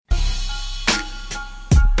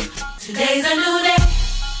Today's a new day.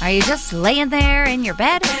 Are you just laying there in your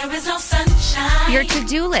bed? There is no sunshine. Your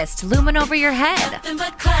to-do list looming over your head. Nothing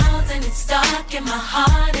but clouds, and it's dark in my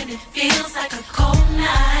heart, and it feels like a cold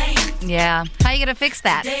night. Yeah. How you gonna fix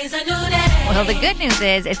that? Today's a new day. Well, the good news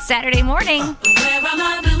is it's Saturday morning. But where are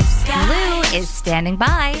my blue skies? Lou is standing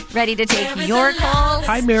by, ready to take your calls.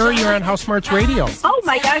 Hi, Mary. You're on HouseSmarts Radio. Oh,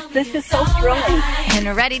 my gosh, this is so thrilling. And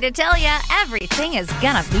ready to tell you everything is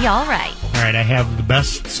gonna be all right. All right, I have the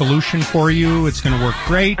best solution for you. It's going to work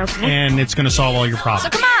great, and it's going to solve all your So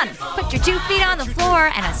problems. come on, put your 2 feet on the floor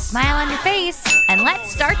and a smile on your face, and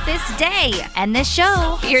let's start this day and this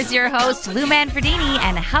show. Here's your host, Lou Manfredini,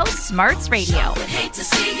 and HouseSmarts Radio. Would hate to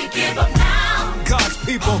see you give up now. God's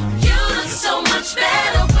people. You look so much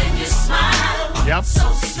better when you smile. Yep. So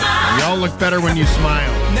smile. Y'all look better when you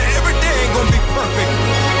smile. Now every day ain't gonna be perfect,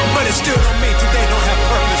 but it still don't mean today don't have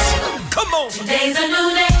purpose. Come on. Today's a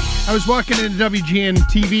new day. I was walking into WGN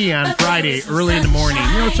TV on Friday early in the morning.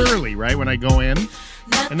 You know, it's early, right, when I go in.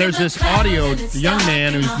 And there's this audio, the young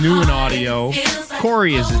man who's new in audio.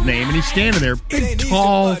 Corey is his name, and he's standing there, big,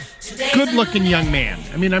 tall, good-looking young man.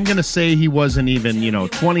 I mean, I'm going to say he wasn't even,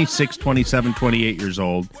 26, 27, 28 years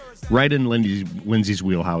old, right in Lindsay's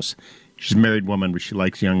wheelhouse. She's a married woman, but she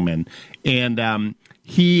likes young men. And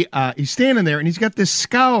he's standing there, and he's got this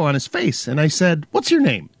scowl on his face. And I said, "What's your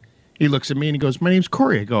name?" He looks at me, and he goes, "My name's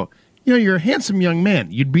Corey." I go, "You're a handsome young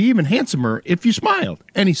man. You'd be even handsomer if you smiled."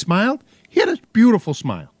 And he smiled. He had a beautiful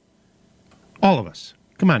smile. All of us.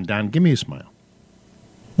 Come on, Don, give me a smile.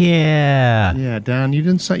 Yeah. Yeah, Don,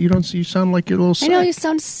 you sound like you're a little sick. I know you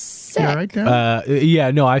sound sick. You all right, Don?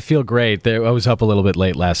 Yeah, no, I feel great. I was up a little bit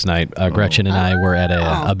late last night. Gretchen and I were at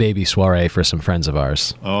a baby soiree for some friends of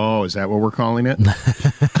ours. Oh, is that what we're calling it?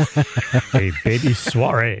 A baby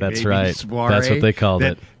soiree. That's Baby right. soiree? That's what they called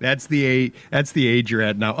it. That's the age you're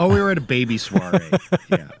at now. Oh, we were at a baby soiree.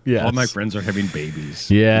 Yeah. Yes. All my friends are having babies.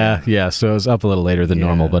 Yeah. So I was up a little later than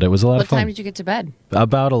normal, but it was a lot What of fun. time did you get to bed?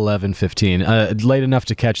 About 11:15. Late enough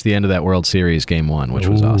to catch the end of that World Series Game 1, which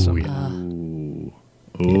was awesome. Ooh.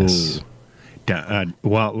 Yes.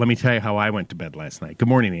 Well, let me tell you how I went to bed last night. Good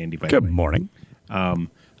morning, Andy. By Good the way. morning.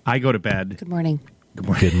 I go to bed. Good morning.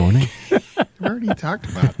 Good morning. We already talked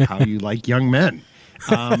about how you like young men.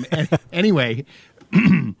 Anyway,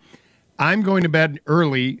 I'm going to bed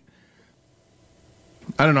early.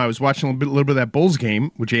 I don't know. I was watching a little bit of that Bulls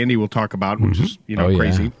game, which Andy will talk about, which is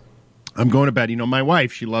crazy. Yeah. I'm going to bed. My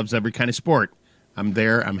wife, she loves every kind of sport. I'm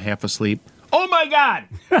there. I'm half asleep. Oh my God!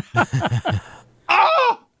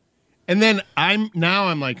 Oh! And then I'm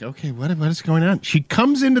like, okay, what is going on? She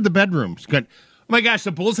comes into the bedroom. She's got, oh my gosh,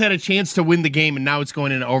 the Bulls had a chance to win the game, and now it's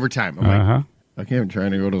going into overtime. I'm like, okay, I'm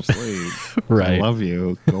trying to go to sleep. Right. I love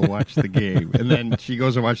you. Go watch the game. And then she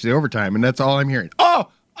goes and watches the overtime, and that's all I'm hearing. Oh,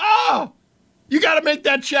 you got to make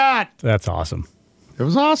that shot. That's awesome. It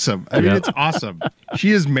was awesome. I mean, it's awesome.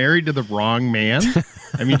 She is married to the wrong man.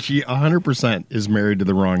 I mean, she 100% is married to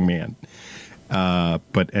the wrong man.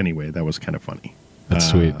 But anyway, that was kind of funny. That's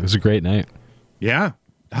sweet. It was a great night. Yeah.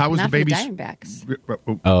 How was Not the for the baby? Diamondbacks.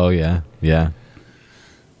 Oh, yeah.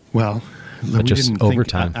 Well, But just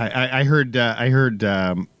overtime. I heard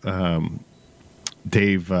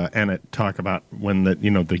Dave Ennett talk about when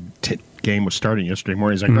the game was starting yesterday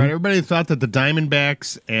morning. He's like, right, everybody thought that the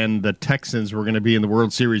Diamondbacks and the Texans were going to be in the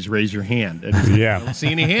World Series. Raise your hand. And Yeah. I don't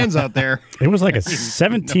see any hands out there. It was like a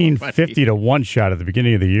 1750 to 1 shot at the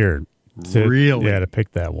beginning of the year. Really? Yeah, to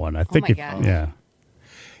pick that one. I think my God. yeah.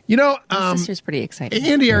 My sister's pretty excited.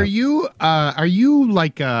 Andy, are you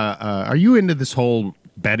into this whole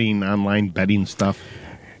online betting stuff?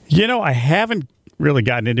 I haven't really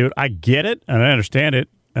gotten into it. I get it and I understand it.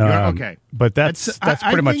 Okay. But that's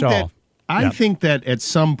pretty much all. I think that at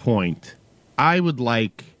some point I would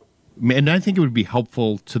like, and I think it would be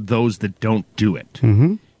helpful to those that don't do it,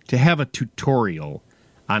 to have a tutorial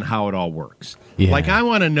on how it all works. Yeah. Like, I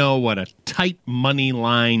want to know what a tight money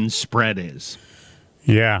line spread is.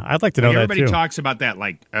 Yeah, I'd like to know that too. Everybody talks about that,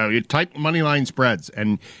 like tight money line spreads,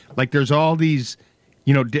 and like there's all these,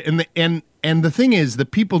 and the thing is, the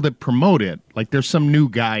people that promote it, like there's some new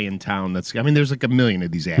guy in town there's like a million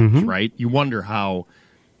of these ads, right? You wonder how,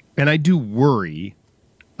 and I do worry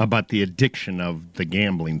about the addiction of the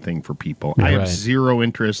gambling thing for people. I have zero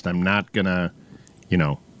interest. I'm not gonna,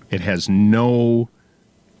 it has no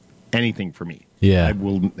anything for me. Yeah. I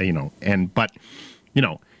will, but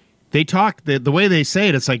they talk, the way they say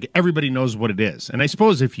it, it's like everybody knows what it is. And I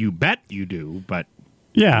suppose if you bet, you do, but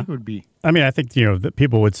Yeah. it would be. I mean, I think, that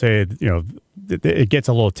people would say, it gets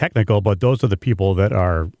a little technical, but those are the people that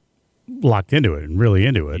are locked into it and really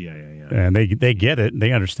into it. Yeah. And they get it and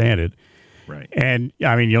they understand it. Right. And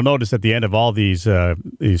I mean, you'll notice at the end of all these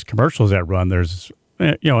commercials that run, there's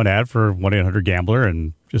an ad for 1-800-GAMBLER,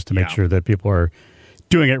 and just to make sure that people are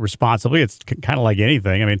doing it responsibly. It's kind of like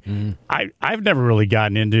anything. I mean, I've never really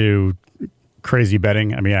gotten into crazy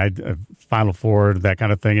betting. I mean, Final Four, that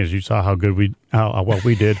kind of thing. As you saw how well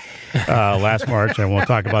we did last March. I won't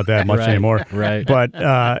talk about that much anymore. Right. But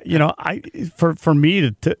for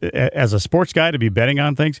me to as a sports guy to be betting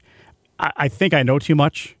on things, I think I know too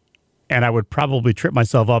much, and I would probably trip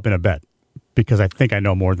myself up in a bet because I think I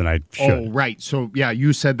know more than I should. Oh, right. So,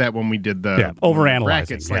 you said that when we did the overanalyzing.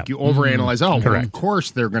 brackets. Like, you overanalyze. Oh, well, of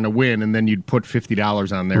course they're going to win, and then you'd put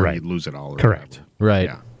 $50 on there and you'd lose it all. Correct.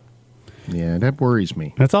 Right. Yeah, that worries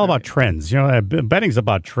me. And it's all about trends. Betting's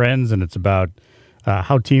about trends, and it's about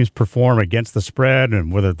how teams perform against the spread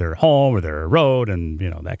and whether they're home or they're road and,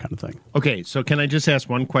 that kind of thing. Okay, so can I just ask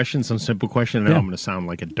one question, some simple question? I know I'm going to sound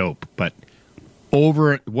like a dope, but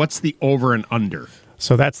what's the over and under?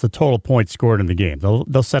 So that's the total points scored in the game.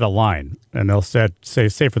 They'll set a line, and they'll say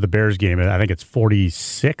for the Bears game, I think it's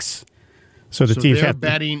 46. So the teams have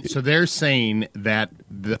betting. So they're saying that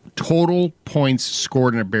the total points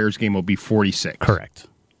scored in a Bears game will be 46. Correct.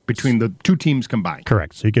 Between the two teams combined.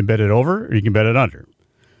 Correct. So you can bet it over or you can bet it under.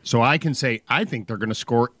 So I can say I think they're going to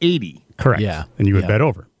score 80. Correct. Yeah. And you would bet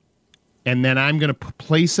over. And then I'm going to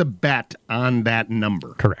place a bet on that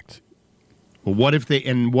number. Correct. Well, what if they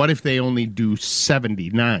only do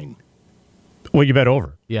 79? Well, you bet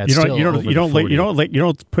over. Yeah, you don't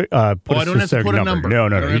put I don't have to put a number. No.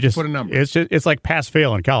 You just put a number. It's like pass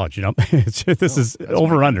fail in college. This is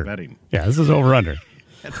over under betting. Yeah, this is over under.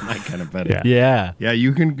 That's my kind of betting. Yeah. Yeah,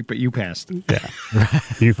 you can, but you passed. Yeah,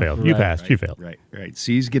 you failed. You passed. You failed. Right.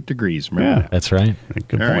 C's get degrees. Remember that. That's right.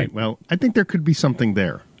 Good All point. right. Well, I think there could be something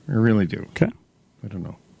there. I really do. Okay. I don't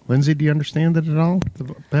know. Lindsay, do you understand it at all?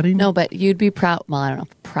 The betting? No, but you'd be proud. Well, I don't know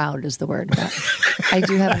if proud is the word, but I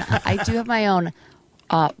do have my own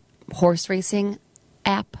horse racing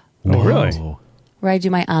app. Oh, really? Where I do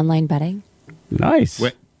my online betting. Nice.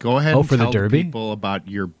 Wait, go ahead and for the tell Derby? people about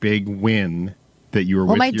your big win that you were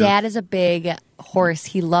Well, with. my dad is a big horse.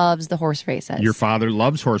 He loves the horse races. Your father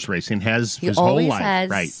loves horse racing, has He his whole always life.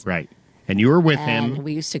 has. Right. And you were with and him.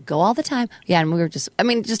 we used to go all the time. Yeah, and we were just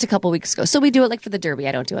a couple weeks ago. So we do it like for the Derby.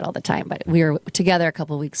 I don't do it all the time, but we were together a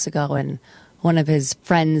couple weeks ago, and one of his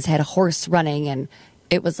friends had a horse running, and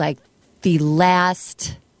it was like the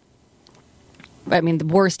worst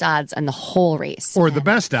odds on the whole race. Or the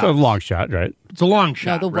best It's a odds. long shot, right? It's a long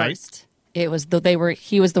shot, No, the right? worst. It was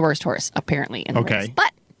he was the worst horse apparently in the race.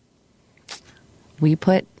 But we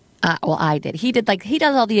put I did. He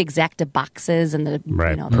does all the exacta boxes and the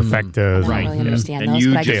perfectas. I don't really understand And those.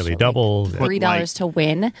 you But I daily just doubles. $3 to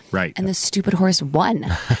win. Right. And the stupid horse won.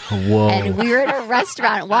 Whoa. And we were at a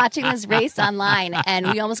restaurant watching this race online,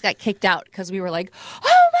 and we almost got kicked out because we were like,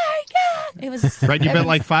 "Oh my god!" It was Right, you bet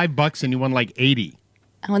like $5 and you won like 80.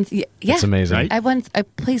 I won. Yeah, That's amazing. Right? I won. I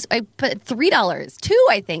put $3, $2,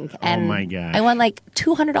 I think. And my gosh. I won like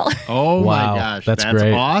 $200. Oh Wow, my gosh. that's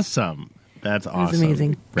great. Awesome. That's awesome. It was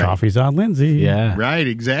amazing. Right. Coffee's on Lindsay. Yeah. Right,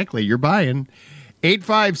 exactly. You're buying.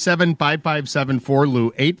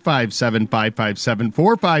 857-5574-LOU.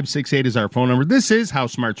 857-557-4568 is our phone number. This is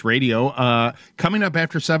HouseSmarts Radio. Coming up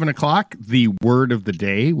after 7 o'clock, the word of the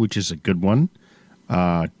day, which is a good one.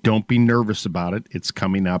 Don't be nervous about it. It's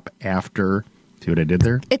coming up after. See what I did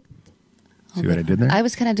there? See what I did there? I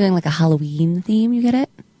was kind of doing like a Halloween theme. You get it?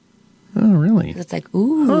 Oh, really? It's like,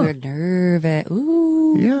 ooh, you're nervous.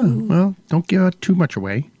 Ooh. Yeah, well, don't give too much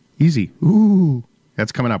away. Easy. Ooh.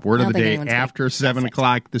 That's coming up. Word I of the don't think day anyone's gonna after 7 guess it.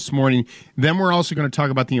 o'clock this morning. Then we're also going to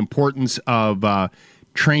talk about the importance of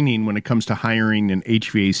training when it comes to hiring an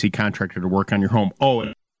HVAC contractor to work on your home. Oh, I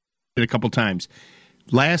did it a couple times.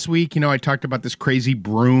 Last week, I talked about this crazy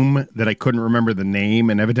broom that I couldn't remember the name,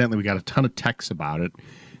 and evidently we got a ton of texts about it.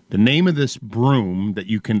 The name of this broom that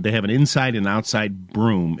they have an inside and outside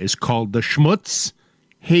broom is called the Schmutz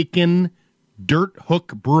Haken Dirt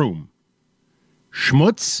Hook Broom.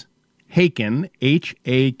 Schmutz Haken,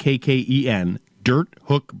 Hakken, Dirt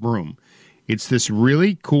Hook Broom. It's this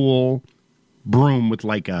really cool broom with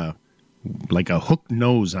like a hook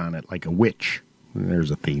nose on it, like a witch.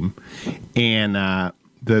 There's a theme. And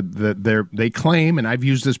they claim, and I've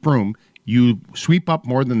used this broom, you sweep up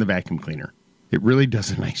more than the vacuum cleaner. It really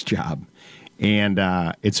does a nice job. And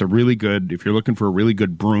it's a really good, if you're looking for a really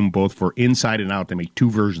good broom, both for inside and out, they make two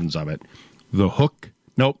versions of it. The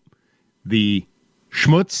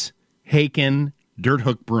Schmutz Haken Dirt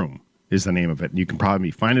Hook Broom is the name of it. You can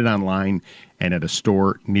probably find it online and at a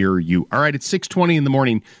store near you. All right, it's 6:20 in the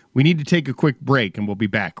morning. We need to take a quick break, and we'll be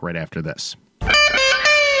back right after this.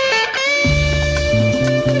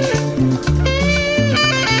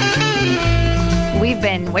 We've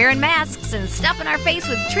been wearing masks and stuffing our face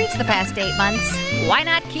with treats the past 8 months. Why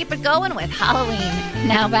not keep it going with Halloween?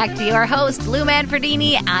 Now back to your host, Lou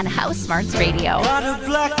Manfredini on HouseSmarts Radio.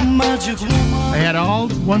 I had all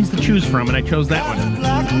ones to choose from, and I chose that one.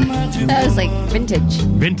 That was like vintage.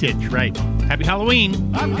 Vintage, right. Happy Halloween.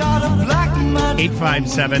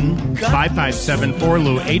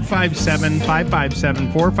 857-557-4Lou.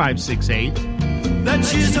 857-557-4568.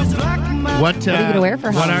 What are you going to wear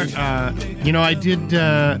for Halloween? I did,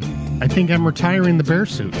 I think I'm retiring the bear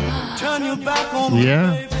suit.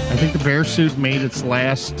 Yeah. I think the bear suit made its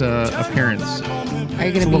last appearance. Are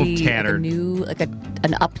you going to be tattered. a new, like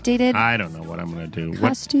an updated I don't know what I'm going to do.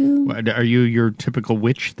 costume? Are you your typical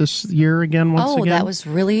witch this year again? Once again? That was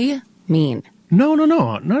really mean. No.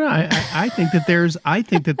 I think that there's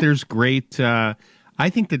great. I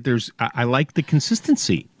think that there's. I like the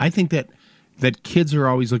consistency. I think that kids are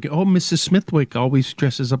always looking. Oh, Mrs. Smithwick always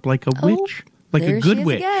dresses up like a witch, like a good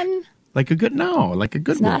witch, again. like a good witch.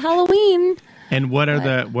 It's not Halloween. And what are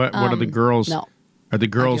the girls? No. Are the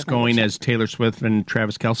girls going as Taylor Swift and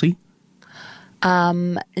Travis Kelce?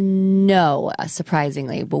 No,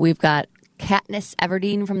 surprisingly, but we've got Katniss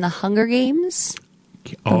Everdeen from the Hunger Games.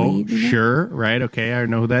 Oh, sure, right, okay, I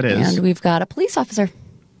know who that is. And we've got a police officer.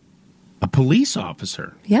 A police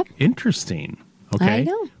officer? Yep. Interesting. Okay. I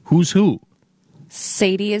know. Who's who?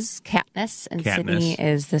 Sadie is Katniss, and Sydney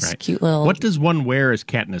is this right. cute little... What does one wear as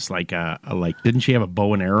Katniss? Like, didn't she have a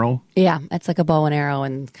bow and arrow? Yeah, it's like a bow and arrow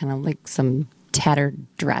and kind of like some tattered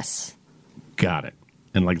dress. Got it.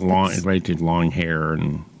 And like long hair.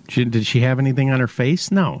 And did she have anything on her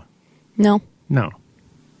face? No. No.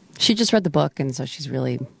 She just read the book, and so she's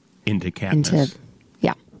really into Katniss.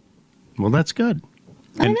 Yeah. Well, that's good.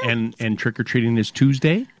 And trick or treating is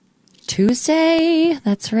Tuesday. Tuesday,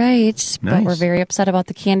 that's right. Nice. But we're very upset about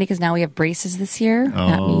the candy because now we have braces this year.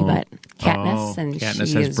 Not me, but Katniss, and Katniss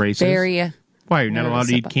she has is braces. very. Why, you're not allowed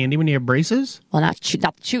to eat candy when you have braces? Well, not the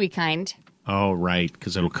chewy kind. Oh, right,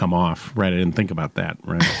 because it'll come off. Right, I didn't think about that.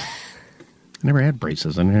 Right. I never had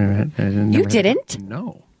braces. You didn't?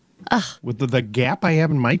 No. Ugh. With the gap I have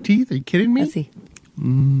in my teeth? Are you kidding me? Let's see.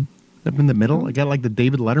 Up in the middle? I got like the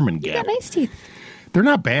David Letterman gap. You got nice teeth. They're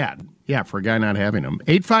not bad. Yeah, for a guy not having them.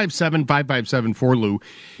 857-557-4Lou.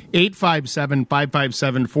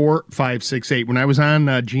 857-557-4568. When I was on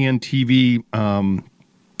GNTV on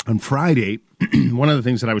Friday, one of the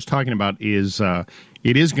things that I was talking about is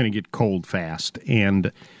it is going to get cold fast.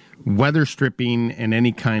 And weather stripping and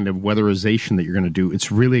any kind of weatherization that you're going to do,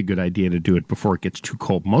 it's really a good idea to do it before it gets too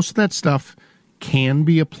cold. Most of that stuff can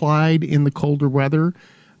be applied in the colder weather.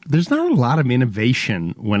 There's not a lot of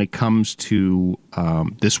innovation when it comes to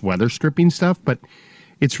this weather stripping stuff, but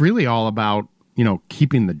it's really all about,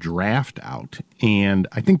 keeping the draft out. And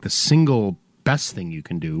I think the single best thing you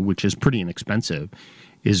can do, which is pretty inexpensive,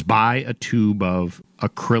 is buy a tube of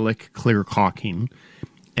acrylic clear caulking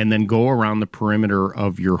and then go around the perimeter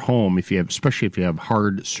of your home, especially if you have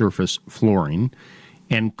hard surface flooring,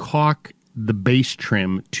 and caulk the base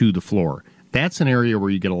trim to the floor. That's an area where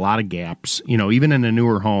you get a lot of gaps. Even in a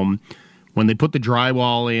newer home, when they put the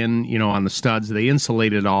drywall in, on the studs, they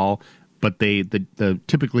insulate it all, but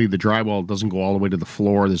typically the drywall doesn't go all the way to the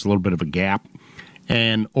floor. There's a little bit of a gap.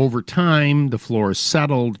 And over time, the floor is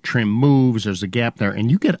settled, trim moves, there's a gap there,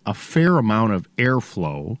 and you get a fair amount of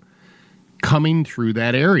airflow coming through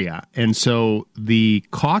that area. And so the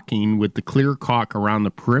caulking with the clear caulk around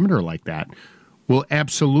the perimeter like that will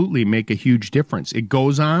absolutely make a huge difference. It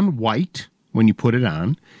goes on white when you put it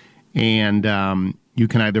on, and you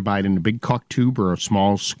can either buy it in a big caulk tube or a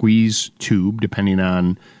small squeeze tube, depending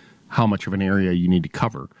on how much of an area you need to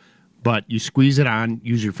cover. But you squeeze it on,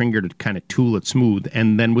 use your finger to kind of tool it smooth,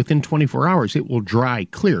 and then within 24 hours, it will dry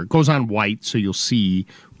clear. It goes on white, so you'll see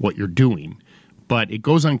what you're doing. But it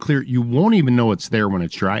goes on clear. You won't even know it's there when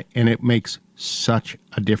it's dry, and it makes such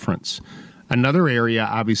a difference. Another area,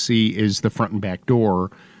 obviously, is the front and back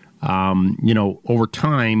door. Over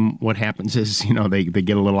time, what happens is, they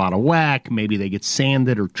get a little out of whack. Maybe they get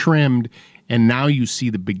sanded or trimmed, and now you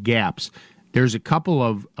see the big gaps. There's a couple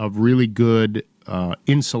of really good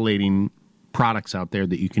insulating products out there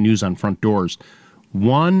that you can use on front doors.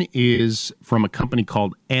 One is from a company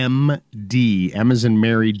called MD. M as in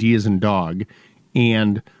Mary, D as in dog.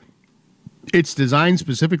 And it's designed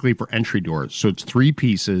specifically for entry doors. So it's 3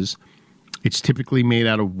 pieces. It's typically made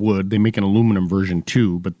out of wood. They make an aluminum version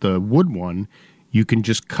too, but the wood one you can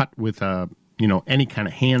just cut with any kind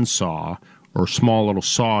of hand saw or small little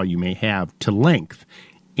saw you may have to length.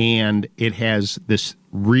 And it has this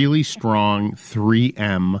really strong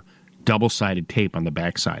 3M double-sided tape on the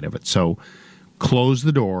backside of it. So close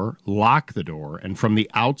the door, lock the door, and from the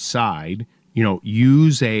outside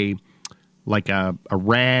use a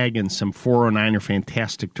rag and some 409 are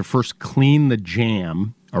fantastic to first clean the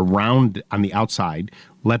jam around on the outside,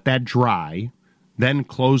 let that dry, then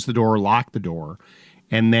close the door, lock the door,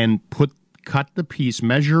 and then cut the piece,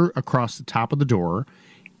 measure across the top of the door,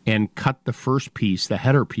 and cut the first piece, the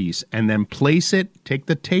header piece, and then place it, take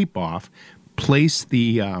the tape off, place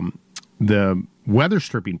the weather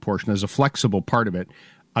stripping portion as a flexible part of it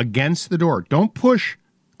against the door. Don't push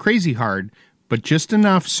crazy hard, but just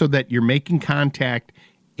enough so that you're making contact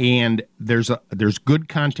and there's good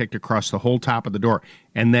contact across the whole top of the door.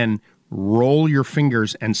 And then roll your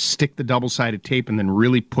fingers and stick the double-sided tape and then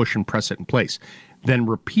really push and press it in place. Then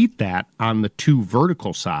repeat that on the two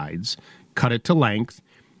vertical sides, cut it to length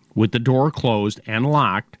with the door closed and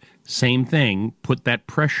locked. Same thing, put that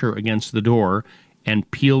pressure against the door and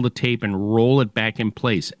peel the tape and roll it back in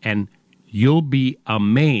place. And you'll be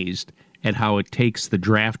amazed at how it takes the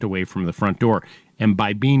draft away from the front door. And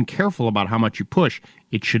by being careful about how much you push,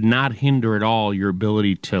 it should not hinder at all your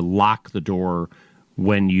ability to lock the door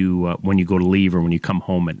when you go to leave or when you come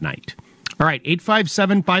home at night. All right,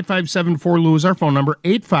 857-557-4LOU is our phone number,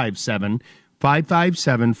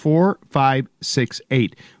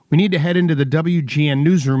 857-557-4568. We need to head into the WGN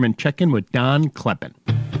newsroom and check in with Don Kleppen.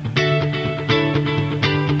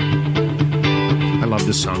 I love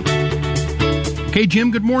this song. Okay,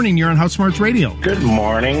 Jim, good morning. You're on HouseSmarts Radio. Good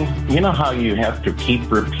morning. You know how you have to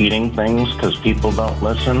keep repeating things because people don't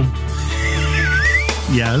listen?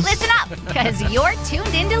 Yes. Listen up, because you're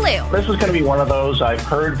tuned into Lou. This is going to be one of those, I've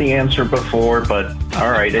heard the answer before, but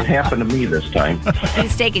all right, it happened to me this time.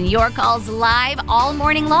 He's taking your calls live all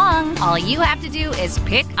morning long. All you have to do is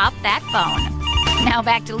pick up that phone. Now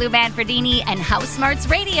back to Lou Manfredini and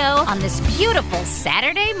HouseSmarts Radio on this beautiful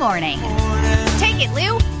Saturday morning. Take it,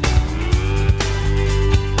 Lou.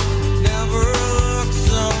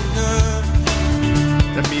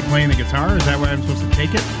 That me playing the guitar? Is that where I'm supposed to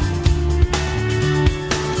take it?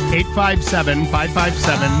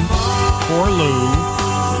 857-557-4LOU.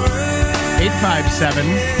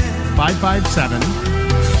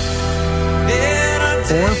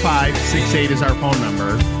 857-557-4568 is our phone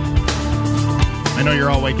number. I know you're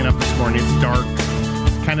all waking up this morning. It's dark.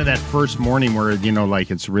 Kind of that first morning where,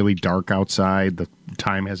 it's really dark outside. The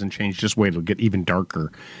time hasn't changed. Just wait, it'll get even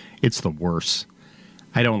darker. It's the worst.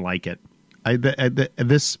 I don't like it. I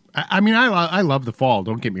love the fall.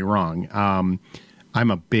 Don't get me wrong. I'm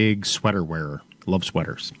a big sweater wearer. Love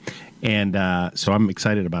sweaters, and so I'm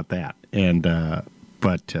excited about that. And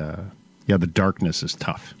but the darkness is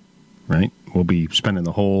tough, right? We'll be spending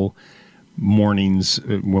the whole mornings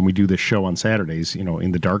when we do this show on Saturdays,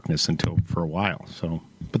 in the darkness for a while. So,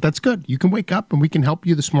 but that's good. You can wake up and we can help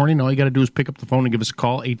you this morning. All you got to do is pick up the phone and give us a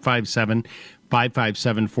call.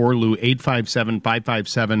 857-557-4LOU.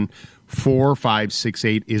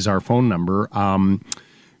 857-557-4568 is our phone number.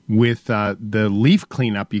 With the leaf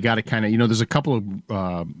cleanup, you got to kind of, there's a couple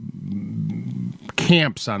of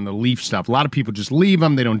camps on the leaf stuff. A lot of people just leave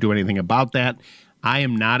them. They don't do anything about that. I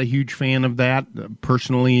am not a huge fan of that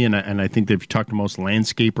personally, and I think that if you talk to most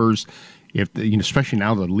landscapers, especially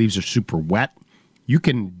now the leaves are super wet, you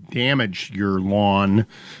can damage your lawn.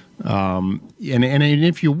 And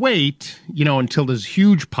if you wait, until there's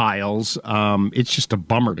huge piles, it's just a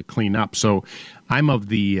bummer to clean up. So I'm of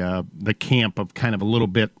the camp of kind of a little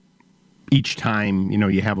bit each time,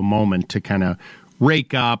 you have a moment to kind of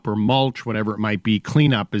rake up or mulch, whatever it might be.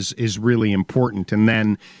 Cleanup is really important. And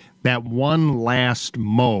then that one last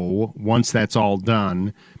mow, once that's all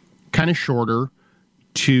done, kind of shorter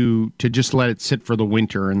to just let it sit for the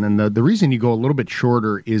winter. And then the reason you go a little bit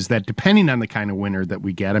shorter is that depending on the kind of winter that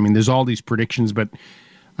we get, there's all these predictions, but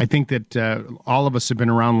I think that all of us have been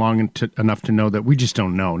around long enough to know that we just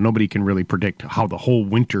don't know. Nobody can really predict how the whole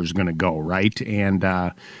winter is going to go, right? And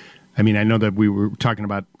I know that we were talking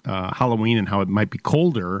about Halloween and how it might be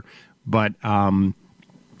colder, but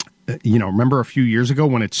remember a few years ago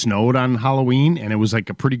when it snowed on Halloween and it was like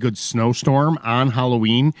a pretty good snowstorm on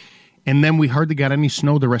Halloween, and then we hardly got any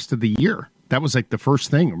snow the rest of the year. That was like the first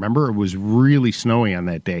thing. Remember, it was really snowy on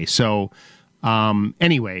that day. So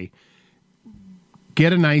anyway,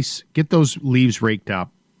 get those leaves raked up,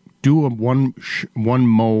 do a one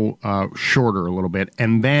mow shorter a little bit,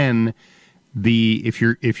 and then if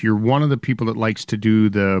you're one of the people that likes to do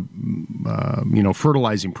the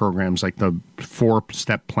fertilizing programs like the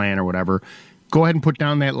 4-step plan or whatever, go ahead and put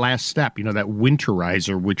down that last step, that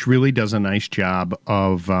winterizer, which really does a nice job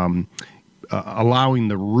of allowing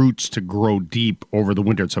the roots to grow deep over the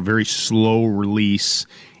winter. It's a very slow release,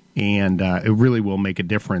 and it really will make a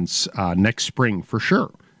difference next spring for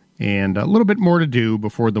sure. And a little bit more to do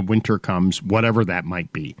before the winter comes, whatever that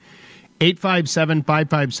might be.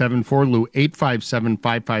 857-5574, Lou,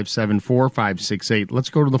 857-557-4568. Let's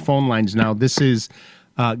go to the phone lines now. This is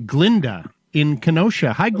Glinda in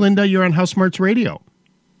Kenosha. Hi, Glinda. You're on HouseSmarts Radio.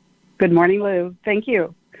 Good morning, Lou. Thank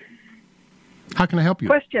you. How can I help you?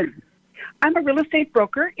 Question. I'm a real estate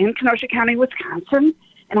broker in Kenosha County, Wisconsin,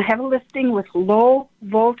 and I have a listing with low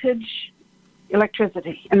voltage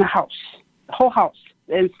electricity in the house, the whole house,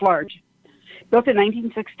 and it's large. Built in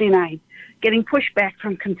 1969, getting pushback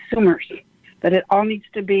from consumers that it all needs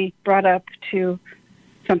to be brought up to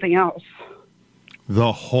something else.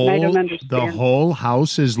 The whole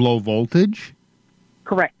house is low voltage?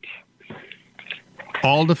 Correct.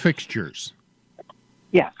 All the fixtures?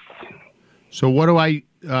 Yes. So what do I...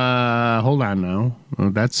 hold on now. Oh,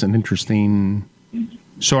 that's an interesting...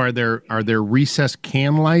 So are there recessed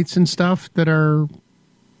can lights and stuff that are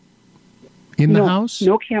in the house?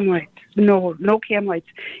 No cam lights. No cam lights.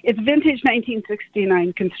 It's vintage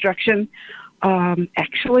 1969 construction.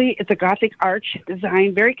 Actually, it's a Gothic arch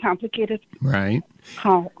design, very complicated. Right.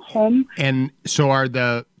 Home. And so are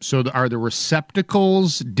the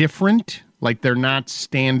receptacles different? Like they're not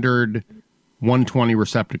standard 120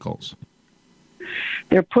 receptacles?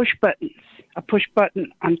 They're push buttons. A push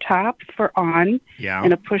button on top for on,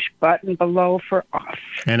 and a push button below for off.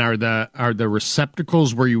 And are the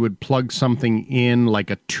receptacles where you would plug something in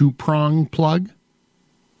like a 2-prong plug?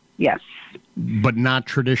 Yes. But not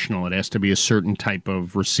traditional. It has to be a certain type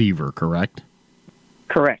of receiver, correct?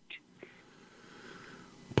 Correct.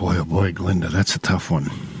 Boy, oh boy, Glinda, that's a tough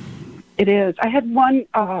one. It is. I had one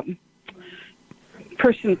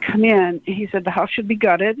person come in, and he said the house should be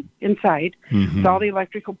gutted inside, with all the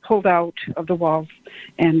electrical pulled out of the walls,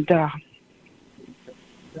 and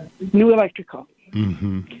new electrical.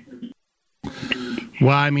 Mm-hmm.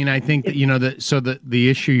 Well, I mean, I think that, the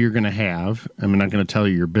issue you're going to have, I'm not going to tell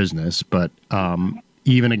you your business, but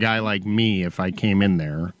even a guy like me, if I came in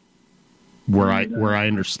there where I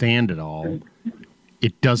understand it all,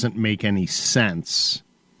 it doesn't make any sense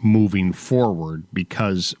moving forward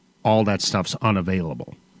because all that stuff's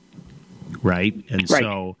unavailable, right? And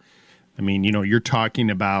so, I mean, you're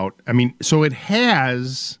talking about, so it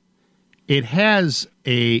has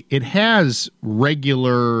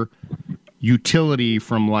regular utility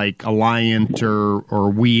from like Alliant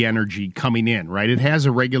or We Energy coming in, right? It has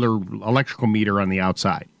a regular electrical meter on the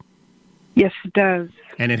outside. Yes, it does.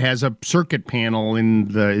 And it has a circuit panel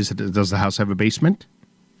does the house have a basement?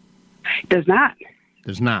 It does not.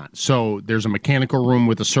 There's not. So there's a mechanical room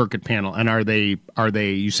with a circuit panel. And are they,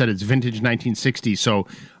 you said it's vintage 1960, so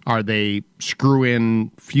are they screw-in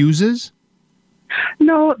fuses?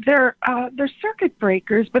 No, they're circuit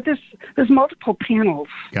breakers, but there's multiple panels.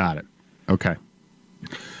 Got it. Okay.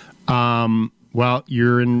 Well,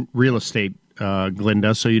 you're in real estate,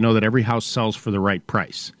 Glinda, so you know that every house sells for the right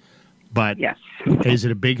price. But yes. Is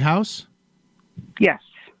it a big house? Yes.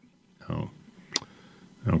 Oh.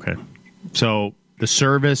 Okay. So the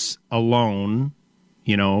service alone,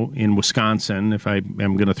 in Wisconsin, if I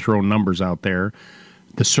am going to throw numbers out there,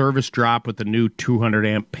 the service drop with the new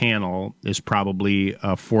 200-amp panel is probably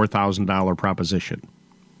a $4,000 proposition.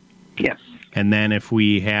 Yes. And then if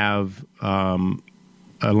we have an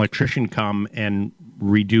electrician come and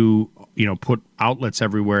redo, put outlets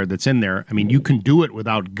everywhere that's in there, you can do it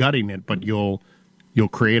without gutting it, but you'll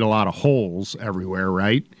create a lot of holes everywhere,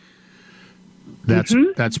 right?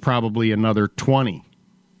 That's probably another 20.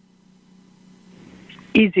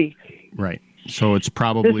 Easy. Right. So it's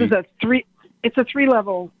probably... This is it's a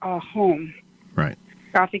 3-level home. Right.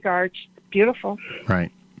 Gothic arch. Beautiful.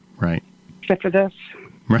 Right. Except for this.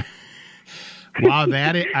 Right. Wow,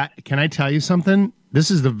 can I tell you something? This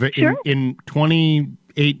is Sure. in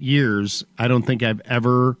 28 years, I don't think I've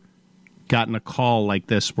ever gotten a call like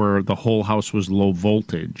this where the whole house was low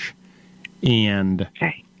voltage. And...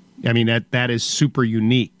 Okay. That is super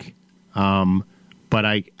unique, but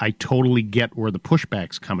I totally get where the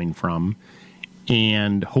pushback's coming from,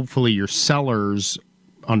 and hopefully your sellers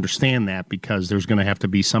understand that because there's going to have to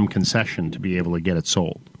be some concession to be able to get it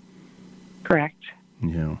sold. Correct.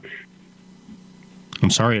 Yeah.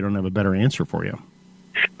 I'm sorry I don't have a better answer for you.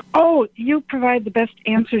 Oh, you provide the best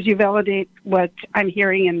answers. You validate what I'm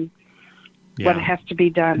hearing and what has to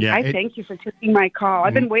be done. Yeah, I thank you for taking my call.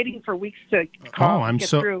 I've been waiting for weeks to call.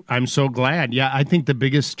 I'm so glad. Yeah, I think the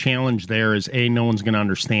biggest challenge there is no one's going to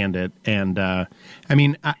understand it, and I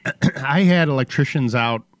had electricians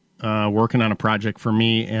out working on a project for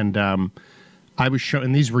me, and I was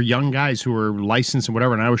showing these were young guys who were licensed and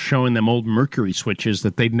whatever, and I was showing them old mercury switches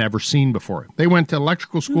that they'd never seen before. They went to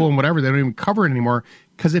electrical school and whatever; they don't even cover it anymore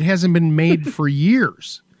because it hasn't been made for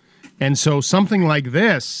years. And so something like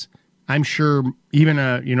this. I'm sure even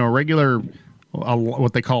a regular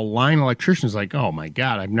what they call line electrician is like, oh my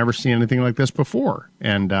God, I've never seen anything like this before.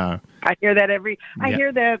 And I hear that every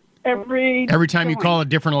time you call a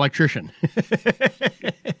different electrician.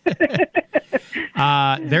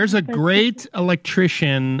 There's a great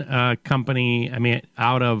electrician company,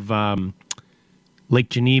 out of Lake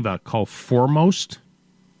Geneva called Foremost.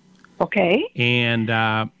 Okay.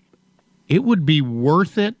 And it would be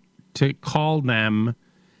worth it to call them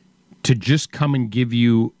to just come and give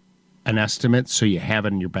you an estimate so you have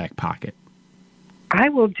it in your back pocket. I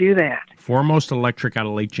will do that. Foremost Electric out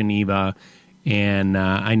of Lake Geneva. And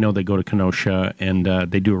I know they go to Kenosha, and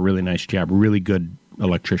they do a really nice job. Really good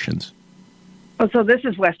electricians. Oh, so this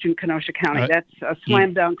is Western Kenosha County. That's a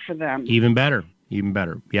slam dunk for them. Even better.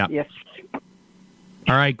 Yeah. Yes.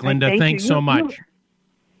 All right, Glenda, thanks so much.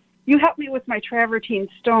 You helped me with my travertine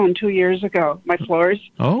stone 2 years ago, my floors.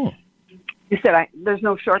 Oh. You said there's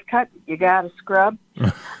no shortcut. You got to scrub.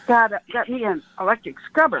 Got me an electric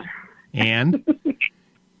scrubber. And?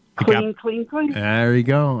 Clean. There you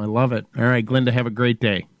go. I love it. All right, Glenda, have a great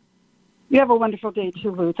day. You have a wonderful day,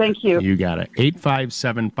 too, Lou. Thank you. You got it.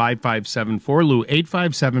 857-5574, Lou,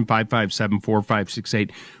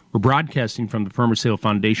 857-557-4568. We're broadcasting from the Perma-Sale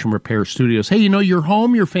Foundation Repair Studios. Hey, your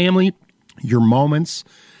home, your family, your moments.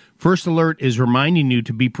 First Alert is reminding you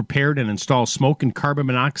to be prepared and install smoke and carbon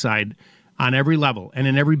monoxide on every level and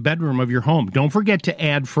in every bedroom of your home. Don't forget to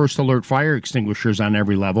add First Alert fire extinguishers on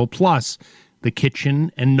every level, plus the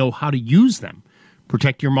kitchen, and know how to use them.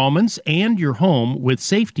 Protect your moments and your home with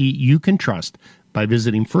safety you can trust by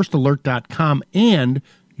visiting firstalert.com and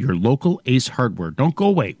your local Ace Hardware. Don't go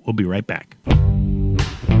away. We'll be right back.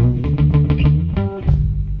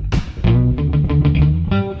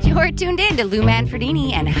 You're tuned in to Lou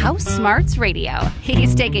Manfredini and HouseSmarts Radio.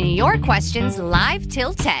 He's taking your questions live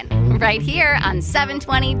till 10, right here on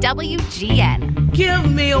 720 WGN.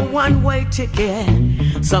 Give me a one-way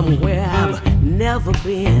ticket somewhere I've never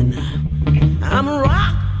been. I'm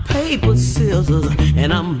rock, paper, scissors,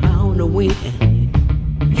 and I'm bound to win.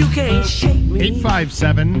 You can't shake me.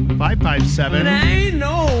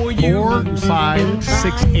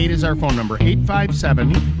 857-557-4568 is our phone number.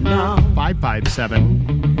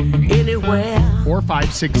 857-557 anywhere.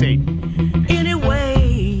 4568.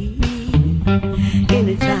 Anyway,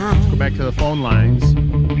 anytime. Let's go back to the phone lines.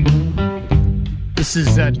 This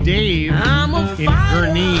is Dave in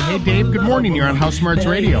Gurnee. Hey, Dave, good morning. You're on HouseSmarts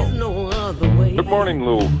Radio. Good morning,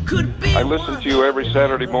 Lou. I listen to you every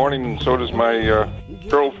Saturday morning, and so does my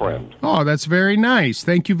girlfriend. Oh, that's very nice.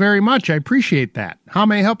 Thank you very much. I appreciate that. How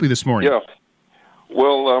may I help you this morning? Yeah.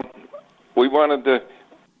 Well, we wanted to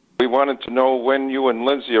know when you and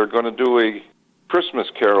Lindsay are going to do a Christmas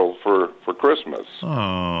carol for Christmas.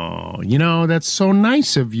 Oh, that's so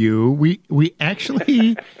nice of you. We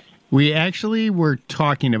actually were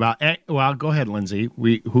talking about. Well, go ahead, Lindsay.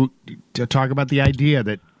 To talk about the idea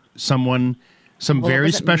that some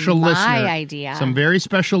very special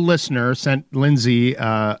listener sent Lindsay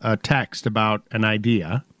a text about an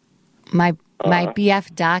idea. My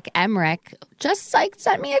BF Doc Emmerich just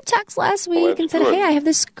sent me a text last week and said, good. Hey, I have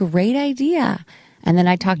this great idea. And then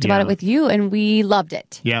I talked about it with you, and we loved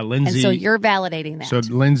it. Yeah, Lindsay. And so you're validating that. So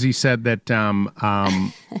Lindsay said that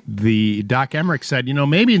the Doc Emmerich said,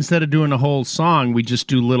 maybe instead of doing a whole song, we just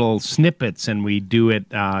do little snippets and we do it,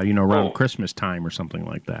 around Christmas time or something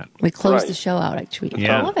like that. We close the show out, actually.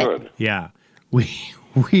 Yeah. I love it.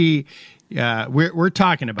 Yeah, we're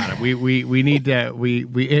talking about it. We need to.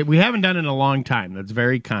 We haven't done it in a long time. That's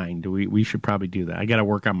very kind. We should probably do that. I got to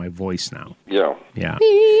work on my voice now. Yeah.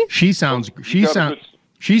 She sounds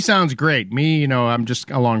great. Me, I'm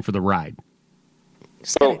just along for the ride.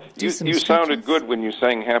 Well, you sounded good when you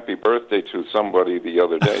sang "Happy Birthday" to somebody the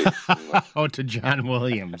other day. Oh, to John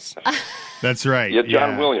Williams. That's right. Yeah,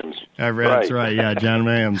 John Williams. That's right. Yeah, John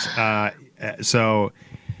Williams. So.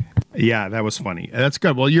 Yeah, that was funny. That's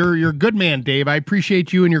good. Well, you're a good man, Dave. I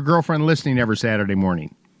appreciate you and your girlfriend listening every Saturday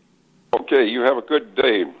morning. Okay, you have a good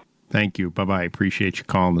day. Thank you. Bye-bye. Appreciate you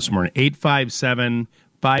calling this morning.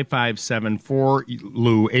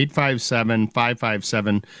 857-557-4Lou.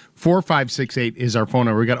 857-557-4568 is our phone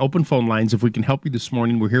number. We got open phone lines. If we can help you this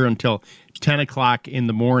morning, we're here until 10 o'clock in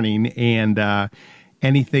the morning, and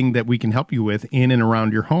anything that we can help you with in and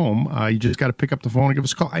around your home, you just got to pick up the phone and give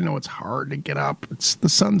us a call. I know it's hard to get up. The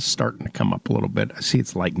sun's starting to come up a little bit. I see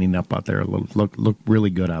it's lightening up out there. Look really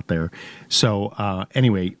good out there. So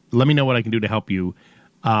anyway, let me know what I can do to help you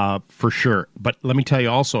for sure. But let me tell you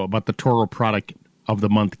also about the Toro Product of the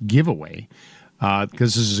Month giveaway,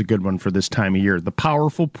 because this is a good one for this time of year. The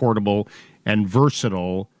powerful, portable, and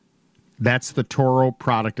versatile That's the Toro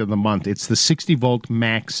product of the month. It's the 60-volt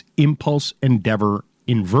max Impulse Endeavor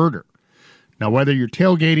inverter. Now, whether you're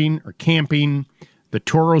tailgating or camping, the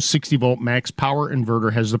Toro 60-volt max power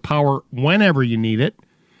inverter has the power whenever you need it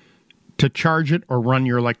to charge it or run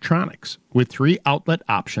your electronics. With 3 outlet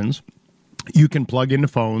options, you can plug into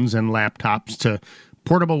phones and laptops to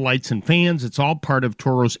portable lights and fans. It's all part of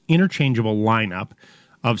Toro's interchangeable lineup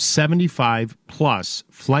of 75-plus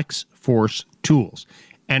Flex Force tools.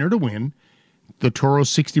 Enter to win the Toro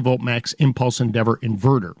 60-volt max Impulse Endeavor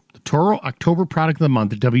inverter. The Toro October product of the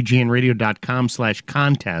month at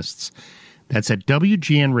WGNradio.com/contests. That's at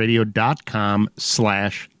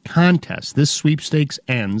WGNradio.com/contests. This sweepstakes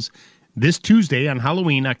ends this Tuesday on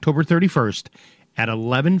Halloween, October 31st at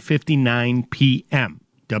 11:59 p.m.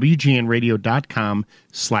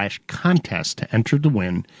 WGNradio.com/contest to enter to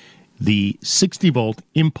win the 60-volt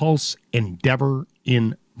Impulse Endeavor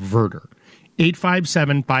inverter.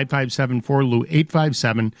 857-557-4LOU,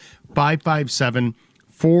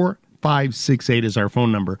 857-557-4568 is our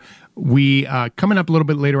phone number. We, coming up a little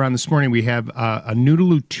bit later on this morning, we have a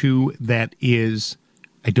Noodaloo 2 that is,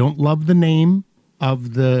 I don't love the name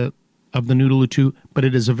of the Noodaloo 2, but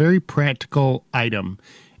it is a very practical item.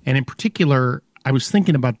 And in particular, I was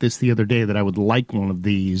thinking about this the other day that I would like one of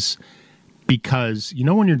these because, you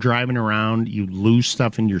know, when you're driving around, you lose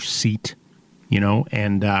stuff in your seat, you know,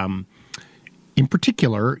 and in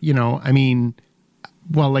particular, you know, I mean,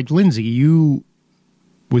 well, like Lindsay, you,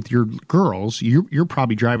 with your girls, you're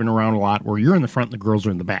probably driving around a lot where you're in the front and the girls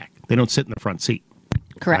are in the back. They don't sit in the front seat.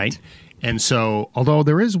 Correct. Right? And so, although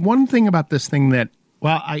there is one thing about this thing that,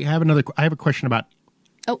 well, I have a question about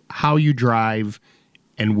how you drive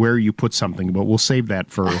and where you put something, but we'll save that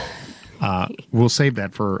for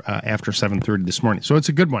after 7:30 this morning. So it's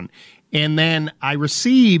a good one. And then I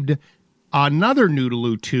received another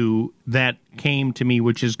Noodaloo 2 that came to me,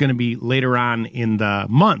 which is going to be later on in the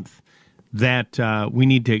month, that we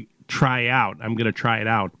need to try out. I'm going to try it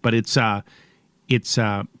out, but it's almost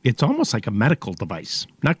like a medical device.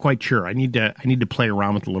 Not quite sure. I need to play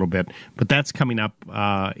around with it a little bit, but that's coming up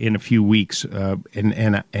in a few weeks.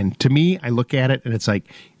 And to me, I look at it and it's like,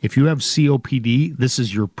 if you have COPD, this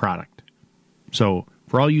is your product. So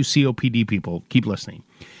for all you COPD people, keep listening.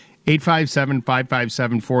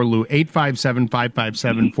 857-557-4LOU,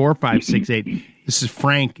 857-557-4568. This is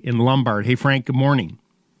Frank in Lombard. Hey, Frank, good morning.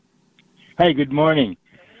 Hey, good morning.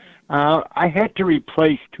 I had to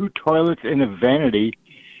replace 2 toilets and a vanity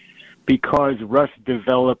because rust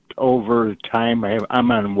developed over time.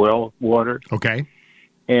 I'm on well water. Okay.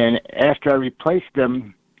 And after I replaced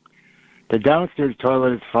them, the downstairs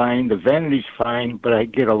toilet is fine, the vanity's fine, but I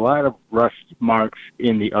get a lot of rust marks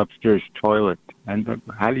in the upstairs toilet. And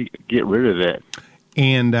how do you get rid of that?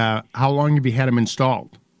 And how long have you had them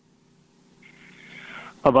installed?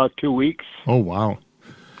 About 2 weeks. Oh, wow.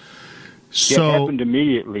 So it happened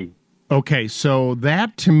immediately. Okay, so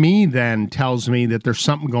that to me then tells me that there's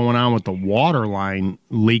something going on with the water line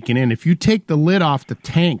leaking in. If you take the lid off the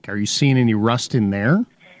tank, are you seeing any rust in there?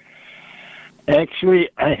 Actually,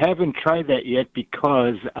 I haven't tried that yet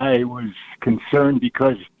because I was concerned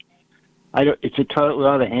because it's a toilet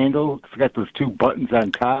without a handle. It's got those 2 buttons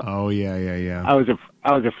on top. Oh, yeah. I was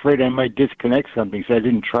afraid I might disconnect something, so I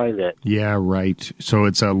didn't try that. Yeah, right. So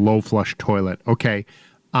it's a low flush toilet. Okay.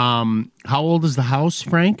 How old is the house,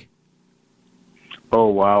 Frank? Oh,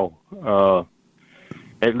 wow.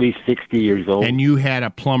 At least 60 years old. And you had a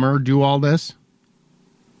plumber do all this?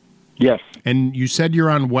 Yes. And you said you're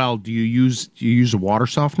on well. Do you use a water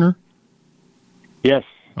softener? Yes.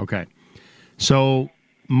 Okay. So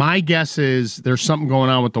my guess is there's something going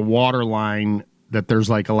on with the water line, that there's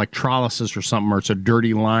like electrolysis or something, or it's a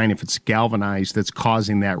dirty line if it's galvanized that's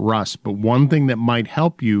causing that rust. But one thing that might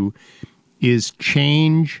help you is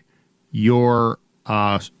change your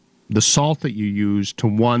the salt that you use to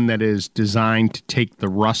one that is designed to take the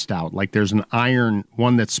rust out. Like there's an iron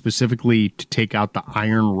one that's specifically to take out the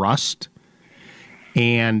iron rust,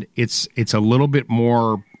 and it's a little bit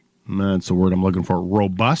more, that's the word I'm looking for,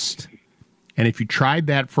 robust. And if you tried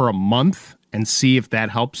that for a month and see if that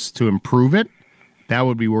helps to improve it, that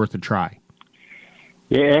would be worth a try.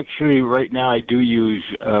 Yeah, actually, right now I do use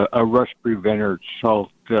a rust preventer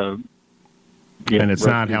salt. And it's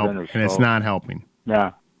not helping. And it's not helping.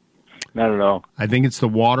 No, not at all. I think it's the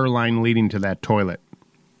water line leading to that toilet.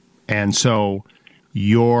 And so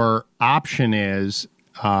your option is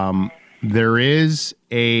there is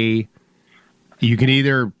you can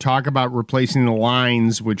either talk about replacing the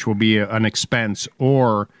lines, which will be an expense,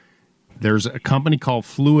 or there's a company called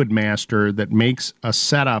Fluid Master that makes a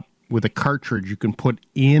setup with a cartridge you can put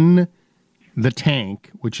in the tank,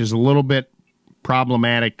 which is a little bit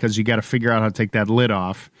problematic because you got to figure out how to take that lid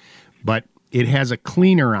off. But it has a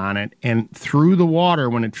cleaner on it, and through the water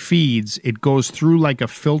when it feeds, it goes through like a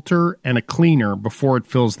filter and a cleaner before it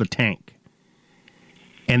fills the tank.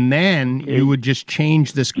 And then you would just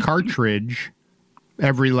change this cartridge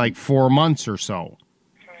every like 4 months or so.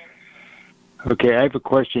 Okay, I have a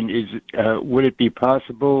question. Would it be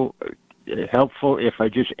possible, helpful, if I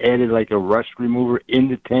just added like a rust remover in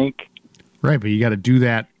the tank? Right, but you got to do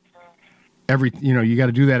that every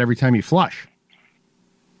time you flush.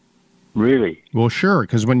 Really? Well, sure,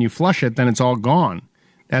 because when you flush it, then it's all gone.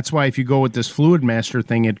 That's why if you go with this Fluid Master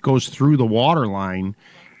thing, it goes through the water line,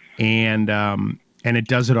 and it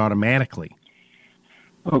does it automatically.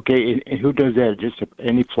 Okay, and who does that? Just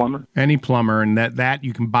any plumber? Any plumber, and that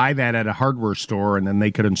you can buy that at a hardware store, and then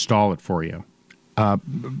they could install it for you.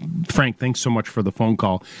 Frank, thanks so much for the phone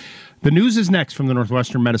call. The news is next from the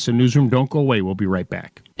Northwestern Medicine Newsroom. Don't go away. We'll be right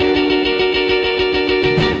back. Up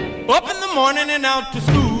in the morning and out to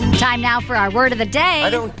school. Time now for our word of the day.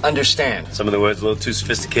 I don't understand. Some of the words a little too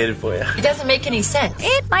sophisticated for you. It doesn't make any sense.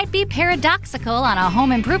 It might be paradoxical on a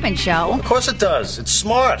home improvement show. Of course it does. It's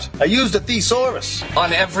smart. I used a thesaurus.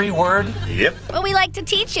 On every word? Yep. But we like to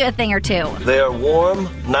teach you a thing or two. They are warm,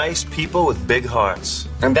 nice people with big hearts.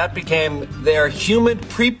 And that became, they are humid,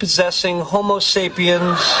 prepossessing Homo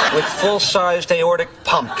sapiens with full-sized aortic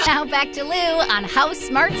pumps. Now back to Lou on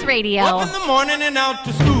HouseSmarts Radio. Up in the morning and out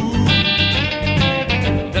to school.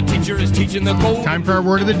 The teacher is teaching the code. Time for our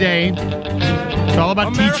word of the day. It's all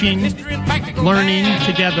about teaching, learning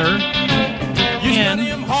together. You study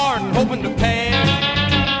them hard and hoping to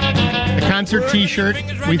pass. The concert T-shirt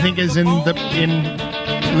we think is at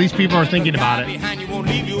least people are thinking about it.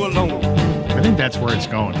 I think that's where it's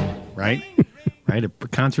going, right? Right, a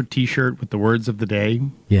concert T-shirt with the words of the day.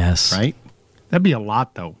 Yes. Right? That'd be a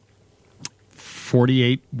lot, though.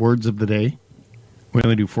 48 words of the day. We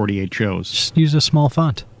only do 48 shows. Just use a small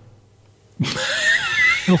font.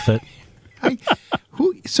 It'll fit.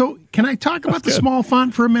 So can I talk about the small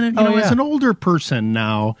font for a minute? You know, as an older person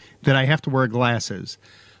now that I have to wear glasses,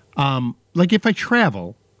 like if I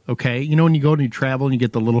travel, okay, you know when you go and you travel and you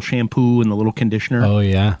get the little shampoo and the little conditioner? Oh,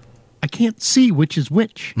 yeah. I can't see which is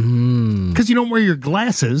which. Because you don't wear your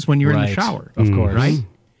glasses when you're in the shower. Of course. Right?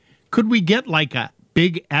 Could we get like a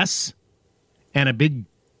big S and a big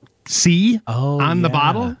C on the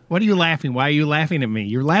bottle? What are you laughing? Why are you laughing at me?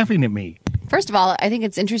 You're laughing at me. First of all, I think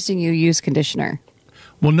it's interesting you use conditioner.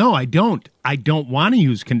 Well, no, I don't. I don't want to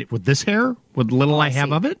use with this hair, with little I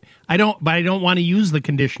have of it. I don't want to use the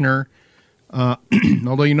conditioner.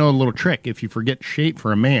 Although you know a little trick, if you forget shave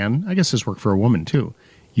for a man, I guess this worked for a woman too.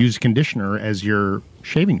 Use conditioner as your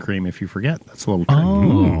shaving cream if you forget. That's a little trick.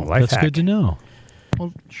 Oh, that's good to know.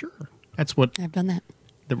 Well, sure. That's what I've done that.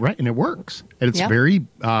 Right, and it works. And it's very,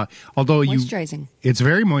 although moisturizing. It's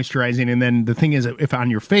very moisturizing. And then the thing is, if on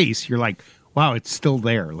your face, you're like, wow, it's still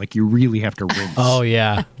there. Like you really have to rinse. Oh,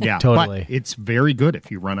 yeah. Yeah, totally. But it's very good if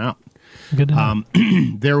you run out. Good to know.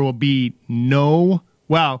 There will be no,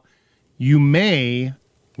 well, you may,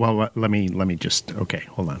 well, let me just, okay,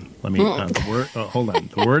 hold on. Let me, hold on.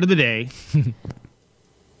 The word of the day.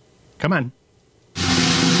 Come on.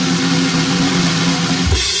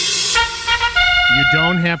 You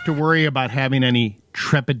don't have to worry about having any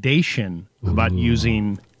trepidation about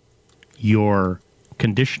using your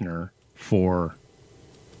conditioner for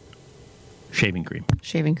shaving cream.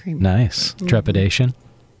 Shaving cream. Nice. Trepidation.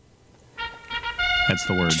 That's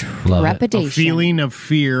the word. Love Trepidation. A feeling of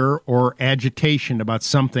fear or agitation about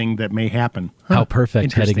something that may happen. Huh. How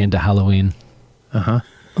perfect heading into Halloween. Uh-huh.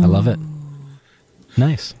 I love it.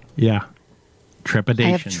 Nice. Yeah.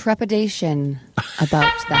 Trepidation. I have trepidation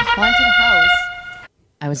about the haunted house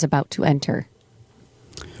I was about to enter.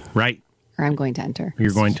 Right. Or I'm going to enter.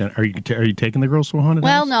 You're going to. Are you taking the girls to a haunted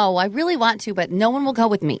house? Well, no, I really want to, but no one will go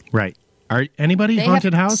with me. Right. Are anybody They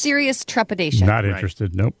haunted have house? serious trepidation. Not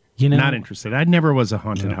interested. Nope. You know, not interested. I never was a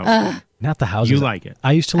haunted house. Not the houses. You like it?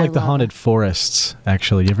 I used to like the haunted forests.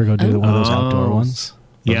 Actually, you ever go do one of those outdoor ones?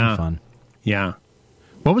 Those are fun. Yeah.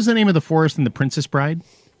 What was the name of the forest in The Princess Bride?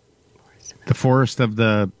 The forest of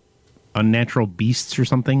the unnatural beasts or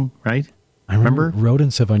something, right? I remember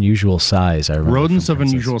rodents of unusual size. I remember rodents of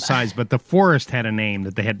unusual size, but the forest had a name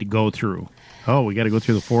that they had to go through. Oh, we got to go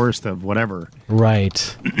through the forest of whatever.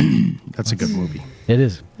 Right. That's a good movie. It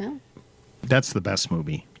is. Yeah. That's the best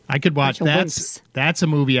movie. I could watch. That's a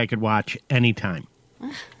movie I could watch anytime.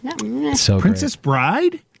 So Princess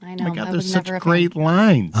Bride. I know. Oh my God, there's such great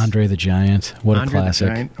lines. Andre the Giant. What a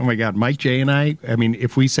classic. Oh my God, Mike J and I mean,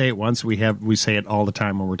 if we say it once, we say it all the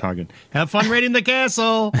time when we're talking. Have fun raiding the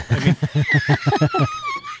castle.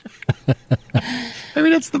 I mean,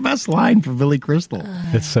 mean, it's the best line for Billy Crystal.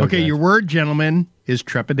 It's so okay, good. your word, gentlemen, is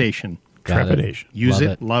trepidation. Trepidation. Use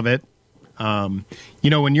it, love it.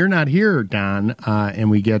 When you're not here, Don,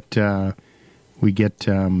 and we get, oh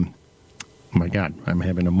my God, I'm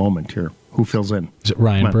having a moment here. Who fills in? Is it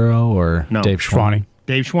Ryan Burrow or Dave Schwanny?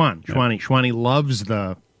 Dave Schwann. Schwanny loves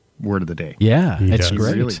the word of the day. Yeah, it's He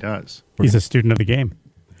great. really does. He's a student of the game.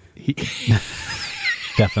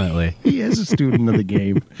 Definitely. He is a student of the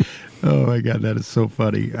game. Oh, my God, that is so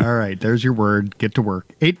funny. All right, there's your word. Get to work.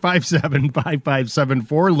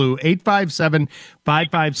 857-5574, Lou.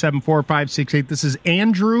 857-557-4568. This is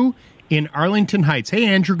Andrew in Arlington Heights. Hey,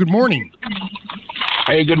 Andrew, good morning.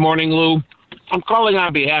 Hey, good morning, Lou. I'm calling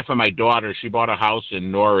on behalf of my daughter. She bought a house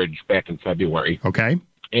in Norridge back in February. Okay.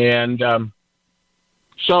 And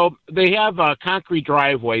so they have a concrete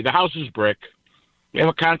driveway. The house is brick. They have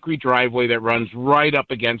a concrete driveway that runs right up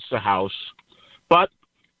against the house. But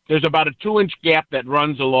there's about a 2-inch gap that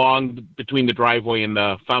runs along between the driveway and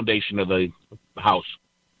the foundation of the house.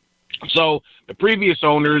 So the previous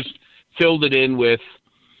owners filled it in with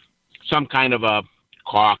some kind of a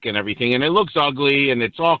caulk and everything, and it looks ugly and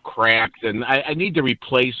it's all cracked, and I need to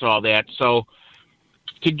replace all that. So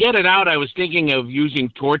to get it out, I was thinking of using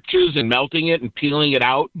torches and melting it and peeling it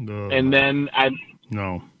out, and then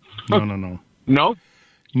No.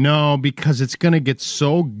 No, because it's going to get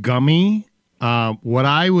so gummy. What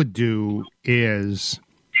I would do is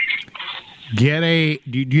get do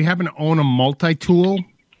you happen to own a multi-tool?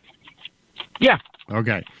 Yeah.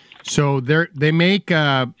 Okay. So they make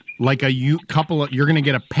you're going to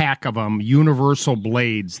get a pack of them, universal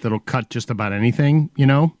blades that'll cut just about anything,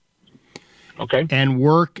 Okay. And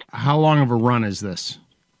work, how long of a run is this?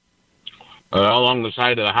 Along the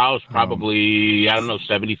side of the house, probably,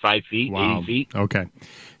 75 feet, 80 feet. Okay.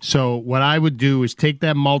 So what I would do is take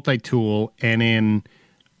that multi-tool and in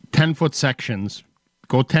 10-foot sections,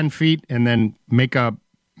 go 10 feet and then make a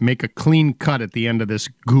clean cut at the end of this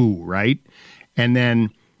goo, right? And then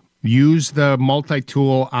use the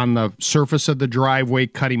multi-tool on the surface of the driveway,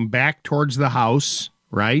 cutting back towards the house,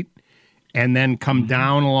 right? And then come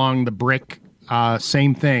down along the brick,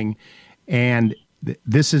 same thing. And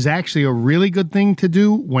this is actually a really good thing to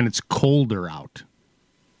do when it's colder out.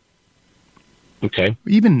 Okay.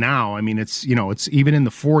 Even now, I mean, it's even in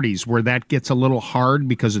the 40s where that gets a little hard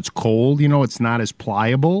because it's cold, it's not as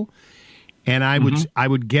pliable. And I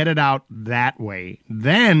would get it out that way.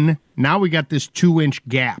 Then, now we got this 2-inch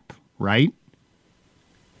gap, right?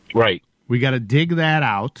 Right. We got to dig that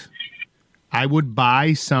out. I would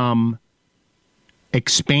buy some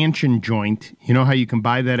expansion joint. You know how you can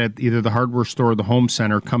buy that at either the hardware store or the home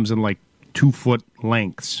center? Comes in like 2-foot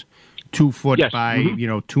lengths. 2 foot by, 2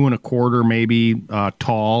 1/4 maybe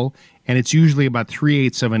tall. And it's usually about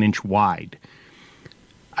 3/8 of an inch wide.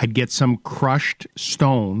 I'd get some crushed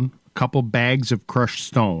stone, a couple bags of crushed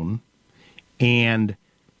stone, and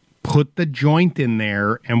put the joint in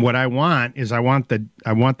there. And what I want is I want the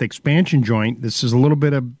expansion joint. This is a little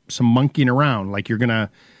bit of some monkeying around. Like you're going to,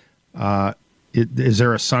 is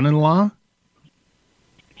there a son-in-law?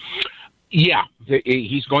 Yeah,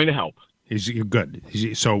 he's going to help. He's good.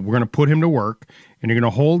 So we're going to put him to work, and you're going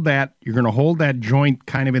to hold that. You're going to hold that joint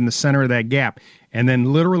kind of in the center of that gap, and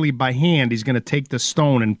then literally by hand, he's going to take the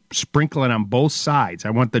stone and sprinkle it on both sides.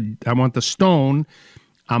 I want the stone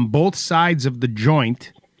on both sides of the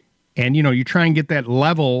joint, and you try and get that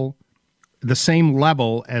level, the same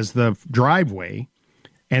level as the driveway,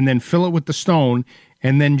 and then fill it with the stone,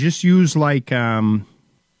 and then just use like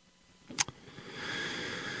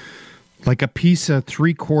a piece of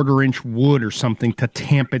 3/4 inch wood or something to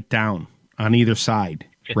tamp it down on either side,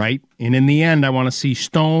 right? And in the end, I want to see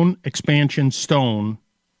stone, expansion, stone,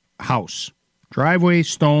 house. Driveway,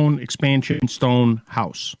 stone, expansion, stone,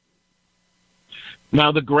 house.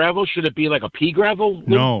 Now, the gravel, should it be like a pea gravel?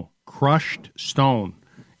 No, crushed stone.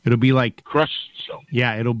 It'll be like... Crushed stone.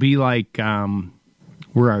 Yeah, it'll be like...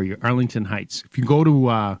 where are you? Arlington Heights. If you go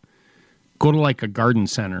to like a garden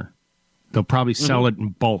center... They'll probably sell it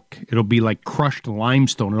in bulk. It'll be like crushed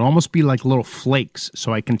limestone. It'll almost be like little flakes,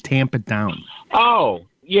 so I can tamp it down. Oh,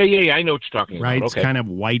 yeah. I know what you're talking about. Right, Okay. It's kind of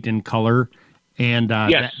white in color, and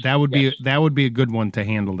that would be a good one to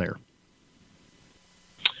handle there.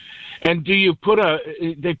 And do you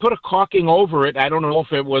they put a caulking over it? I don't know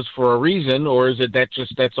if it was for a reason, or is it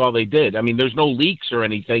that's all they did? I mean, there's no leaks or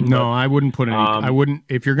anything. No, I wouldn't put any. I wouldn't.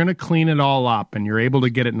 If you're going to clean it all up and you're able to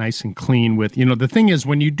get it nice and clean with, the thing is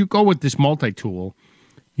when you do go with this multi-tool,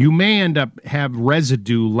 you may end up have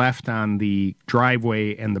residue left on the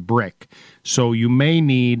driveway and the brick. So you may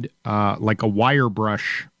need like a wire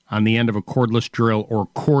brush on the end of a cordless drill or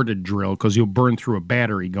corded drill because you'll burn through a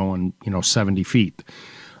battery going, 70 feet.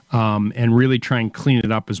 And really try and clean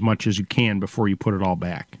it up as much as you can before you put it all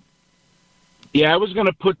back. Yeah, I was going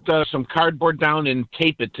to put some cardboard down and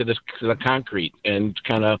tape it to the concrete and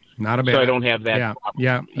kind of so I don't have that.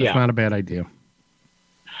 Yeah, that's not a bad idea.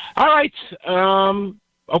 All right.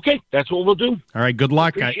 Okay, that's what we'll do. All right, good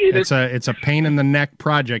luck. It's a pain in the neck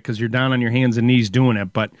project because you're down on your hands and knees doing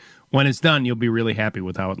it, but when it's done, you'll be really happy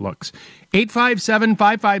with how it looks.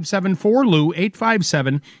 857-5574-LOU,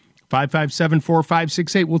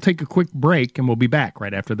 857-557-4568. We'll take a quick break, and we'll be back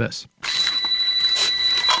right after this.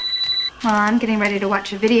 Well, I'm getting ready to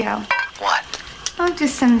watch a video. What? Oh,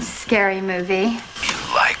 just some scary movie. You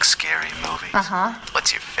like scary movies? Uh-huh.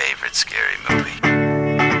 What's your favorite scary movie?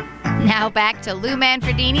 Now back to Lou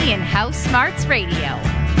Manfredini and HouseSmarts Radio.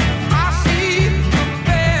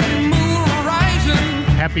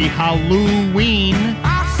 Happy Halloween.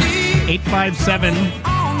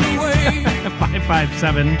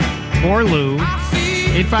 857-557-4LOU.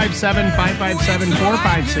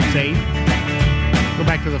 857-557-4568. Go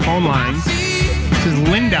back to the phone lines. This is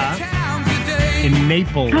Linda in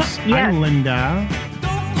Naples. Yes. Hi, Linda.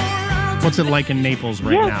 What's it like in Naples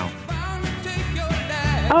right now?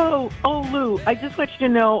 Oh, Lou, I just want you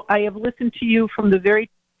to know I have listened to you from the very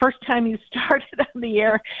first time you started on the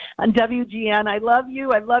air on WGN. I love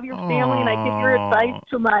you. I love your family, and I give your advice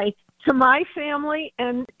to my family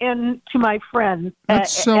and to my friends.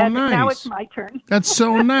 That's so nice. Now it's my turn. That's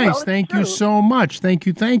so nice. Well, thank you so much. Thank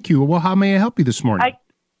you. Well, how may I help you this morning?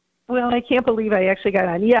 I can't believe I actually got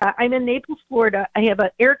on. Yeah, I'm in Naples, Florida. I have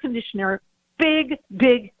an air conditioner, big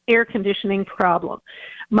air conditioning problem.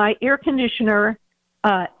 My air conditioner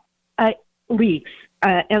leaks,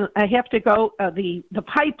 and I have to go. The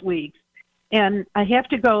pipe leaks, and I have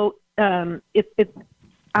to go. I'm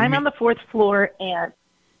on the fourth floor, and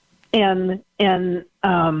it's and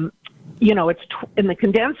the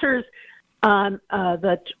condensers on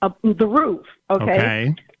the roof.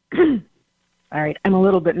 Okay. All right, I'm a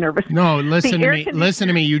little bit nervous. No, listen to me. Listen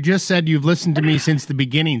to me. You just said you've listened to me since the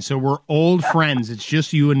beginning, so we're old friends. It's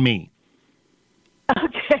just you and me.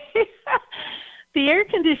 Okay. The air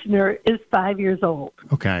conditioner is 5 years old.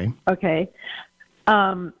 Okay.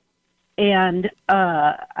 And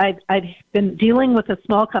I've been dealing with a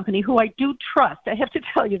small company who I do trust. I have to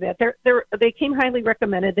tell you that they came highly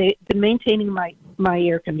recommended. They've been maintaining my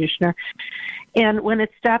air conditioner, and when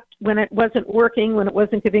it stopped, when it wasn't working, when it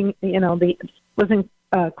wasn't giving, wasn't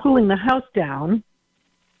cooling the house down,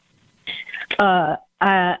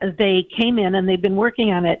 they came in and they've been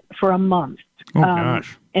working on it for a month. Oh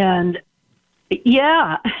gosh! And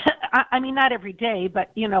yeah, I mean not every day,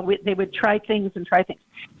 but they would try things.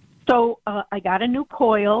 So I got a new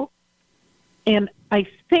coil, and I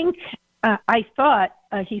think I thought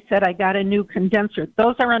he said I got a new condenser.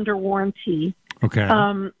 Those are under warranty. Okay.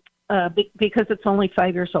 Because it's only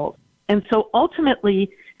 5 years old, and so ultimately,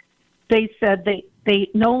 they said they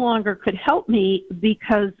no longer could help me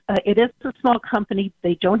because it is a small company.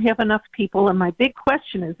 They don't have enough people, and my big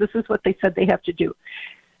question is: this is what they said they have to do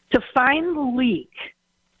to find the leak.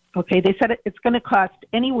 Okay, they said it's going to cost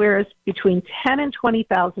anywhere between $10,000 and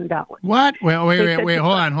 $20,000. What? Wait,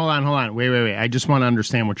 hold on. Wait. I just want to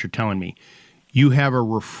understand what you're telling me. You have a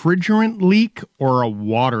refrigerant leak or a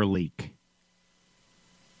water leak?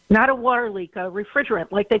 Not a water leak, a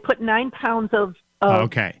refrigerant. Like they put 9 pounds of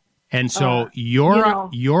okay. And so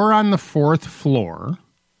you're on the fourth floor,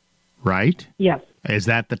 right? Yes. Is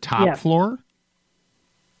that the top floor?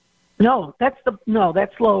 No, that's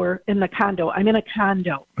lower in the condo. I'm in a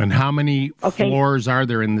condo. And how many floors are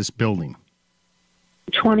there in this building?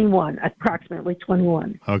 21, approximately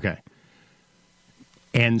 21. Okay.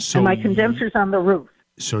 And so my condenser's on the roof.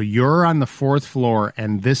 So you're on the fourth floor,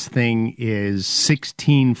 and this thing is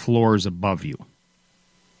 16 floors above you.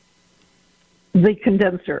 The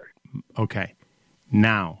condenser. Okay.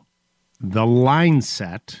 Now, the line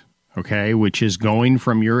set, which is going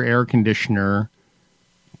from your air conditioner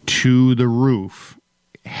to the roof,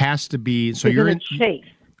 has to be you're in a chase.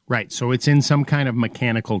 Right. So it's in some kind of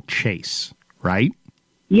mechanical chase, right?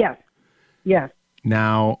 Yes.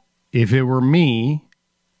 Now, if it were me,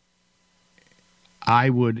 I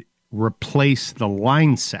would replace the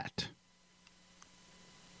line set.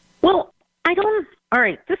 Well, I don't. All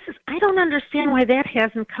right. I don't understand why that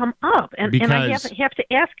hasn't come up, and I have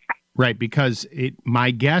to ask. Right, because my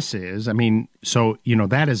guess is,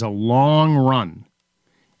 that is a long run.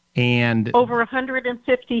 And over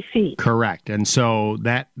 150 feet. Correct. And so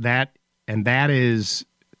that is,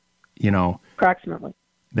 approximately.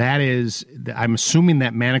 That is, I'm assuming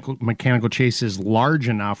that mechanical chase is large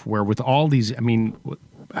enough where with all these,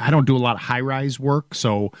 I don't do a lot of high-rise work,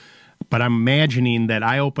 but I'm imagining that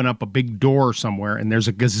I open up a big door somewhere and there's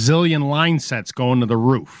a gazillion line sets going to the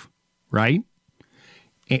roof, right?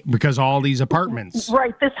 Because all these apartments.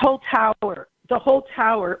 Right, the whole tower,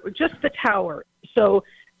 just the tower. So,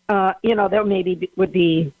 there maybe would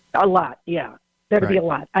be a lot, yeah. There'd be a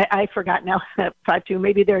lot. I forgot now, 5-2.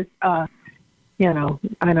 Maybe there's, I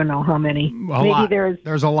don't know how many.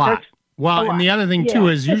 There's a lot. And the other thing, too,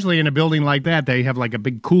 is usually in a building like that, they have like a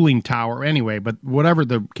big cooling tower anyway, but whatever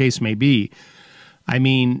the case may be, I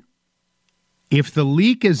mean, if the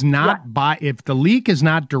leak is not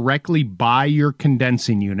directly by your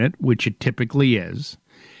condensing unit, which it typically is,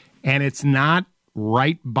 and it's not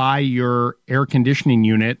right by your air conditioning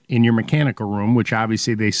unit in your mechanical room, which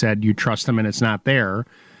obviously they said you trust them and it's not there.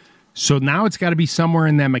 So now it's got to be somewhere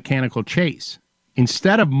in that mechanical chase.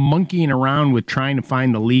 Instead of monkeying around with trying to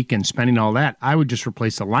find the leak and spending all that, I would just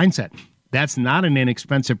replace the line set. That's not an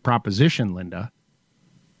inexpensive proposition, Linda.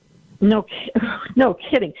 No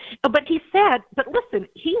kidding. But he said, but listen,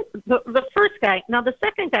 the first guy, now the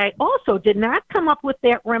second guy also did not come up with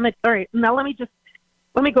that remedy. All right, now let me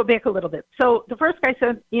go back a little bit. So the first guy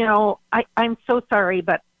said, I'm so sorry,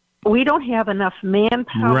 but we don't have enough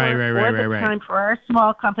manpower or time for our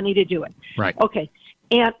small company to do it. Right. Okay.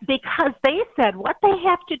 And because they said what they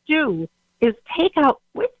have to do is take out,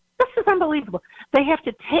 this is unbelievable, they have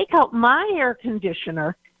to take out my air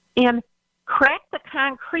conditioner and crack the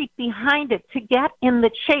concrete behind it to get in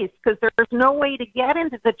the chase, because there's no way to get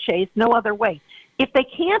into the chase, no other way. If they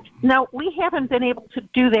can't, now we haven't been able to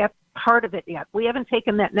do that part of it yet. We haven't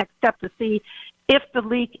taken that next step to see if the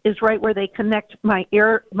leak is right where they connect my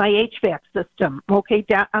HVAC system, okay,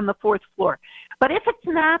 down on the 4th floor. But if it's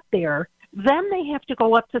not there, then they have to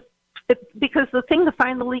go up to, because the thing to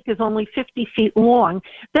find the leak is only 50 feet long,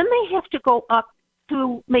 then they have to go up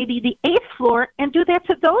to maybe the 8th floor and do that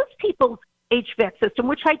to those people's HVAC system,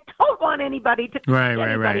 which I don't want anybody to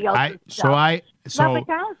anybody else's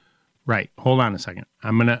stuff. Right. Hold on a second.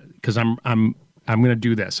 I'm gonna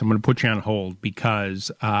do this. I'm gonna put you on hold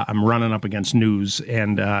because I'm running up against news,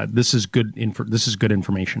 and this is good. This is good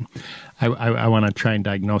information. I want to try and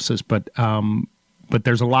diagnose this, but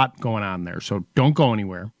there's a lot going on there, so don't go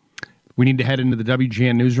anywhere. We need to head into the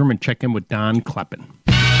WGN newsroom and check in with Don Kleppen.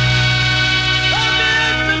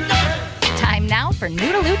 Time now for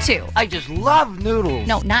Noodaloo 2. I just love noodles.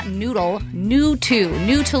 No, not noodle. New to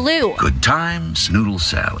Lou. Good times, noodle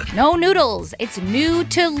salad. No noodles. It's new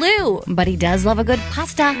to Lou. But he does love a good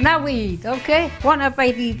pasta. Now we eat, okay? Bon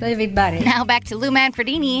appetit, everybody. Now back to Lou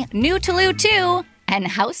Manfredini, New to Lou 2, and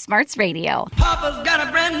HouseSmarts Radio. Papa's got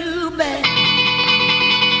a brand new bag.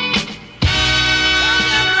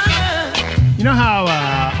 You know how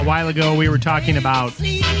a while ago we were talking about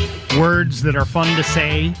words that are fun to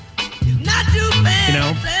say?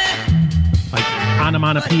 Like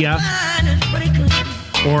onomatopoeia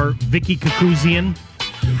or Vicky Kukuzian.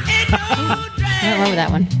 I don't remember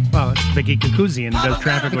that one. Well, it's Vicky Kukuzian who does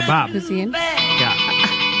Traffic with Bob. Kukuzian? Yeah.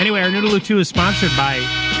 Anyway, our Noodaloo 2 is sponsored by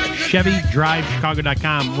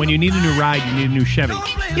ChevyDriveChicago.com. When you need a new ride, you need a new Chevy.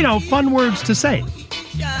 Fun words to say.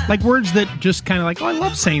 Like words that just kind of like, I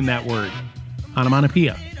love saying that word.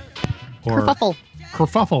 Onomatopoeia. Or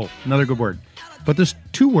kerfuffle, another good word. But there's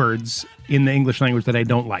 2 words in the English language that I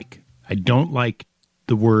don't like. I don't like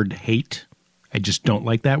the word hate. I just don't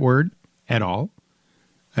like that word at all.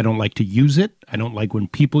 I don't like to use it. I don't like when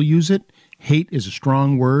people use it. Hate is a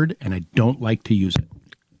strong word, and I don't like to use it.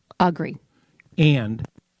 Agree. And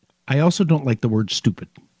I also don't like the word stupid.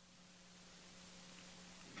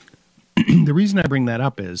 The reason I bring that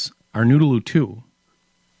up is our Noodaloo 2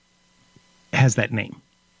 has that name.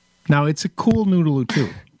 Now, it's a cool Noodaloo 2,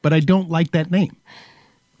 but I don't like that name.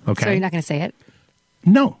 Okay. So you're not going to say it?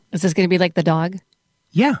 No. Is this going to be like the dog?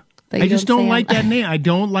 Yeah. I just don't like that name. I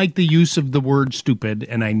don't like the use of the word stupid,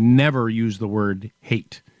 and I never use the word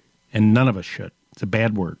hate. And none of us should. It's a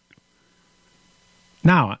bad word.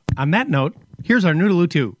 Now, on that note, here's our Noodaloo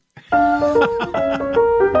 2.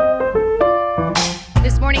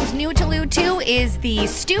 This morning's New to Lou 2 is the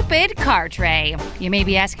stupid car tray. You may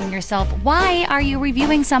be asking yourself, why are you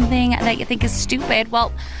reviewing something that you think is stupid?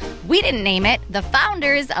 Well, we didn't name it. The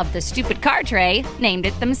founders of the stupid car tray named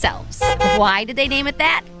it themselves. Why did they name it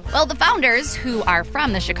that? Well, the founders, who are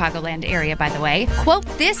from the Chicagoland area, by the way, quote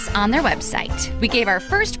this on their website. We gave our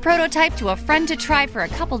first prototype to a friend to try for a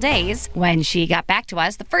couple days. When she got back to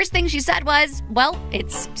us, the first thing she said was, well,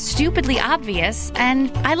 it's stupidly obvious,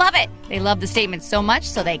 and I love it. They loved the statement so much,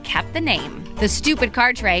 so they kept the name. The Stupid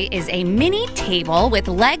Car Tray is a mini table with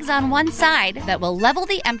legs on one side that will level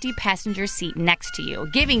the empty passenger seat next to you,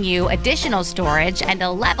 giving you additional storage and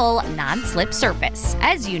a level, non-slip surface.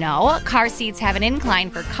 As you know, car seats have an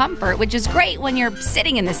incline for comfort, which is great when you're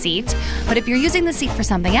sitting in the seat, but if you're using the seat for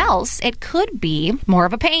something else, it could be more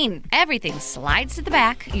of a pain. Everything slides to the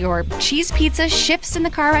back, your cheese pizza shifts in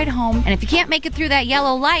the car ride home, and if you can't make it through that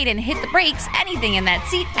yellow light and hit the brakes, anything in that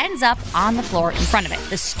seat ends up on the floor in front of it.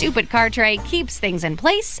 The Stupid Car Tray keeps things in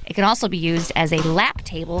place. It can also be used as a lap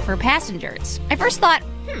table for passengers. I first thought,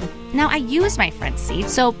 now I use my front seat,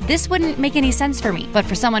 so this wouldn't make any sense for me. But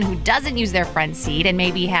for someone who doesn't use their front seat and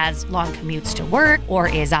maybe has long commutes to work or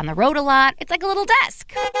is on the road a lot, it's like a little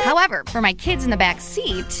desk. However, for my kids in the back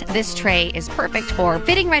seat, this tray is perfect for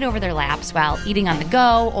fitting right over their laps while eating on the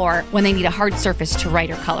go or when they need a hard surface to write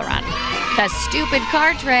or color on. The Stupid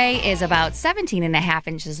Car Tray is about 17.5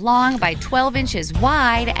 inches long by 12 inches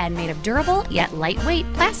wide and made of durable yet lightweight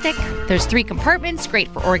plastic. There's 3 compartments, great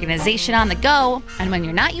for organization on the go, and when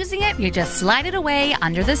you're not using it, you just slide it away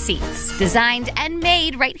under the seats. Designed and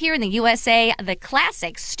made right here in the USA, the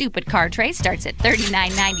classic Stupid Car Tray starts at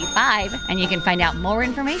 $39.95, and you can find out more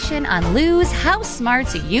information on Lou's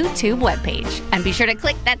HouseSmarts YouTube webpage. And be sure to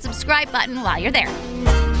click that subscribe button while you're there.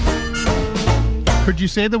 Could you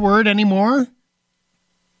say the word anymore?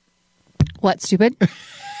 What, stupid?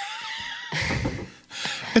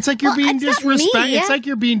 It's like you're being disrespectful. me. It's like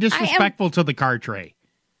you're being disrespectful to the car tray.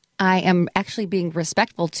 I am actually being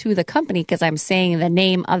respectful to the company because I'm saying the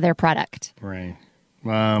name of their product. Right.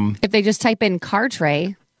 If they just type in car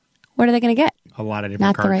tray, what are they going to get? A lot of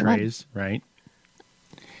different car trays, right?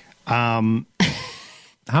 How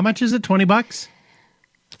much is it? $20?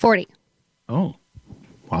 40. Oh,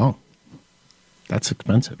 wow. That's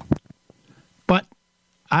expensive. But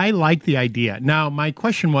I like the idea. Now, my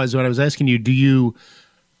question was, when I was asking you,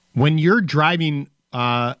 when you're driving,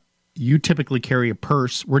 you typically carry a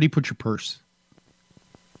purse. Where do you put your purse?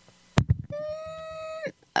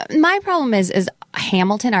 My problem is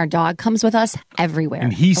Hamilton, our dog, comes with us everywhere.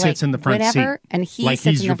 And he sits in the front seat. And he like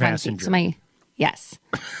sits he's in your the front passenger. seat. So yes.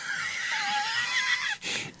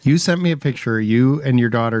 You sent me a picture. You and your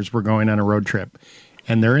daughters were going on a road trip.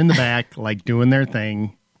 And they're in the back, like doing their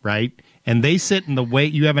thing, right? And they sit in the way,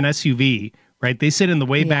 you have an SUV, right? They sit in the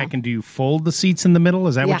way back, and do you fold the seats in the middle?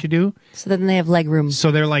 Is that what you do? So then they have leg room.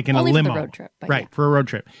 So they're like in Only a limo. for the road trip. Right, for a road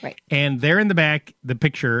trip. Right. And they're in the back, the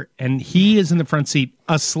picture, and he is in the front seat,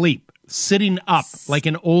 asleep, sitting up like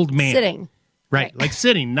an old man. Sitting. Right, like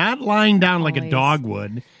sitting, not lying down like a dog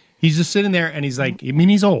would. He's just sitting there, and he's like, I mean,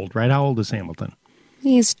 he's old, right? How old is Hamilton?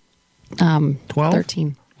 He's 12?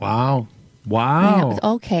 13. Wow. Yeah,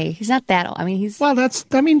 okay. He's not that old. I mean, he's... Well,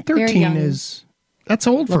 13 is... That's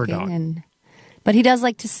old for a dog. But he does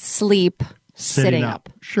like to sleep sitting up.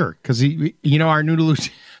 Sure, because our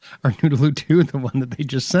Noodaloo 2, the one that they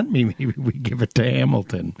just sent me, maybe we give it to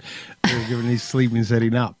Hamilton. They're giving these sleeping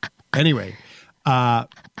sitting up. Anyway, I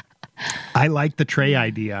like the tray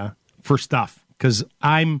idea for stuff, because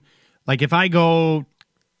I'm like, if I go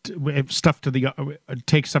take stuff to the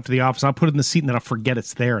office, I'll put it in the seat and then I'll forget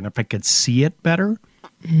it's there. And if I could see it better,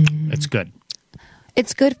 it's good.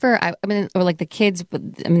 It's good for, or like the kids,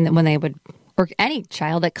 when they would, or any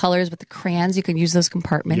child that colors with the crayons, you can use those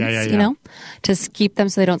compartments, you know, to keep them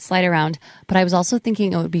so they don't slide around. But I was also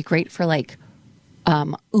thinking it would be great for like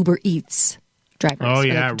Uber Eats drivers. Oh, or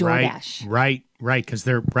yeah, like DoorDash. right. Because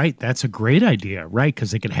they're right. That's a great idea, right? Because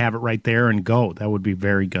they could have it right there and go. That would be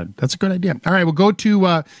very good. That's a good idea. All right, we'll go to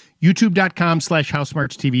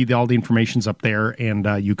youtube.com/HouseSmartsTV. All the information's up there, and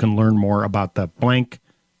you can learn more about the blank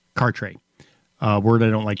car tray. Word I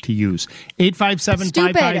don't like to use.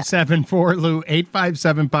 857-557-4Lou,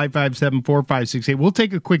 857-557-4568. We'll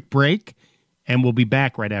take a quick break, and we'll be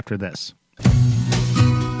back right after this.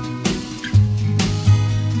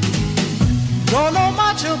 Don't know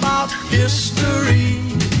much about history.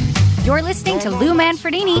 You're listening to Lou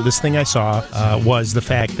Manfredini. This thing I saw was the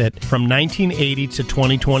fact that from 1980 to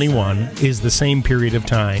 2021 is the same period of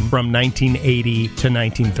time from 1980 to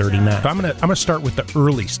 1939. So I'm gonna start with the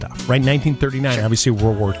early stuff, right? 1939, obviously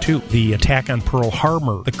World War II, the attack on Pearl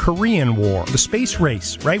Harbor, the Korean War, the space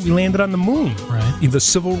race, right? We landed on the moon, right? The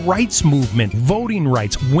civil rights movement, voting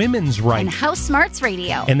rights, women's rights. And HouseSmarts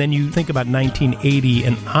Radio. And then you think about 1980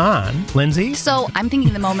 and on, Lindsay? So I'm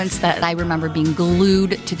thinking the moments that I remember being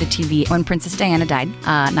glued to the TV TV when Princess Diana died,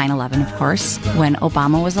 9/11, of course, when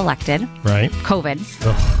Obama was elected, right? COVID,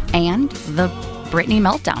 and the Britney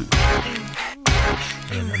meltdown.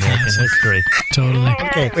 American history. Totally.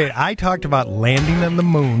 Okay, wait. I talked about landing on the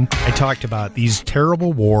moon. I talked about these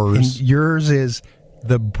terrible wars. And yours is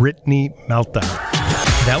the Britney meltdown.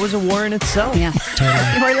 That was a war in itself. Yeah.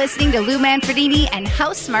 Totally. You're listening to Lou Manfredini and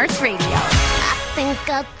HouseSmarts Radio. I think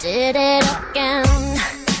I did it again.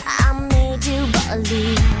 I made you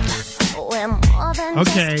believe we're more than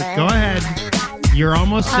Okay, just go ahead. You're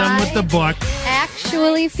almost done with the book.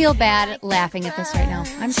 Actually feel bad laughing at this right now.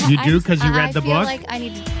 You do because you read the I feel book? like I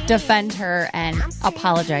need to defend her and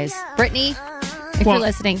apologize. Brittany, if you're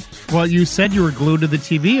listening. Well, you said you were glued to the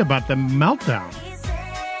TV about the meltdown.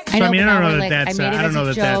 I know, I mean, but I don't now know we're that that's. I made it I don't as know a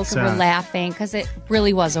that joke that's. and we're laughing because it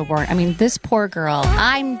really was a war. I mean, this poor girl,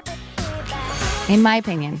 in my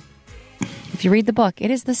opinion, if you read the book,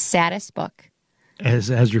 it is the saddest book. Has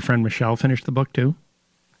your friend Michelle finished the book too?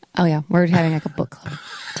 Oh, yeah. We're having like a book club,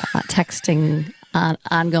 texting,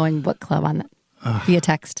 ongoing book club on via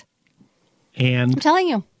text. And I'm telling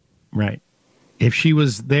you. Right. If she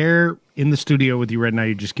was there in the studio with you right now,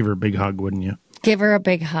 you'd just give her a big hug, wouldn't you? Give her a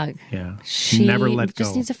big hug. Yeah. She never let go.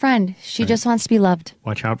 just needs a friend. She just wants to be loved.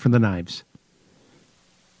 Watch out for the knives.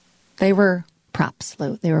 They were props,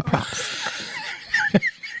 Lou. They were props.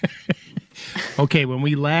 Okay, when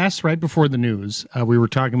we last, right before the news, we were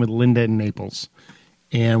talking with Linda in Naples.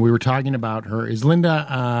 And we were talking about her. Is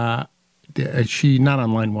Linda, is she not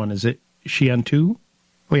on line one? Is she on two?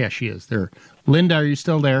 Oh, yeah, she is there. Linda, are you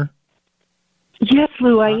still there? Yes,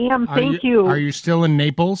 Lou, I am. Thank you. Are you still in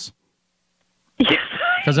Naples? Yes.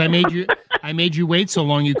 Because I made you wait so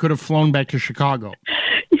long you could have flown back to Chicago.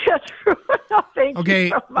 Yes, thank okay, you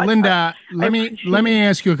so much. Linda, let me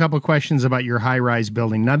ask you a couple of questions about your high-rise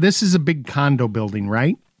building. Now, this is a big condo building,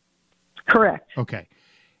 right? Correct. Okay.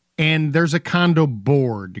 And there's a condo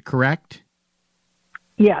board, correct?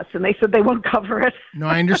 Yes, and they said they won't cover it. No,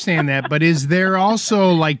 I understand that, but is there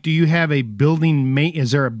also, like, do you have a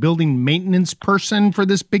is there a building maintenance person for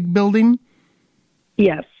this big building?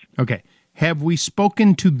 Yes. Okay. Have we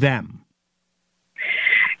spoken to them?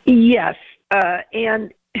 Yes,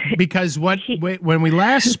 and because when we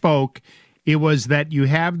last spoke, it was that you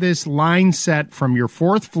have this line set from your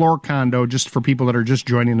fourth floor condo, just for people that are just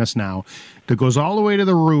joining us now, that goes all the way to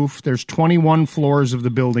the roof. There's 21 floors of the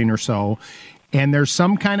building or so, and there's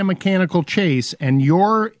some kind of mechanical chase, and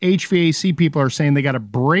your HVAC people are saying they got to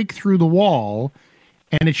break through the wall,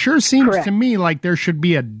 and it sure seems to me like there should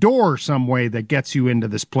be a door some way that gets you into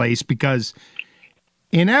this place, because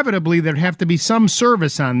inevitably there'd have to be some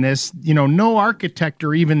service on this. You know, no architect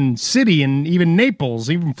or even city, and even Naples,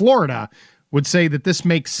 even Florida, would say that this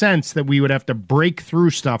makes sense, that we would have to break through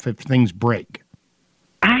stuff if things break.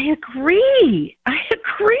 I agree,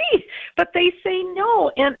 but they say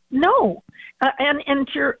no, and no, and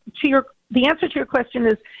the answer to your question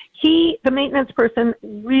is the maintenance person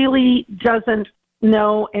really doesn't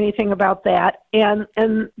know anything about that, and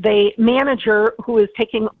the manager who is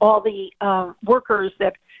taking all the workers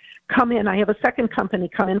that come in. I have a second company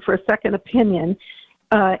come in for a second opinion,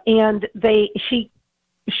 and she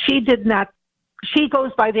did not. She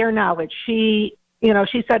goes by their knowledge. She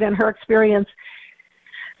said in her experience,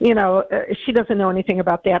 she doesn't know anything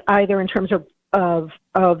about that either in terms of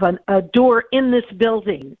a door in this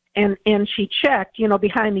building, and she checked,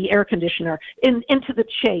 behind the air conditioner into the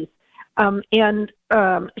chase. And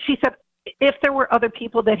she said if there were other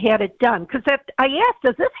people that had it done, because I asked,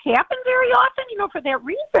 does this happen very often? For that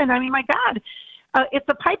reason. I mean, my God, it's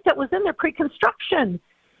a pipe that was in there pre-construction,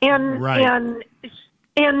 and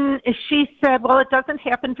she said, well, it doesn't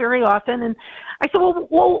happen very often. And I said,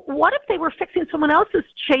 well, what if they were fixing someone else's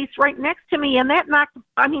chase right next to me, and that knocked,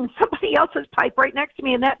 somebody else's pipe right next to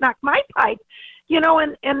me, and that knocked my pipe,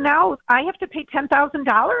 and now I have to pay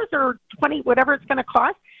 $10,000 or $20, whatever it's going to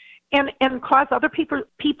cost, and cause other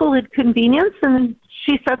people inconvenience. And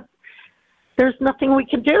she said, there's nothing we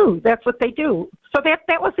can do. That's what they do. So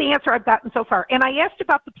that was the answer I've gotten so far. And I asked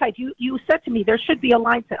about the pipe. You said to me there should be a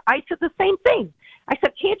line set. I said the same thing. I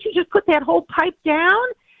said, can't you just put that whole pipe down?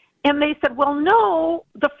 And they said, well, no.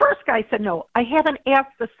 The first guy said no. I haven't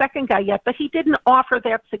asked the second guy yet, but he didn't offer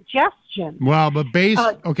that suggestion. Well, but based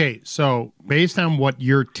on what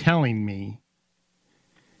you're telling me,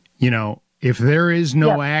 if there is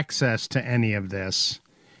no access to any of this,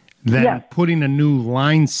 then putting a new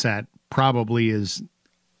line set probably is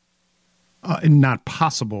not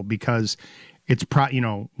possible, because it's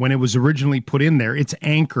when it was originally put in there, it's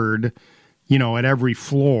anchored, at every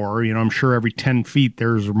floor. I'm sure every 10 feet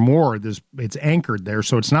there's more. It's anchored there,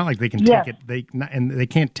 so it's not like they can take it. They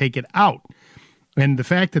can't take it out. And the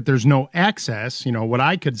fact that there's no access, what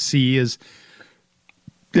I could see is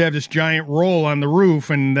they have this giant roll on the roof,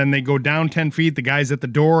 and then they go down 10 feet. The guy's at the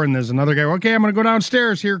door, and there's another guy. Okay, I'm going to go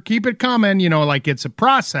downstairs here. Keep it coming. Like it's a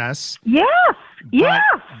process. Yes.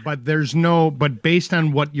 But but based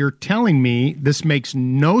on what you're telling me, this makes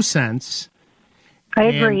no sense. I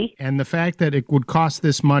agree. And the fact that it would cost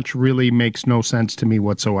this much really makes no sense to me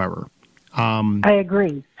whatsoever. I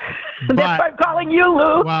agree. That's why I'm calling you,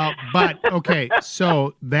 Lou. Well, but, okay,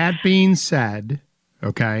 so that being said,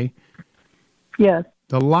 okay. Yes.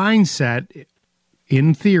 The line set,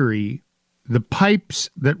 in theory, the pipes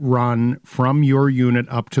that run from your unit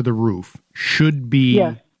up to the roof should be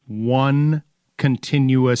one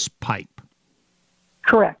continuous pipe.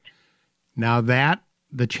 Correct. Now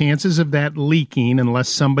the chances of that leaking, unless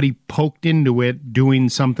somebody poked into it doing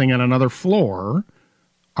something on another floor,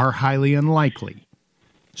 are highly unlikely.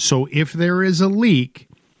 So if there is a leak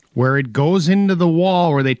where it goes into the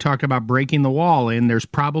wall, where they talked about breaking the wall in, there's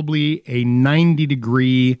probably a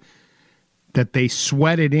 90-degree that they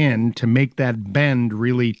sweated in to make that bend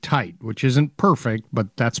really tight, which isn't perfect,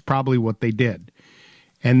 but that's probably what they did.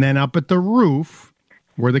 And then up at the roof,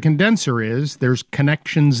 where the condenser is, there's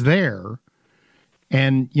connections there.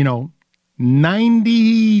 And,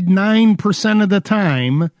 99% of the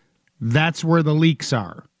time, that's where the leaks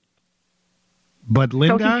are. But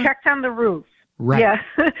Linda... So he checked on the roof. Right. Yeah.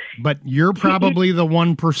 But you're probably the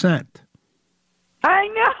 1%. I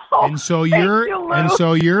know. And so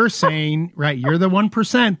you're saying, right, you're the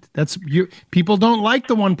 1%. That's you. People don't like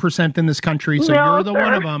the 1% in this country, so you're the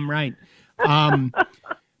one of them, right?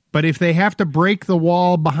 But if they have to break the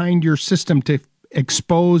wall behind your system to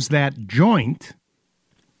expose that joint,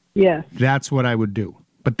 that's what I would do.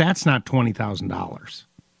 But that's not $20,000.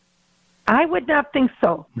 I would not think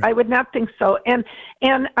so. Right. I would not think so. And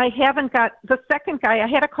I haven't got the second guy. I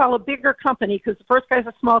had to call a bigger company because the first guy's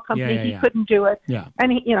a small company. He couldn't do it. Yeah.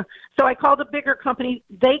 And so I called a bigger company.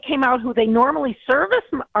 They came out who they normally service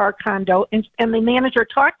our condo, and the manager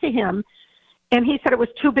talked to him, and he said it was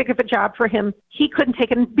too big of a job for him. He couldn't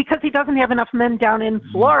take it because he doesn't have enough men down in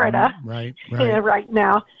Florida right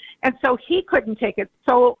now. And so he couldn't take it.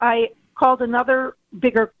 So I called another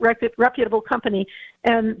bigger reputable company,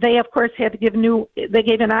 and they of course had to give they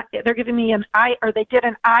did an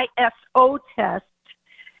ISO test,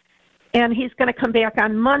 and he's going to come back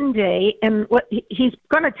on Monday, and what he's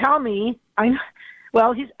going to tell me, I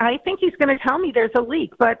think he's going to tell me there's a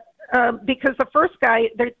leak, but because the first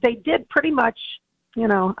guy, they did pretty much, I don't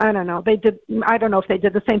know, I don't know if they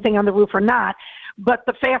did the same thing on the roof or not, but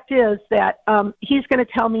the fact is that he's going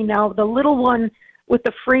to tell me now the little one with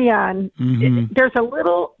the Freon, there's a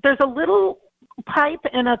little pipe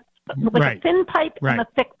and a thin pipe and a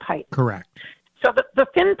thick pipe. Correct. So the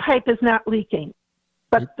thin pipe is not leaking,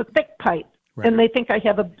 but the thick pipe, and they think I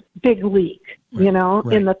have a big leak, in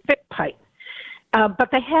the thick pipe. But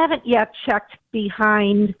they haven't yet checked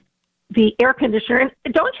behind the air conditioner.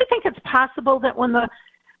 And don't you think it's possible that when the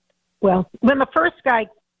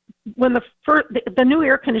new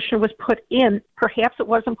air conditioner was put in, perhaps it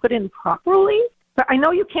wasn't put in properly? But I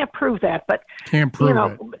know you can't prove that, but can't prove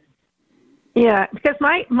it. Yeah, because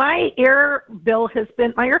my air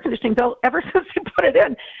conditioning bill ever since I put it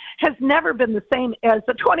in has never been the same as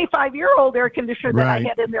the 25-year-old air conditioner that I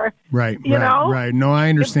had in there. Right. No, I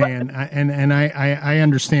understand, and I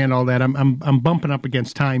understand all that. I'm bumping up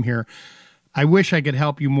against time here. I wish I could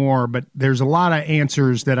help you more, but there's a lot of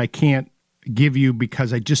answers that I can't give you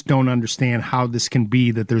because I just don't understand how this can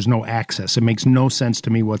be that there's no access. It makes no sense to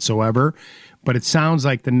me whatsoever. But it sounds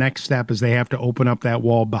like the next step is they have to open up that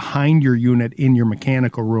wall behind your unit in your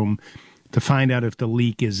mechanical room to find out if the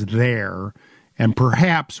leak is there. And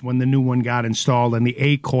perhaps when the new one got installed and the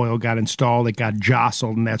A coil got installed, it got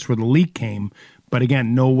jostled, and that's where the leak came. But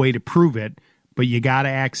again, no way to prove it. But you got to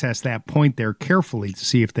access that point there carefully to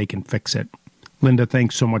see if they can fix it. Linda,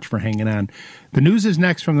 thanks so much for hanging on. The news is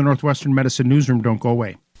next from the Northwestern Medicine Newsroom. Don't go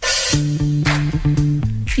away.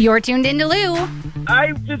 You're tuned into Lou.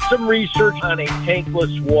 I did some research on a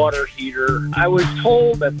tankless water heater. I was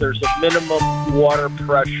told that there's a minimum water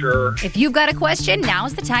pressure. If you've got a question,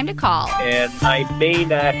 now's the time to call. And I may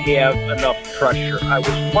not have enough pressure. I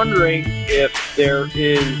was wondering if there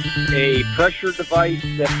is a pressure device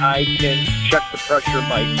that I can check the pressure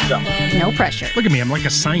myself. No pressure. Look at me, I'm like a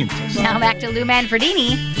scientist. Now back to Lou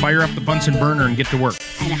Manfredini. Fire up the Bunsen burner and get to work.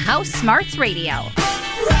 And HouseSmarts Radio.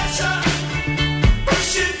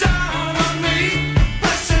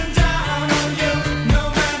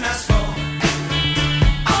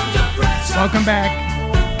 Welcome back.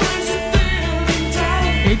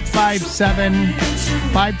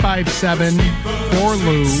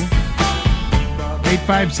 857-557-4Lou.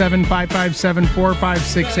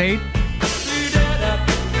 857-557-4568.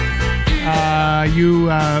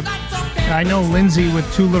 I know Lindsay with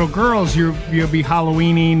two little girls, you'll be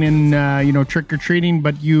Halloweening and, trick-or-treating,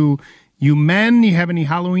 but you men, you have any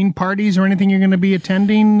Halloween parties or anything you're going to be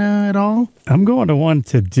attending at all? I'm going to one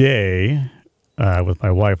today with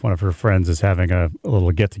my wife. One of her friends is having a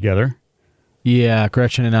little get-together. Yeah,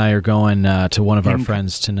 Gretchen and I are going to one of our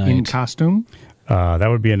friends tonight. In costume? That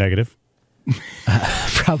would be a negative.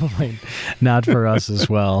 Probably not for us as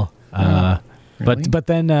well. Really? But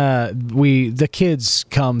then the kids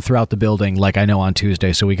come throughout the building, like I know on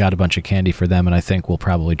Tuesday, so we got a bunch of candy for them, and I think we'll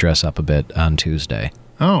probably dress up a bit on Tuesday.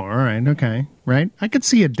 Oh, all right, okay, right. I could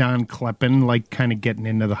see a Don Kleppen like kind of getting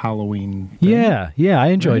into the Halloween thing. Yeah, I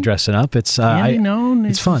enjoy dressing up. It's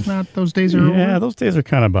it's fun. Not those days are over. Yeah, those days are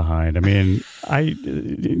kind of behind. I mean,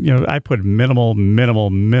 I put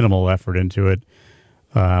minimal effort into it.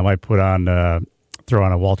 I might throw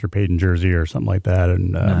on a Walter Payton jersey or something like that,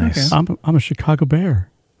 and nice. I'm a Chicago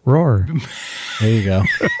Bear. Roar. There you go.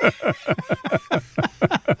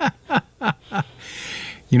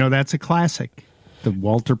 That's a classic. The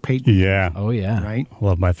Walter Payton. Yeah. Oh, yeah. Right?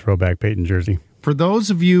 Love my throwback Payton jersey. For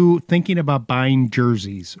those of you thinking about buying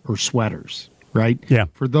jerseys or sweaters, right? Yeah.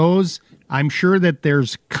 For those, I'm sure that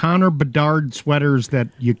there's Connor Bedard sweaters that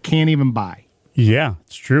you can't even buy. Yeah,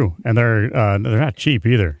 it's true. And they're not cheap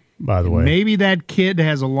either, by the way. Maybe that kid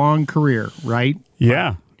has a long career, right?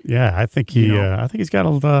 Yeah. Yeah, I think he's got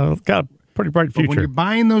a pretty bright future. But when you're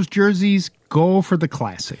buying those jerseys, go for the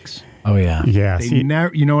classics. Oh, yeah. Yeah. You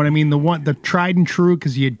know what I mean? The tried and true,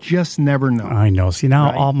 because you just never know. I know. See,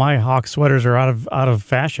 now all my Hawk sweaters are out of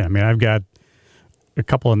fashion. I mean, I've got a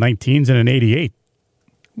couple of 19s and an 88.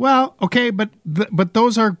 Well, okay, but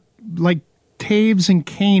those are like Taves and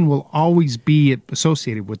Kane will always be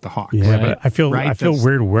associated with the Hawks. Yeah, right? but I feel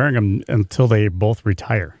weird wearing them until they both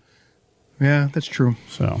retire. Yeah, that's true.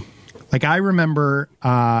 So, like I remember,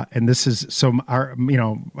 and this is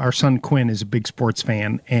our son Quinn is a big sports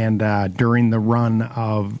fan, and during the run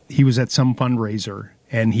of he was at some fundraiser,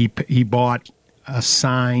 and he bought a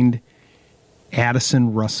signed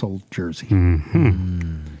Addison Russell jersey.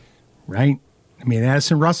 Mm-hmm. Right? I mean,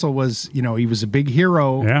 Addison Russell was he was a big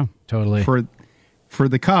hero. Yeah, totally for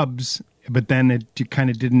the Cubs, but then it kind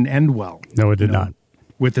of didn't end well. No, it did not.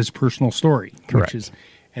 With his personal story, correct.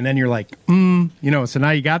 And then you're like, so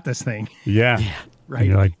now you got this thing. Yeah. Right.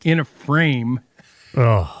 You're like, in a frame.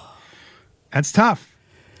 Oh. That's tough.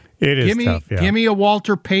 It is tough, yeah. Give me a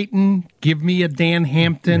Walter Payton. Give me a Dan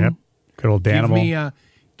Hampton. Yep. Good old Danimal.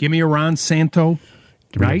 Give me a Ron Santo.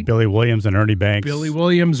 Give me Billy Williams and Ernie Banks. Billy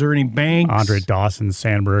Williams, Ernie Banks. Andre Dawson,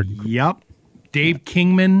 Sandberg. Yep. Dave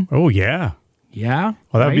Kingman. Oh, yeah. Yeah.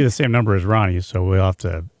 Well, that would be the same number as Ronnie, so we'll have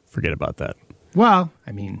to forget about that. Well,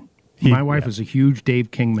 I mean... My wife was a huge Dave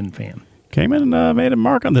Kingman fan. Kingman made a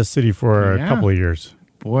mark on this city for a couple of years.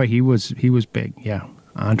 Boy, he was big. Yeah,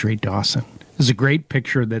 Andre Dawson. There's a great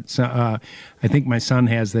picture that I think my son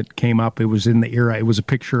has that came up. It was in the era. It was a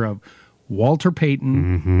picture of Walter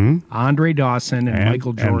Payton, Andre Dawson, and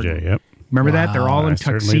Michael Jordan. MJ, yep. Remember that? They're all in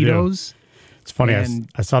tuxedos. It's funny.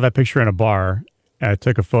 I saw that picture in a bar, and I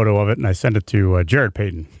took a photo of it, and I sent it to Jared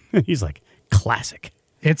Payton. He's like, classic.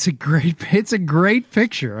 It's a great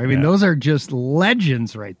picture. I mean, those are just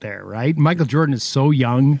legends right there, right? Michael Jordan is so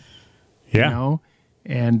young,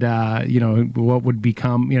 and what would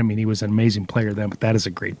become. He was an amazing player then, but that is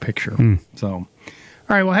a great picture. So, all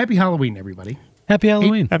right, well, happy Halloween, everybody. Happy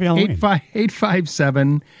Halloween. Happy Halloween.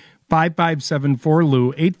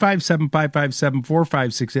 857-557-4Lou,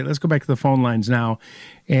 857-557-4568. Let's go back to the phone lines now,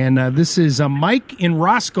 and this is Mike in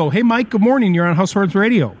Roscoe. Hey, Mike. Good morning. You're on HouseSmarts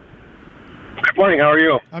Radio. Good morning. How are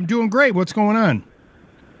you? I'm doing great. What's going on?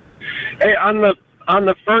 Hey, on the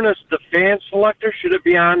furnace, the fan selector, should it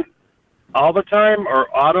be on all the time or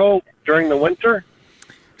auto during the winter?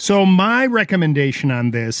 So my recommendation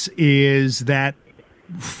on this is that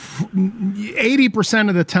 80%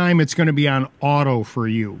 of the time it's going to be on auto for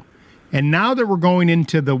you. And now that we're going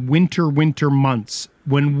into the winter months,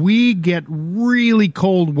 when we get really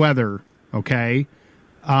cold weather, okay?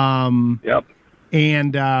 Yep.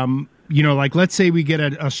 And like let's say we get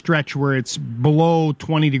a stretch where it's below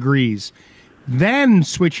 20 degrees, then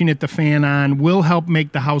switching the fan on will help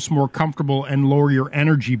make the house more comfortable and lower your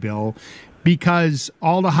energy bill because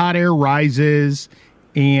all the hot air rises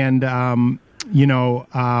and,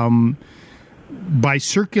 by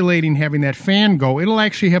circulating, having that fan go, it'll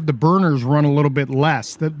actually have the burners run a little bit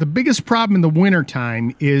less. The biggest problem in the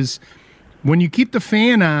wintertime is when you keep the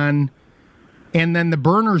fan on, and then the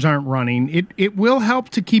burners aren't running, it will help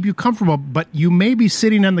to keep you comfortable, but you may be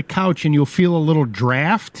sitting on the couch and you'll feel a little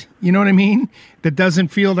draft, you know what I mean, that doesn't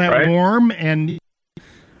feel that warm, and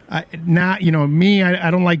I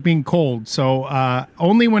don't like being cold, so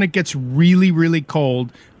only when it gets really, really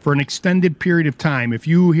cold for an extended period of time. If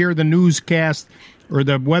you hear the newscast or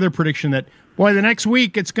the weather prediction that, boy, the next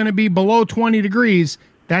week it's going to be below 20 degrees,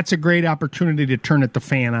 that's a great opportunity to turn the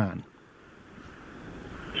fan on.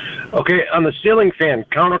 Okay, on the ceiling fan,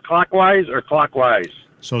 counterclockwise or clockwise?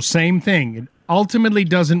 So same thing. It ultimately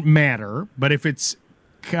doesn't matter, but if it's,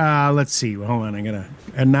 let's see, hold on,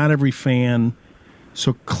 and not every fan.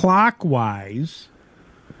 So clockwise,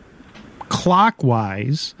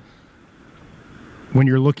 when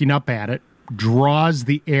you're looking up at it, draws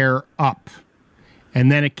the air up, and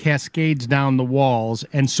then it cascades down the walls,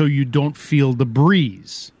 and so you don't feel the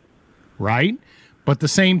breeze, right? But the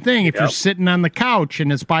same thing, if you're sitting on the couch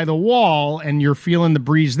and it's by the wall and you're feeling the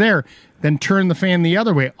breeze there, then turn the fan the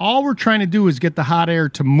other way. All we're trying to do is get the hot air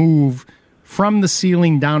to move from the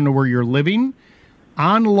ceiling down to where you're living,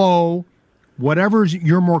 on low, whatever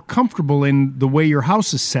you're more comfortable in the way your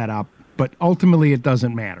house is set up, but ultimately it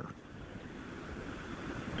doesn't matter.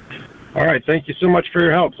 All right, thank you so much for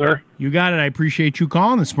your help, sir. You got it. I appreciate you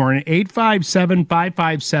calling this morning.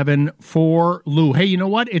 857-557-4Lou. Hey, you know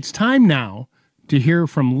what? It's time now to hear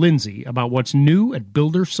from Lindsay about what's new at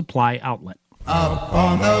Builder Supply Outlet. Up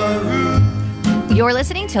on the roof. You're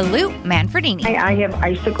listening to Lou Manfredini. I have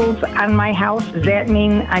icicles on my house. Does that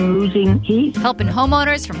mean I'm losing heat? Helping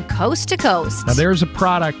homeowners from coast to coast. Now, there's a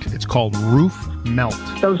product. It's called Roof Melt.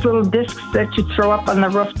 Those little discs that you throw up on the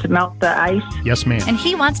roof to melt the ice? Yes, ma'am. And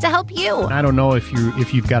he wants to help you. I don't know if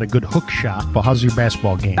you've got a good hook shot, but how's your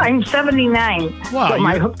basketball game? I'm 79, so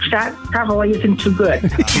my hook shot probably isn't too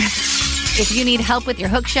good. If you need help with your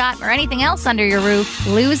hook shot or anything else under your roof,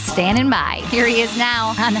 Lou's standing by. Here he is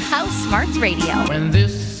now on HouseSmarts Radio. When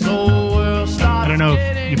this whole world starts, I don't know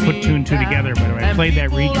if you put two and two together, but when I played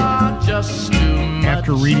that read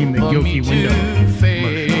after reading the Gilkey window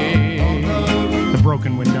commercial, the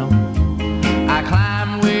broken window,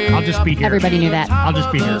 I'll just be here. Everybody knew that. I'll just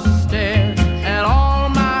be here.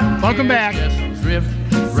 Welcome back.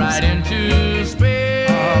 Right into space.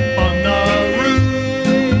 Up on the roof.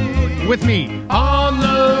 With me. On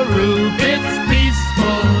the roof, it's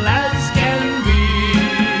peaceful as can be.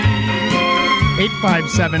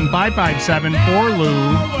 857-557-4Lou.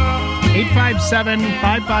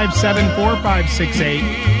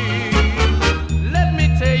 857-557-4568. Let me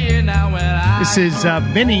tell you now when This is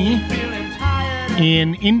Vinny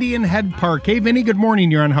in Indian Head Park. Hey, Vinny, good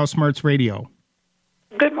morning. You're on HouseSmarts Radio.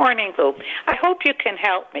 Good morning, Lou. I hope you can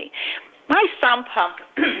help me. My sump pump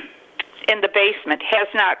in the basement has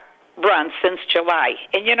not run since July.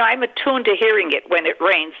 And, I'm attuned to hearing it when it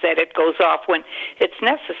rains, that it goes off when it's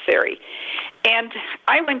necessary. And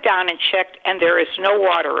I went down and checked, and there is no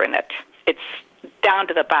water in it. It's down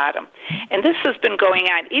to the bottom. And this has been going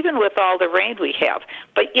on even with all the rain we have.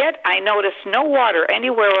 But yet I notice no water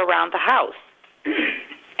anywhere around the house.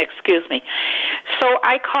 Excuse me. So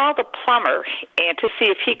I called the plumber and to see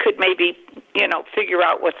if he could maybe, figure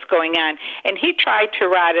out what's going on. And he tried to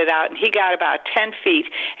rot it out, and he got about 10 feet.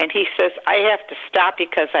 And he says, I have to stop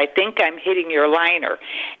because I think I'm hitting your liner.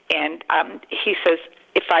 And he says,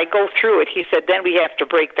 if I go through it, he said, then we have to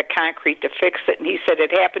break the concrete to fix it. And he said,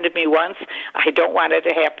 it happened to me once. I don't want it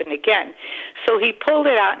to happen again. So he pulled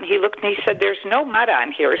it out, and he looked, and he said, there's no mud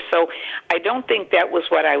on here. So I don't think that was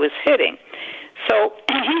what I was hitting. So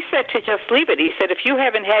he said to just leave it. He said, if you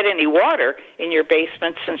haven't had any water in your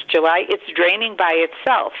basement since July, it's draining by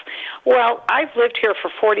itself. Well, I've lived here for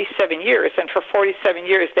 47 years, and for 47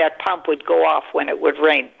 years that pump would go off when it would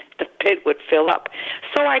rain. The pit would fill up.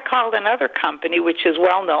 So I called another company, which is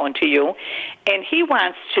well known to you, and he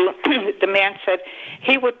wants to, the man said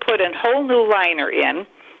he would put a whole new liner in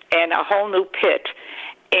and a whole new pit.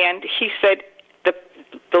 And he said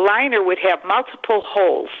the liner would have multiple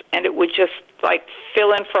holes, and it would just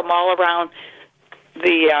fill in from all around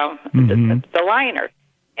the liner.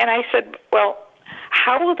 And I said, well,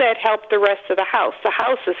 how will that help the rest of the house? The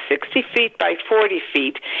house is 60 feet by 40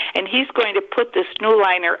 feet, and he's going to put this new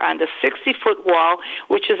liner on the 60-foot wall,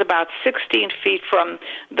 which is about 16 feet from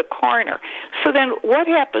the corner. So then what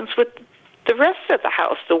happens with the rest of the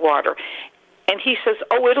house, the water? And he says,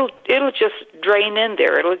 it'll just drain in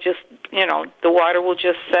there. It'll just, the water will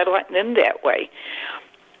just settle in that way.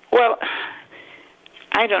 Well,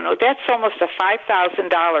 I don't know. That's almost a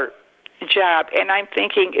 $5,000 job, and I'm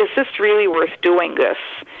thinking, is this really worth doing this?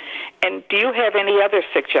 And do you have any other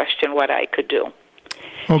suggestion what I could do?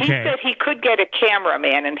 Okay. He said he could get a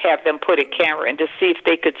cameraman and have them put a camera in to see if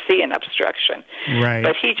they could see an obstruction. Right.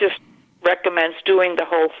 But he just recommends doing the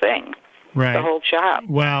whole thing, Right. the whole job.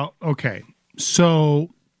 Well, okay. So,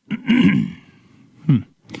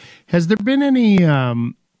 has there been any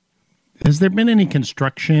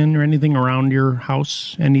construction or anything around your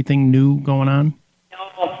house? Anything new going on?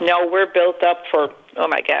 No, we're built up for, oh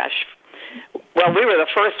my gosh. Well, we were the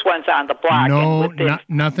first ones on the block. No, and within,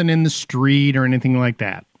 nothing in the street or anything like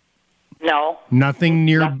that. No. Nothing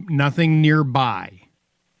nearby.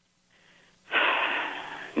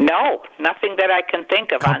 No, nothing that I can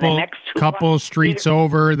think of on the next couple streets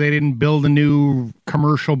over, they didn't build a new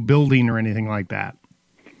commercial building or anything like that.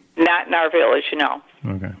 Not in our village, no.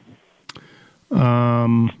 Okay. I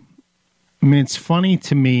mean, it's funny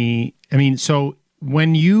to me. I mean, so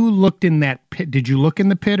when you looked in that pit, did you look in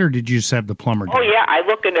the pit or did you just have the plumber do it? Oh, yeah, I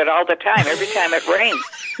look in it all the time, every time it rains,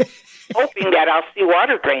 hoping that I'll see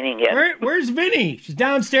water draining in. Where's Vinny? She's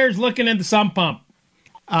downstairs looking at the sump pump.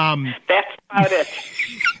 That's about it.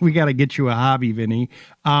 We got to get you a hobby, Vinny.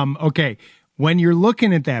 Okay, when you're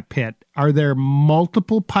looking at that pit, are there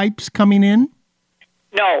multiple pipes coming in?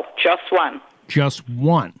 No, just one. Just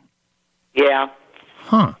one? Yeah.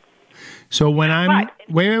 Huh. So when I'm...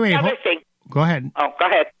 Wait. Another thing. Go ahead. Oh, go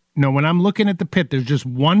ahead. No, when I'm looking at the pit, there's just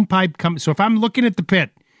one pipe coming. So if I'm looking at the pit,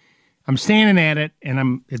 I'm standing at it,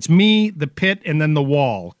 and it's me, the pit, and then the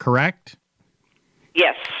wall, correct?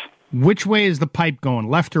 Yes. Which way is the pipe going,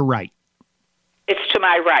 left or right? It's to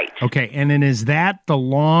my right. Okay, and then is that the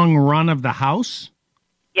long run of the house?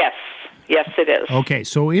 Yes. Yes, it is. Okay,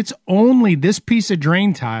 so it's only, this piece of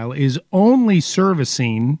drain tile is only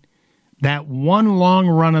servicing that one long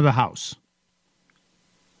run of the house.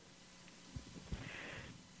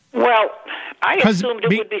 Well, I assumed it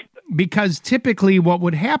would be... Because typically what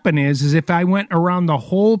would happen is if I went around the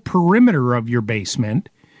whole perimeter of your basement,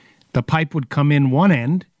 the pipe would come in one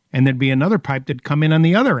end, and there'd be another pipe that'd come in on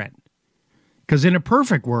the other end. Because in a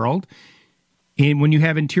perfect world, when you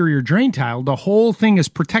have interior drain tile, the whole thing is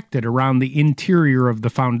protected around the interior of the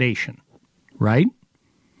foundation, right?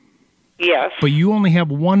 Yes. But you only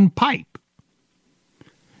have one pipe.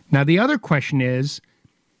 Now, the other question is,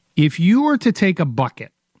 if you were to take a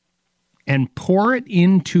bucket and pour it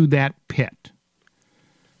into that pit.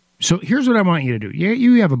 So here's what I want you to do.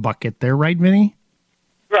 You have a bucket there, right, Vinny?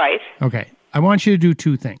 Right. Okay. I want you to do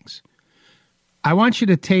two things. I want you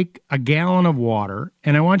to take a gallon of water,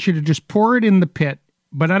 and I want you to just pour it in the pit,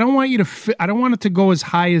 but I don't want you to I don't want it to go as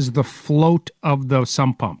high as the float of the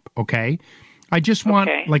sump pump, okay? I just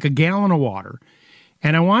want like a gallon of water,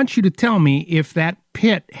 and I want you to tell me if that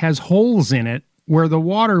pit has holes in it where the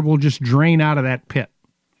water will just drain out of that pit.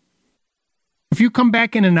 If you come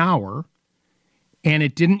back in an hour and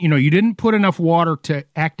it didn't, you didn't put enough water to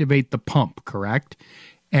activate the pump, correct?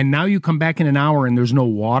 And now you come back in an hour and there's no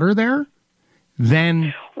water there,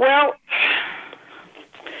 then... Well,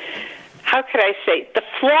 how could I say? The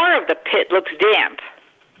floor of the pit looks damp.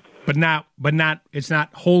 But it's not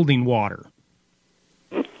holding water.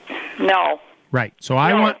 No. Right. So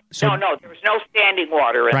No, there was no standing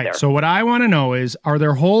water in there. Right. So what I want to know is, are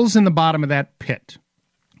there holes in the bottom of that pit?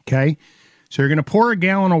 Okay. So you're going to pour a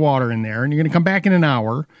gallon of water in there, and you're going to come back in an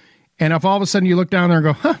hour, and if all of a sudden you look down there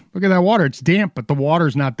and go, look at that water, it's damp, but the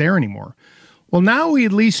water's not there anymore. Well, now we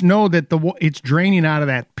at least know that it's draining out of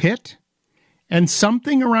that pit, and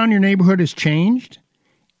something around your neighborhood has changed.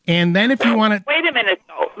 And then if you want to... Wait a minute,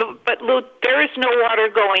 though. But, Lou, there is no water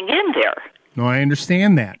going in there. No, I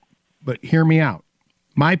understand that, but hear me out.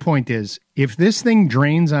 My point is, if this thing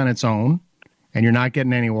drains on its own, and you're not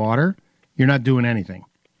getting any water, you're not doing anything.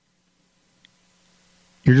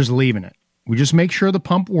 You're just leaving it. We just make sure the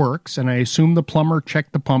pump works, and I assume the plumber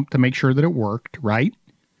checked the pump to make sure that it worked, right?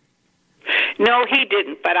 No, he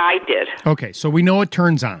didn't, but I did. Okay, so we know it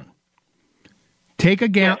turns on. Take a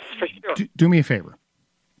gallon. Yes, for sure. Do me a favor.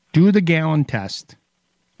 Do the gallon test.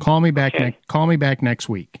 Call me back. Call me back next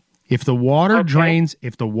week. If the water drains,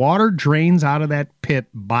 out of that pit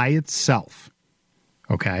by itself,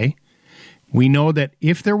 okay. We know that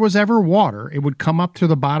if there was ever water, it would come up to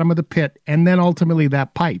the bottom of the pit and then ultimately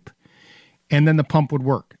that pipe, and then the pump would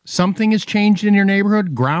work. Something has changed in your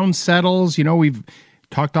neighborhood. Ground settles. We've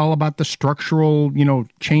talked all about the structural,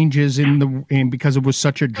 changes in because it was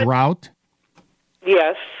such a drought.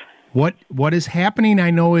 Yes. What is happening,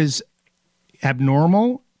 I know, is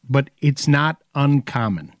abnormal, but it's not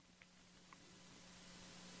uncommon.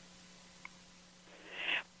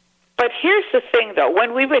 But here's the thing, though.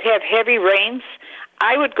 When we would have heavy rains,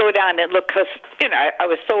 I would go down and look because, I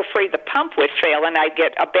was so afraid the pump would fail and I'd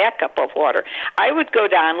get a backup of water. I would go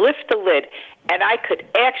down, lift the lid, and I could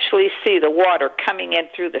actually see the water coming in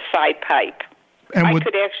through the side pipe. And I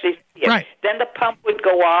could actually see it. Right. Then the pump would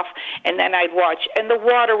go off, and then I'd watch, and the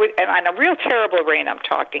water would, and on a real terrible rain I'm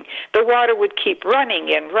talking, the water would keep running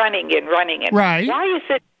in. Right. Why is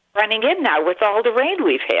it running in now with all the rain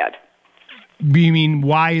we've had? You mean,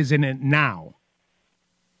 why isn't it now?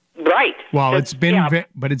 Right. Well, it's been,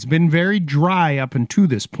 but it's been very dry up until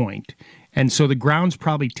this point, and so the ground's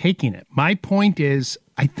probably taking it. My point is,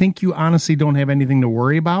 I think you honestly don't have anything to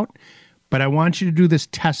worry about, but I want you to do this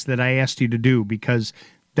test that I asked you to do because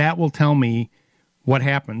that will tell me what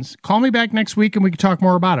happens. Call me back next week and we can talk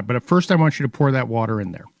more about it, but at first I want you to pour that water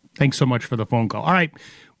in there. Thanks so much for the phone call. All right,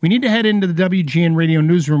 we need to head into the WGN Radio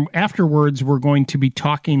newsroom. Afterwards, we're going to be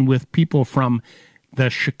talking with people from the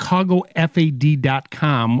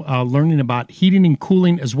ChicagoFAD.com, learning about heating and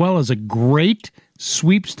cooling, as well as a great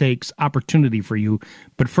sweepstakes opportunity for you.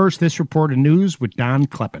 But first, this report of news with Don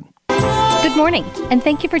Kleppen. Good morning, and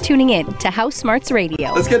thank you for tuning in to HouseSmarts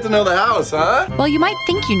Radio. Let's get to know the house, huh? Well, you might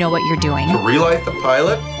think you know what you're doing. To relight the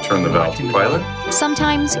pilot, turn the valve to pilot.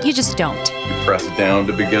 Sometimes you just don't. You press it down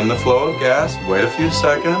to begin the flow of gas, wait a few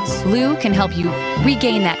seconds. Lou can help you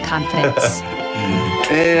regain that confidence.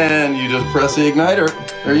 And you just press the igniter.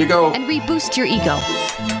 There you go. And reboost your ego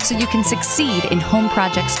so you can succeed in home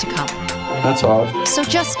projects to come. That's odd. So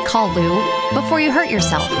just call Lou before you hurt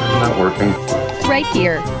yourself. Not working. Right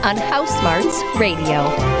here on HouseSmarts Radio.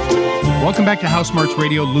 Welcome back to HouseSmarts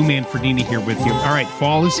Radio. Lou Manfredini here with you. All right,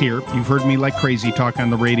 fall is here. You've heard me like crazy talk on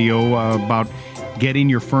the radio about getting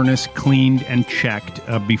your furnace cleaned and checked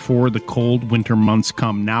before the cold winter months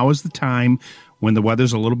come. Now is the time when the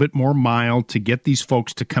weather's a little bit more mild to get these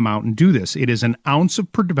folks to come out and do this. It is an ounce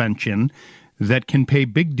of prevention that can pay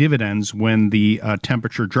big dividends when the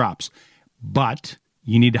temperature drops. But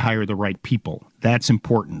you need to hire the right people. That's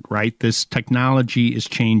important, right? This technology is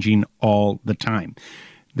changing all the time.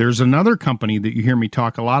 There's another company that you hear me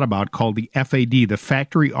talk a lot about called the FAD, the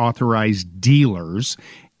Factory Authorized Dealers.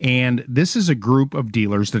 And this is a group of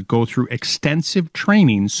dealers that go through extensive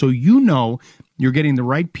training so you know you're getting the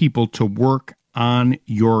right people to work on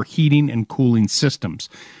your heating and cooling systems.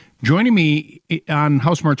 Joining me on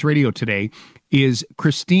HouseSmarts Radio today is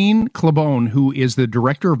Christine Clabone, who is the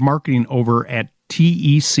Director of Marketing over at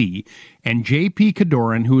TEC, and JP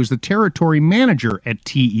Kadoran, who is the Territory Manager at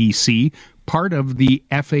TEC, part of the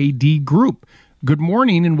FAD group. Good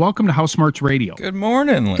morning and welcome to HouseSmarts Radio. Good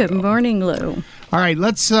morning, Lou. Good morning, Lou. All right,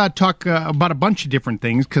 let's talk about a bunch of different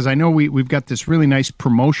things because I know we've got this really nice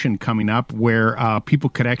promotion coming up where people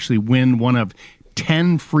could actually win one of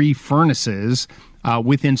 10 free furnaces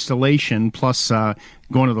with installation, plus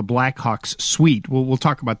going to the Blackhawks suite. We'll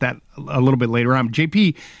talk about that a little bit later on.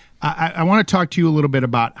 JP, I want to talk to you a little bit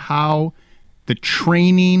about how the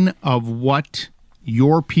training of what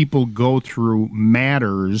your people go through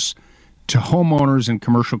matters to homeowners and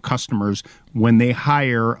commercial customers when they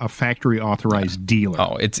hire a factory-authorized dealer.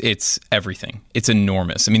 Oh, it's everything. It's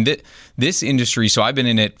enormous. I mean, this industry, so I've been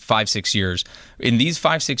in it 5-6 years. In these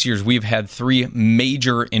 5-6 years, we've had 3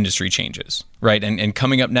 major industry changes, right? And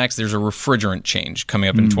coming up next, there's a refrigerant change coming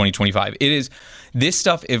up in 2025. This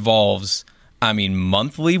stuff evolves, I mean,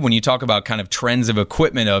 monthly. When you talk about kind of trends of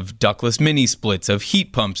equipment, of ductless mini splits, of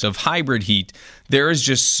heat pumps, of hybrid heat, there is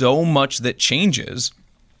just so much that changes.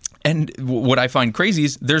 And what I find crazy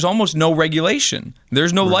is there's almost no regulation.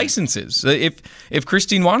 There's no licenses. If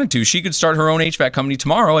Christine wanted to, she could start her own HVAC company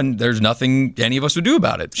tomorrow, and there's nothing any of us would do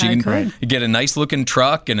about it. She can get a nice looking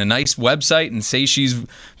truck and a nice website and say she's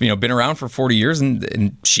been around for 40 years,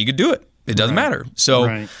 and she could do it. It doesn't matter.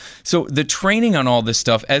 So the training on all this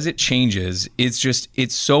stuff, as it changes,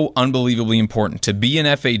 it's so unbelievably important to be an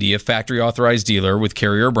FAD, a factory authorized dealer with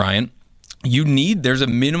Carrier Bryant. There's a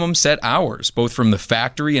minimum set hours, both from the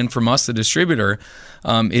factory and from us, the distributor.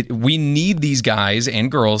 We need these guys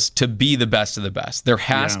and girls to be the best of the best. There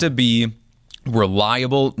has to be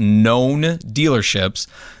reliable, known dealerships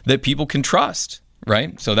that people can trust,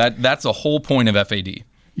 right? So that's the whole point of FAD.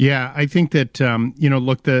 Yeah, I think that,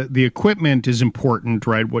 look, the equipment is important,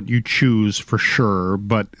 right? What you choose for sure,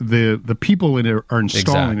 but the people that are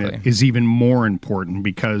installing it is even more important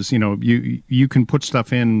because, you can put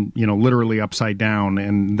stuff in, literally upside down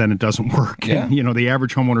and then it doesn't work. Yeah. And, the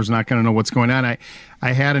average homeowner is not going to know what's going on.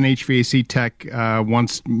 I had an HVAC tech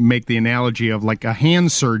once make the analogy of like a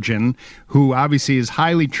hand surgeon who obviously is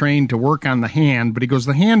highly trained to work on the hand, but he goes,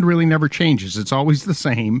 the hand really never changes. It's always the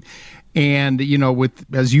same. And, with,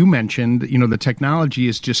 as you mentioned, the technology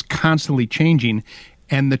is just constantly changing.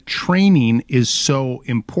 and the training is so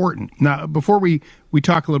important. Now, before we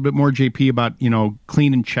talk a little bit more, JP, about,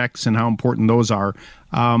 cleaning checks and how important those are,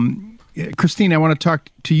 Christine, I want to talk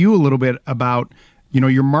to you a little bit about,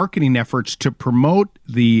 your marketing efforts to promote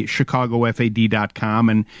the ChicagoFAD.com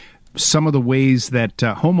and some of the ways that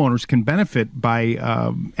homeowners can benefit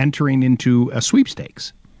by entering into a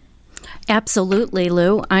sweepstakes. Absolutely,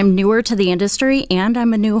 Lou. I'm newer to the industry and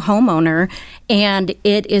I'm a new homeowner, and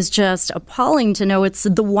it is just appalling to know it's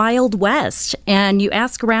the Wild West. And you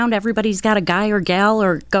ask around, everybody's got a guy or gal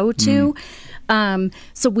or go-to.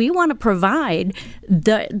 So we want to provide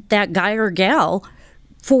that guy or gal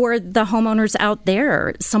for the homeowners out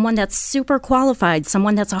there, someone that's super qualified,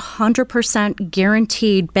 someone that's 100%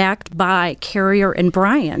 guaranteed, backed by Carrier and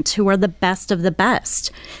Bryant, who are the best of the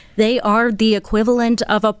best. They are the equivalent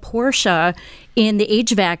of a Porsche in the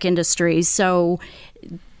HVAC industry. So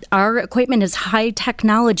our equipment is high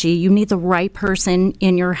technology. You need the right person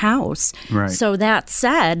in your house. Right. So that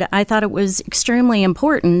said, I thought it was extremely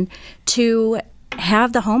important to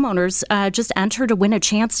have the homeowners just enter to win a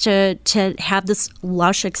chance to have this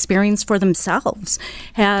lush experience for themselves.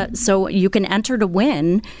 So you can enter to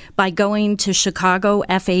win by going to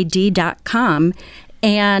ChicagoFAD.com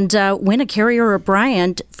and win a Carrier or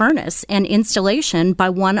Bryant furnace and installation by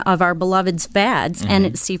one of our beloved VADs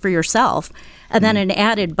and see for yourself. And then an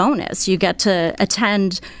added bonus, you get to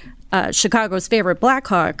attend Chicago's favorite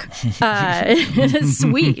Blackhawk suite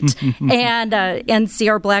and see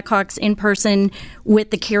our Blackhawks in person with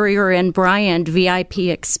the Carrier and Bryant VIP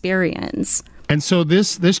experience. And so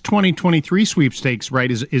this 2023 sweepstakes, right,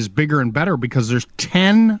 is bigger and better because there's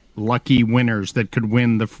 10 lucky winners that could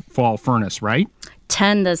win the fall furnace, right?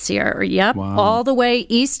 10 this year, yep. Wow. All the way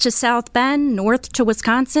east to South Bend, north to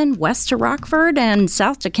Wisconsin, west to Rockford, and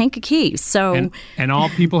south to Kankakee. So, and all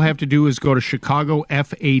people have to do is go to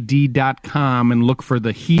ChicagoFAD.com and look for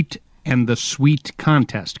the Heat and the Suite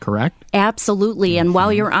contest, correct? Absolutely. And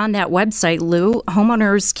while you're on that website, Lou,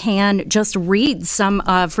 homeowners can just read some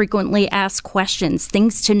frequently asked questions,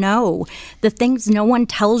 things to know, the things no one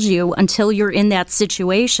tells you until you're in that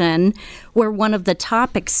situation where one of the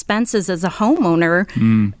top expenses as a homeowner,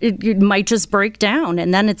 it might just break down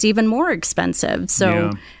and then it's even more expensive. So,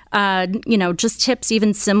 just tips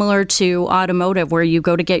even similar to automotive where you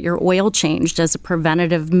go to get your oil changed as a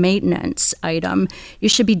preventative maintenance item. You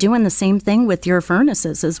should be doing the same thing with your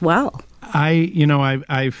furnaces as well.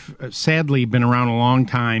 I've sadly been around a long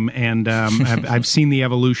time, and I've seen the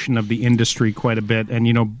evolution of the industry quite a bit. And,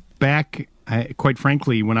 back, quite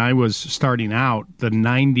frankly, when I was starting out, the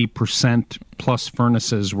 90% plus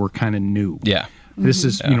furnaces were kind of new. Yeah. This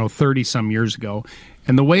is, 30-some years ago.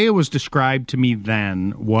 And the way it was described to me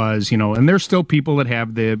then was, and there's still people that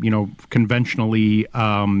have the, conventionally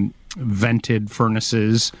vented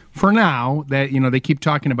furnaces for now that, they keep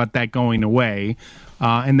talking about that going away.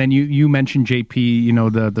 And then you mentioned,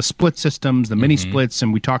 JP, the split systems, the mini splits,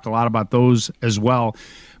 and we talk a lot about those as well.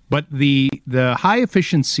 But the high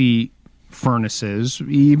efficiency furnaces,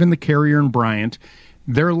 even the Carrier and Bryant,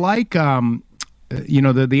 they're like, the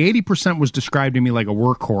 80% was described to me like a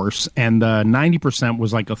workhorse, and the 90%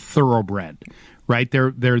 was like a thoroughbred, right?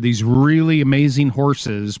 They're these really amazing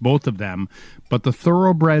horses, both of them, but the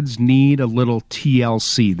thoroughbreds need a little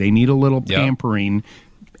TLC. They need a little pampering,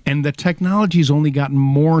 and the technology's only gotten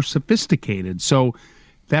more sophisticated. So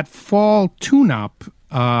that fall tune-up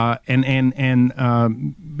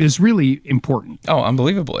is really important. Oh,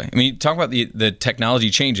 unbelievably. I mean, talk about the technology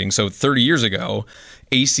changing. So 30 years ago,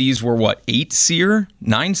 ACs were 8 SEER,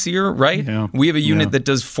 9 SEER, right? Yeah. We have a unit that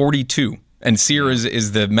does 42, and SEER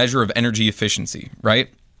is the measure of energy efficiency, right?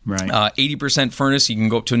 Right. 80% furnace, you can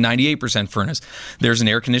go up to a 98% furnace. There's an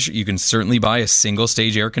air conditioner. You can certainly buy a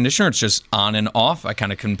single-stage air conditioner. It's just on and off. I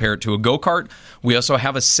kind of compare it to a go-kart. We also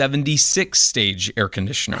have a 76-stage air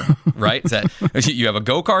conditioner, right? That you have a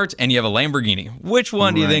go-kart and you have a Lamborghini. Which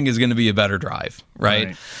one do you think is going to be a better drive,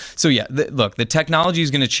 right? So, look, the technology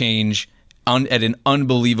is going to change at an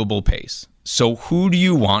unbelievable pace. So who do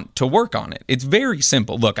you want to work on it? It's very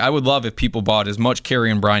simple. Look, I would love if people bought as much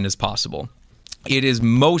Carrier and Bryant as possible. It is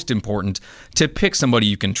most important to pick somebody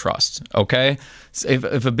you can trust, okay?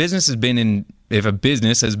 If a business has been in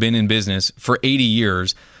business for 80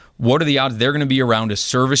 years, what are the odds they're going to be around to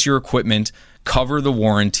service your equipment, cover the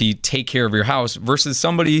warranty, take care of your house, versus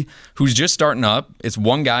somebody who's just starting up? It's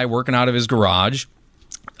one guy working out of his garage.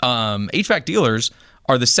 HVAC dealers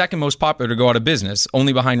are the second most popular to go out of business,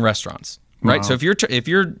 only behind restaurants. right? Wow. So if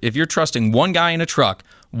you're trusting one guy in a truck,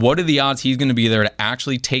 what are the odds he's going to be there to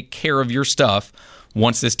actually take care of your stuff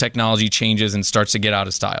once this technology changes and starts to get out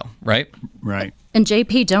of style, right? Right. And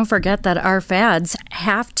JP, don't forget that our fads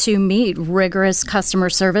have to meet rigorous customer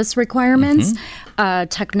service requirements,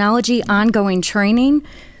 technology, ongoing training.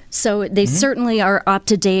 So they certainly are up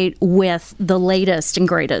to date with the latest and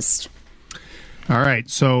greatest. All right.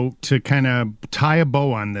 So to kind of tie a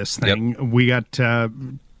bow on this thing, we got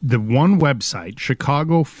the one website,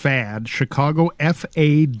 Chicago Fad,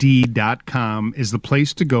 ChicagoFAD.com is the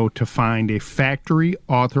place to go to find a factory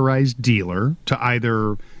authorized dealer to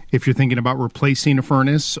either, if you're thinking about replacing a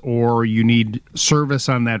furnace or you need service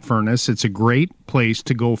on that furnace, it's a great place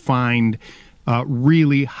to go find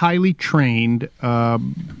really highly trained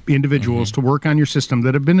individuals to work on your system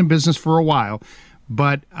that have been in business for a while.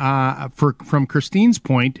 But from Christine's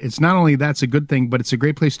point, it's not only that's a good thing, but it's a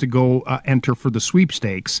great place to go enter for the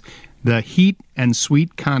sweepstakes, the Heat and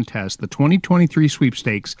Suite contest, the 2023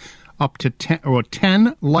 sweepstakes, up to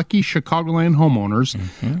 10 lucky Chicagoland homeowners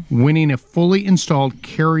winning a fully installed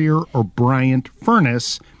Carrier or Bryant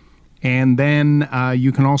furnace. And then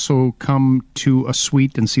you can also come to a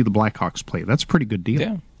suite and see the Blackhawks play. That's a pretty good deal.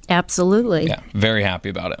 Yeah. Absolutely. Yeah, very happy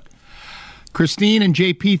about it. Christine and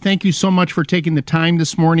JP, thank you so much for taking the time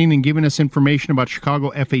this morning and giving us information about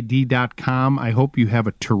ChicagoFAD.com. I hope you have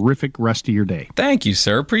a terrific rest of your day. Thank you,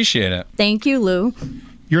 sir. Appreciate it. Thank you, Lou.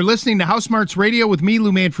 You're listening to HouseSmarts Radio with me,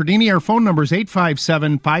 Lou Manfredini. Our phone number is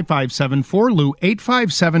 857-5574-LOU,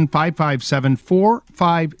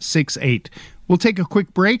 857-557-4568. We'll take a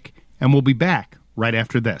quick break, and we'll be back right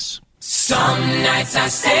after this. Some nights I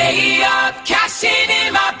stay up, cashing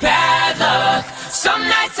in my bad luck. Some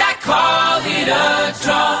nights I call it a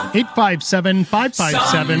draw. 857-557.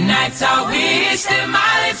 Some nights I wish that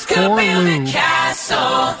my lips could build a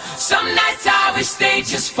castle. Some nights I wish they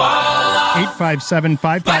just fall off.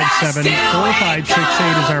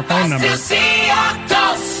 857-557-4568 is our phone number. I still see your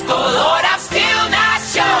ghost. Oh Lord, I'm still not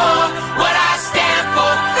sure what I stand for.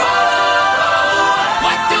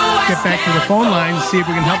 Get back to the phone line and see if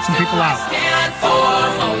we can help some people out.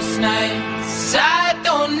 Most nights I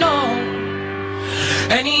don't know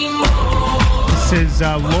anymore. This is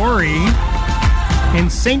Lori in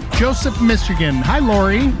St. Joseph, Michigan. Hi,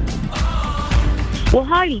 Lori. Well,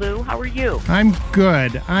 hi, Lou. How are you? I'm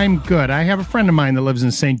good. I have a friend of mine that lives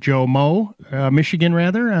in St. Joe, Michigan,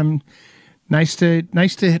 rather. Nice to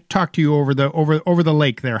talk to you over the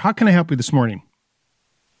lake there. How can I help you this morning?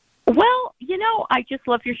 Well, I just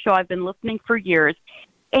love your show. I've been listening for years,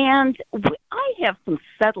 and I have some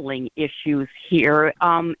settling issues here.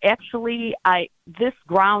 Actually, this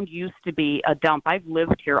ground used to be a dump. I've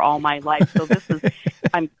lived here all my life, so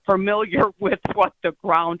I'm familiar with what the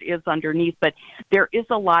ground is underneath, but there is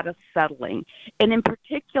a lot of settling. And in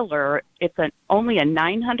particular, it's only a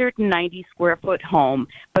 990 square foot home,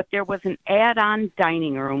 but there was an add-on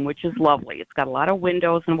dining room, which is lovely. It's got a lot of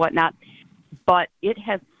windows and whatnot, but it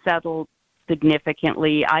has settled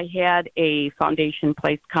significantly. I had a foundation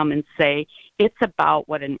place come and say it's about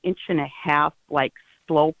an inch and a half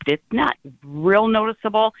sloped. It's not real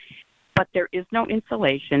noticeable, but there is no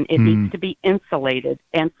insulation. It needs to be insulated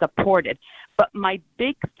and supported. But my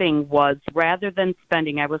big thing was, rather than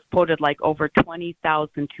spending, I was quoted over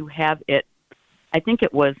 $20,000 to have it. I think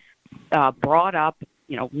it was brought up,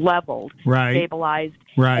 leveled, stabilized,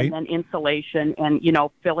 and then insulation and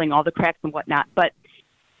filling all the cracks and whatnot. But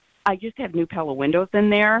I just have new Pella windows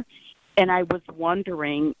in there, and I was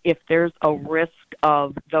wondering if there's a risk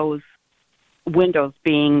of those windows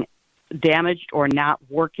being damaged or not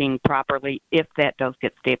working properly if that does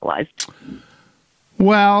get stabilized.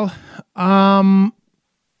 Well,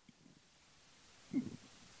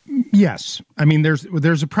 yes. I mean,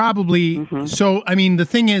 there's a probably so. I mean, the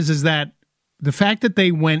thing is that the fact that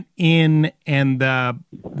they went in and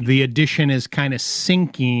the addition is kind of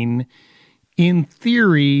sinking. In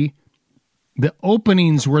theory, the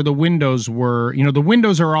openings where the windows were, the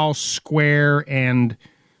windows are all square and,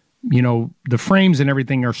 the frames and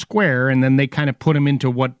everything are square, and then they kind of put them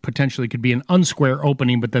into what potentially could be an unsquare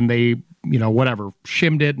opening, but then they,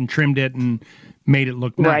 shimmed it and trimmed it and made it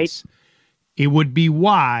look nice. Right. It would be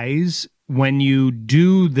wise when you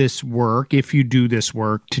do this work, if you do this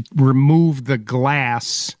work, to remove the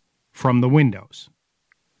glass from the windows.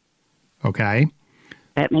 Okay?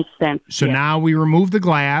 That makes sense. So now we remove the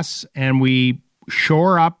glass and we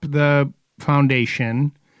shore up the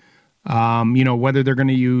foundation. Whether they're going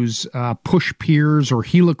to use push piers or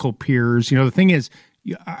helical piers. The thing is,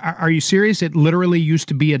 are you serious? It literally used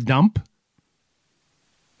to be a dump?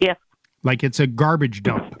 Yes. Like it's a garbage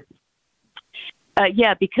dump?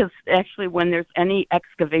 Yeah, because actually, when there's any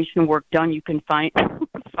excavation work done, you can find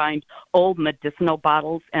old medicinal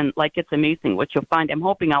bottles, and like it's amazing what you'll find. I'm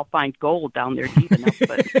hoping I'll find gold down there deep enough.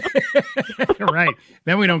 But Right.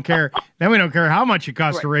 Then we don't care. Then we don't care how much it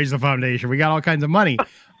costs to raise the foundation. We got all kinds of money.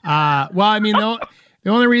 Well, I mean, the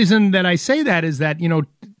only reason that I say that is that, you know,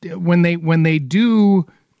 when they do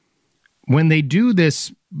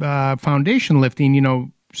this foundation lifting, you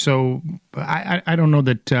know, so I don't know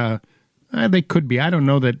that they could be. I don't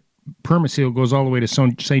know that Permaseal goes all the way to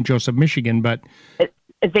St. Joseph, Michigan, but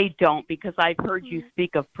they don't, because I've heard you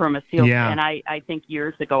speak of Permaseal, and I think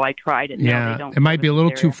years ago I tried it. Yeah, they don't. It might be a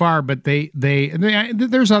little too far, but they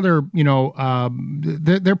there's other, you know,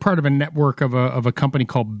 they're part of a network of a company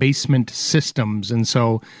called Basement Systems, and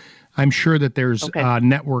so I'm sure that there's a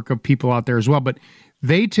network of people out there as well, but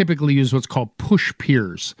they typically use what's called push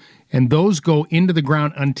piers, and those go into the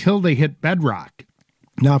ground until they hit bedrock.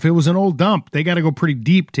 Now, if it was an old dump, they got to go pretty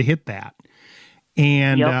deep to hit that.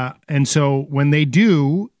 And so when they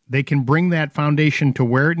do, they can bring that foundation to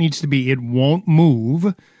where it needs to be. It won't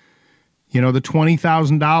move. You know, the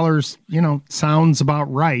 $20,000, you know, sounds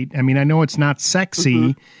about right. I mean, I know it's not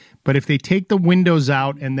sexy, but if they take the windows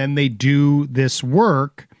out and then they do this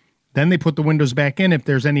work, then they put the windows back in. If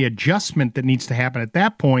there's any adjustment that needs to happen at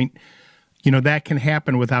that point, you know, that can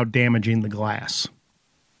happen without damaging the glass.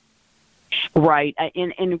 Right.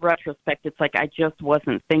 In retrospect, it's like I just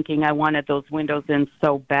wasn't thinking. I wanted those windows in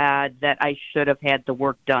so bad that I should have had the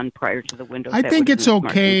work done prior to the windows. I think it's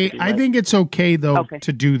okay. I think it's okay, though,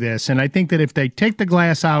 to do this. And I think that if they take the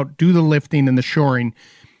glass out, do the lifting and the shoring,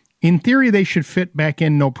 in theory, they should fit back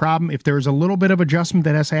in no problem. If there's a little bit of adjustment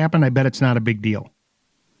that has to happen, I bet it's not a big deal.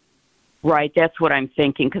 Right. That's what I'm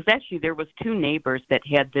thinking. Because actually, there was 2 neighbors that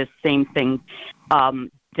had this same thing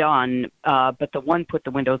done, but the one put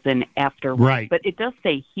the windows in after. Right. But it does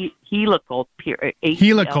say helical pier.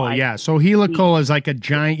 Helical, yeah. So helical is like a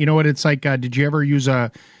giant, you know what it's like? Did you ever use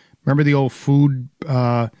remember the old food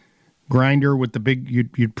grinder with the big,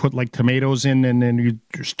 you'd put like tomatoes in and then you'd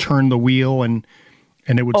just turn the wheel and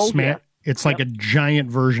it would smash. Yeah. It's like a giant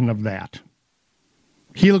version of that.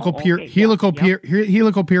 Helical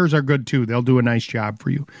piers are good too. They'll do a nice job for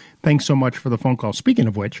you. Thanks so much for the phone call. Speaking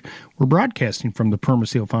of which, we're broadcasting from the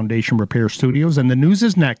Permaseal Foundation Repair Studios, and the news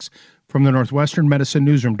is next from the Northwestern Medicine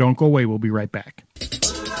Newsroom. Don't go away. We'll be right back.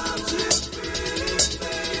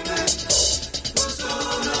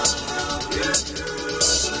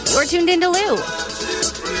 You're tuned into Lou,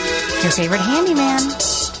 your favorite handyman,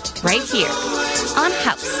 right here on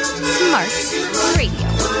HouseSmarts Radio.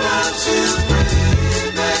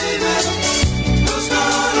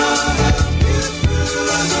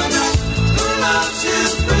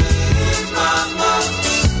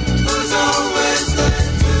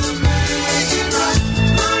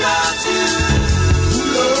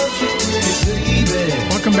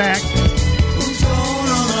 Welcome back.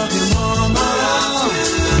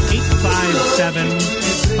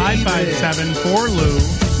 857-557-4Lou.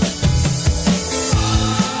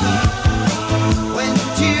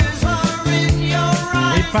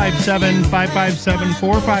 Eight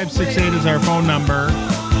 857-557-4568 is our phone number.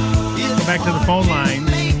 Go back to the phone line.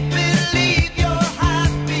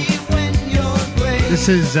 This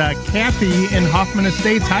is Kathy in Hoffman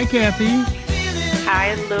Estates. Hi, Kathy.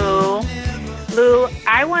 Hi, Lou. Lou,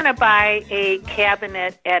 I want to buy a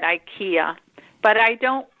cabinet at IKEA, but I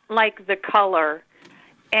don't like the color.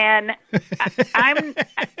 And I'm...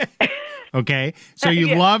 Okay, so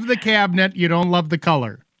you love the cabinet, you don't love the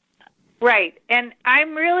color. Right, and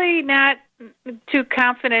I'm really not too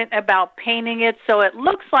confident about painting it, so it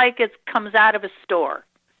looks like it comes out of a store.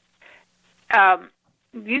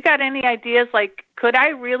 You got any ideas? Like, could I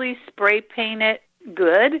really spray paint it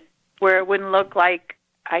good, where it wouldn't look like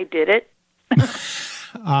I did it?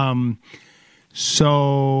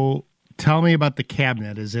 So tell me about the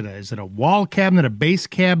cabinet. Is it a wall cabinet, a base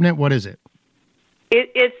cabinet? What is it?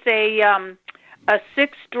 It's a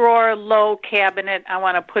 6-drawer low cabinet I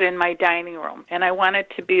want to put in my dining room, and I want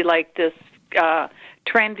it to be like this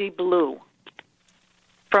trendy blue,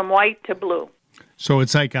 from white to blue. So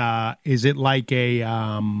it's like is it like a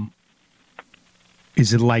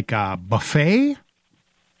buffet?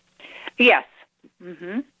 Yes.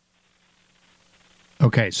 Mm-hmm.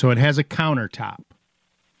 Okay, so it has a countertop.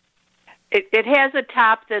 It has a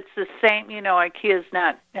top that's the same, IKEA's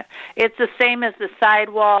not. It's the same as the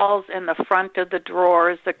sidewalls and the front of the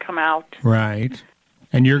drawers that come out. Right.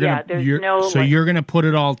 And you're gonna put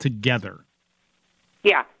it all together.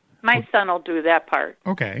 Yeah, my son will do that part.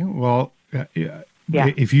 Okay. Well,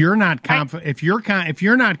 if you're not confident, if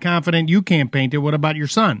you're not confident, you can't paint it. What about your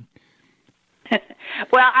son?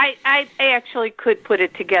 Well, I actually could put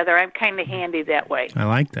it together. I'm kind of handy that way. I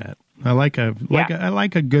like that. I like a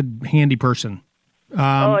good handy person.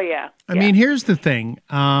 Oh yeah. I mean, here's the thing.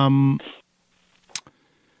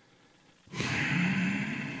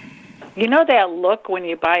 You know that look when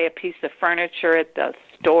you buy a piece of furniture at the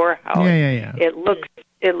store? How Yeah. It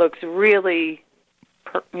looks really,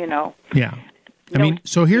 Yeah. I mean,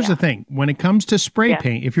 so here's the thing. When it comes to spray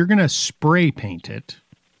paint, if you're going to spray paint it,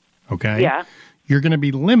 okay, you're going to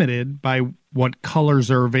be limited by what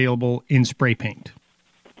colors are available in spray paint.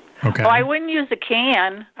 Okay. Oh, I wouldn't use a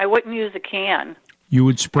can. You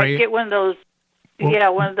would spray I'd get one of those.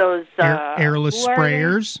 One of those airless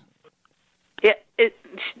sprayers.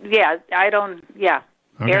 I don't. Yeah,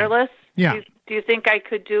 Okay. airless. Yeah. Do you think I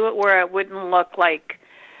could do it where it wouldn't look like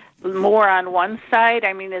more on one side?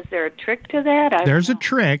 I mean, is there a trick to that? There's a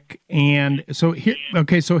trick, and so here.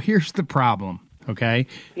 Okay, so here's the problem. Okay,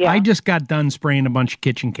 I just got done spraying a bunch of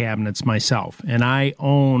kitchen cabinets myself, and I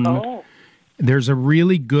own. Oh. There's a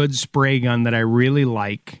really good spray gun that I really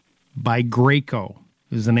like by Graco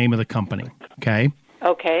is the name of the company. Okay.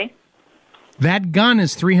 Okay. That gun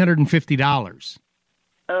is $350.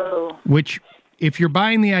 Oh. Which, if you're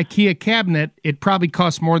buying the IKEA cabinet, it probably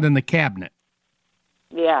costs more than the cabinet.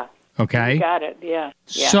 Yeah. Okay. You got it. Yeah.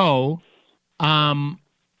 So,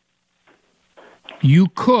 you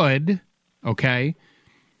could, okay.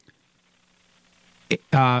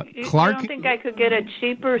 Clark. You don't think I could get a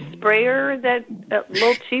cheaper sprayer a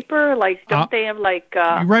little cheaper? Like, don't they have like?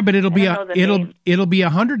 Right, but it'll be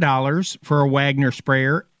 $100 for a Wagner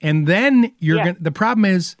sprayer, and then the problem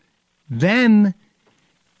is, then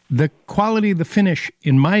the quality of the finish,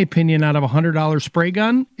 in my opinion, out of a $100 spray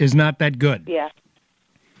gun is not that good. Yeah.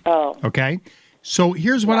 Oh. Okay. So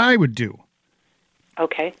here's what I would do.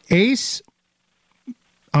 Okay. Ace,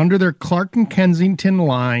 under their Clark and Kensington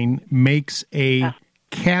line, makes a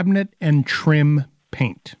cabinet and trim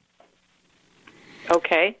paint.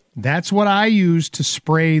 Okay. That's what I use to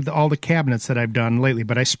spray all the cabinets that I've done lately,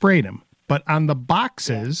 but I sprayed them. But on the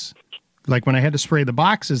boxes, like when I had to spray the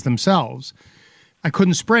boxes themselves, I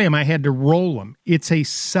couldn't spray them. I had to roll them. It's a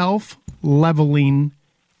self-leveling,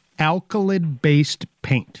 alkylate-based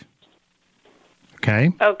paint.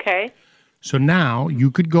 Okay? Okay. So now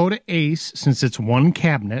you could go to Ace, since it's one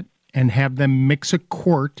cabinet, and have them mix a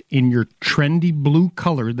quart in your trendy blue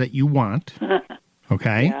color that you want.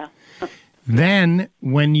 Okay? Yeah. Then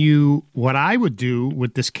what I would do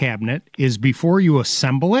with this cabinet is before you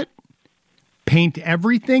assemble it, paint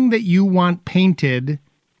everything that you want painted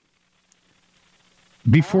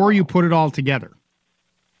before you put it all together.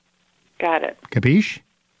 Got it. Capiche?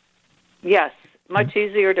 Yes. Much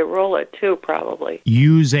easier to roll it too, probably.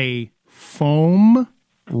 Use a foam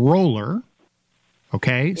roller,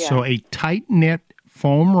 okay? Yeah. So a tight-knit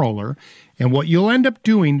foam roller. And what you'll end up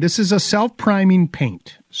doing, this is a self-priming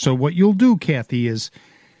paint. So what you'll do, Kathy, is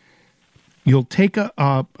you'll take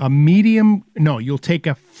you'll take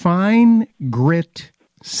a fine grit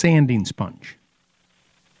sanding sponge.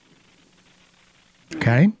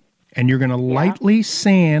 Okay? And you're going to lightly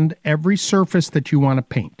sand every surface that you want to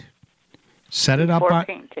paint. Set it up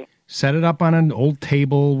on an old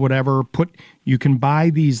table, whatever. You can buy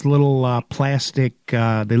these little plastic,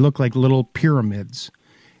 they look like little pyramids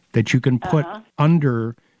that you can put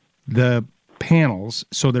under the panels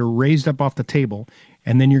so they're raised up off the table,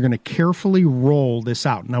 and then you're going to carefully roll this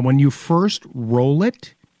out. Now, when you first roll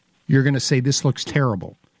it, you're going to say, this looks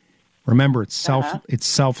terrible. Remember, it's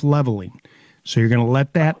self-leveling. So you're going to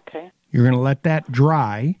let that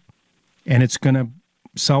dry, and it's going to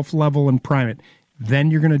self-level and prime it.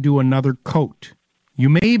 Then you're going to do another coat. You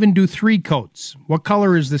may even do 3 coats. What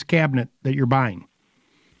color is this cabinet that you're buying?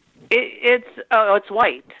 It's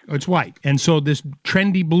white. Oh, it's white. And so this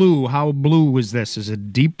trendy blue, how blue is this? Is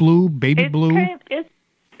it deep blue, baby blue? It's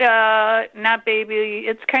not baby.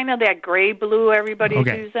 It's kind of that gray blue everybody's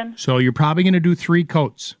using. So you're probably going to do 3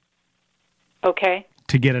 coats. Okay.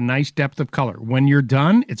 To get a nice depth of color. When you're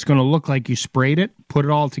done, it's going to look like you sprayed it, put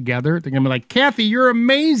it all together. They're going to be like, Kathy, you're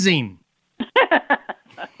amazing.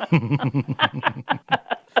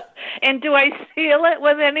 And do I seal it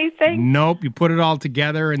with anything? Nope. You put it all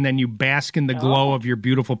together, and then you bask in the glow of your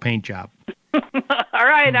beautiful paint job. All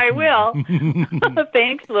right, I will.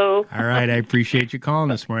 Thanks, Lou. All right, I appreciate you calling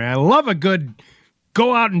this morning. I love a good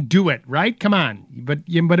go out and do it, right? Come on. But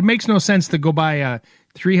it makes no sense to go buy a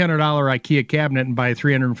 $300 IKEA cabinet and buy a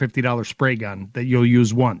 $350 spray gun that you'll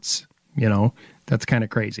use once. You know, that's kind of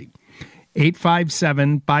crazy.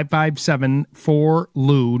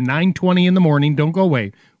 857-557-4LOU, 9:20 in the morning. Don't go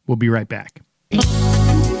away. We'll be right back.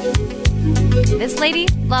 This lady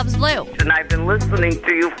loves Lou. And I've been listening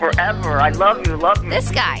to you forever. I love you, love you. This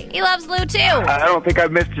guy, he loves Lou too. I don't think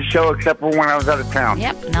I've missed a show except for when I was out of town.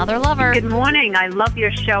 Yep, another lover. Good morning. I love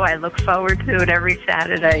your show. I look forward to it every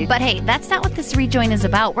Saturday. But hey, that's not what this rejoin is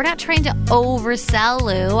about. We're not trying to oversell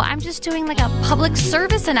Lou. I'm just doing like a public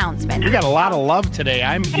service announcement. You got a lot of love today.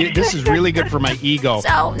 This is really good for my ego.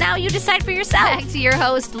 So now you decide for yourself. Back to your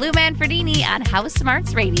host, Lou Manfredini on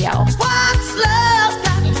HouseSmarts Radio. What's love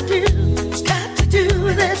got to do? Got to do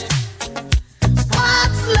this.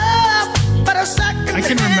 What's love but a second I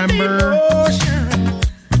can remember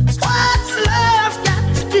what's love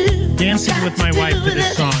got to do? dancing with my wife to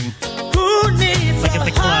this song. Who needs like at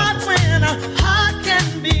the club. when a heart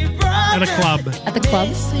can be broken? At a club. At the club?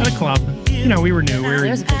 At a club. You know, we were new.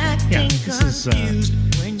 This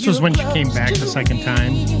was when she came back the second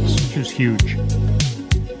time. She was huge.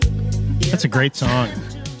 That's a great song.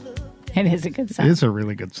 It is a good song. It is a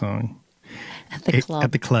really good song. At the club.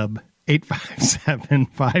 At the club.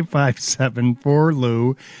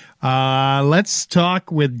 857-557-4Lou. Let's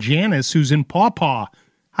talk with Janice, who's in Paw Paw.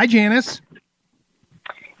 Hi, Janice.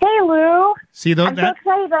 Hey, Lou. See, I'm so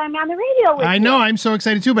excited that I'm on the radio with you. I know. I'm so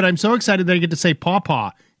excited, too, but I'm so excited that I get to say Paw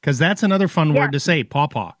Paw, because that's another fun word to say, Paw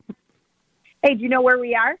Paw. Hey, do you know where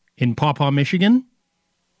we are? In Paw Paw, Michigan?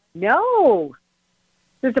 No.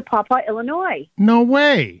 There's a Paw Paw, Illinois. No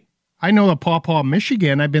way. I know the Paw Paw,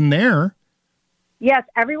 Michigan. I've been there. Yes,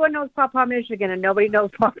 everyone knows Paw Paw, Michigan, and nobody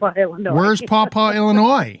knows Paw Paw, Illinois. Where's Paw Paw,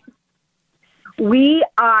 Illinois? We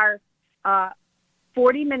are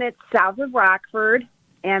 40 minutes south of Rockford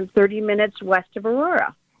and 30 minutes west of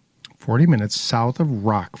Aurora. 40 minutes south of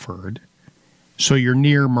Rockford. So you're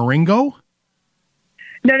near Marengo?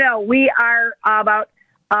 No, we are about,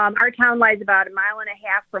 our town lies about 1.5 miles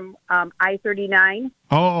from I-39.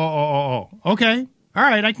 Oh. Okay. All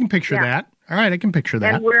right, I can picture that. All right, I can picture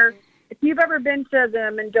that. And if you've ever been to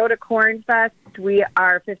the Mendota Corn Fest, we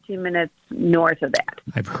are 15 minutes north of that.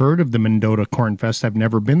 I've heard of the Mendota Corn Fest. I've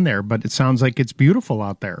never been there, but it sounds like it's beautiful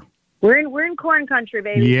out there. We're in corn country,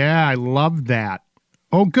 baby. Yeah, I love that.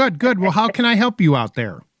 Oh, good. Well, how can I help you out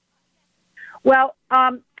there? Well,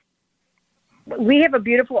 we have a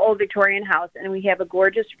beautiful old Victorian house, and we have a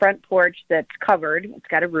gorgeous front porch that's covered. It's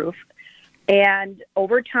got a roof. And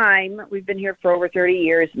over time, we've been here for over 30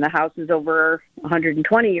 years, and the house is over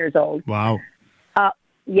 120 years old. Wow.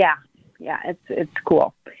 Yeah, it's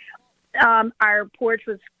cool. Our porch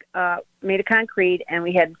was made of concrete, and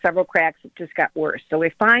we had several cracks that just got worse. So we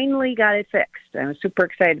finally got it fixed. I was super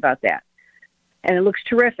excited about that. And it looks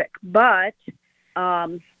terrific. But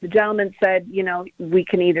the gentleman said, we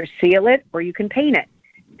can either seal it or you can paint it.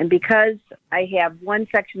 And because I have one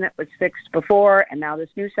section that was fixed before and now this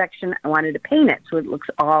new section, I wanted to paint it so it looks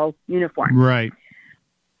all uniform. Right.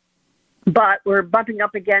 But we're bumping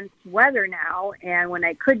up against weather now, and when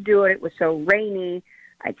I could do it, it was so rainy.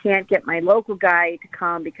 I can't get my local guy to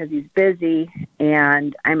come because he's busy,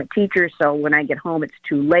 and I'm a teacher, so when I get home, it's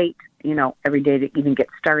too late, every day to even get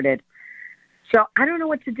started. So I don't know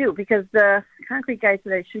what to do because the concrete guy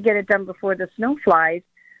said I should get it done before the snow flies,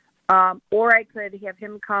 or I could have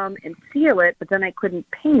him come and seal it, but then I couldn't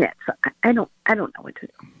paint it. So I don't know what to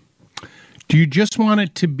do. Do you just want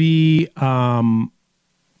it to be?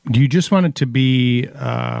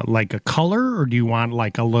 Like a color, or do you want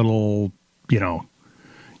like a little? You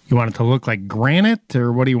want it to look like granite,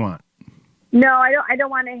 or what do you want? No, I don't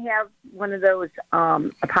want to have one of those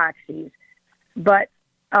epoxies, but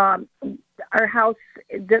our house,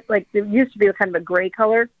 there used to be kind of a gray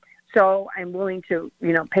color, so I'm willing to,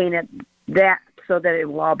 paint it that so that it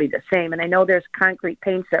will all be the same. And I know there's concrete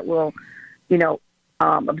paints that will,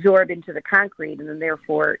 absorb into the concrete and then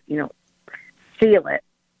therefore, seal it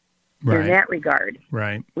in that regard.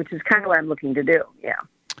 Right. Which is kind of what I'm looking to do, yeah.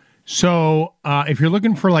 So if you're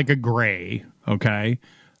looking for like a gray, okay,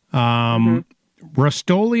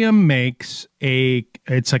 Rust-Oleum makes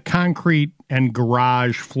it's a concrete and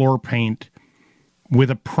garage floor paint with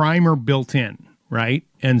a primer built in, right?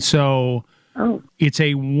 And so it's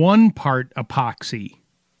a 1-part epoxy,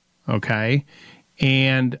 okay?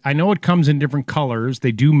 And I know it comes in different colors.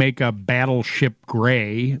 They do make a battleship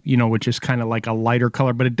gray, which is kind of like a lighter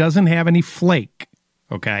color, but it doesn't have any flake,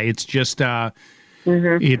 okay? It's just, you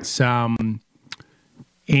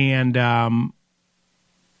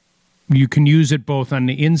can use it both on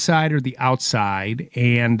the inside or the outside,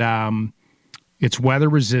 and it's weather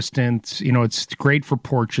resistant. It's great for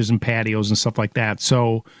porches and patios and stuff like that.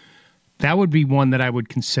 So that would be one that I would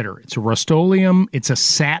consider. It's a Rust-Oleum. It's a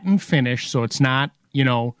satin finish, so it's not,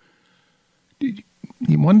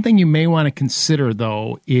 one thing you may want to consider,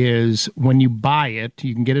 though, is when you buy it,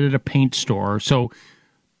 you can get it at a paint store. So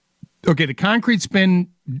Okay, the concrete's been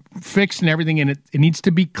fixed and everything, and it needs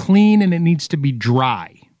to be clean and it needs to be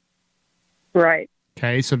dry. Right.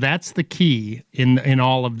 Okay, so that's the key in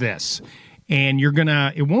all of this. And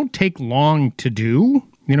it won't take long to do,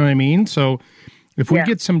 you know what I mean? So if we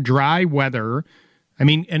get some dry weather, I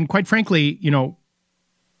mean, and quite frankly,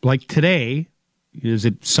 like today, is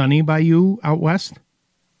it sunny by you out west?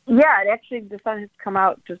 Yeah, the sun has come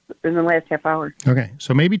out just in the last half hour. Okay,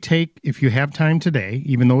 so maybe if you have time today,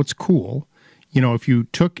 even though it's cool, if you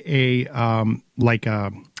took a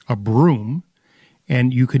broom,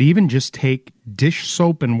 and you could even just take dish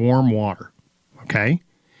soap and warm water, okay,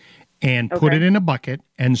 and put it in a bucket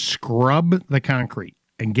and scrub the concrete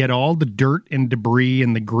and get all the dirt and debris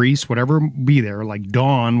and the grease, whatever be there, like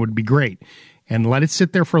Dawn would be great, and let it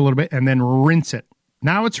sit there for a little bit and then rinse it.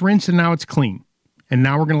 Now it's rinsed and now it's clean. And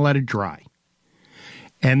now we're going to let it dry.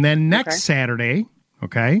 And then next Saturday,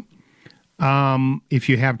 if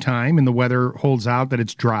you have time and the weather holds out that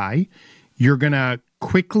it's dry, you're going to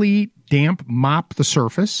quickly damp mop the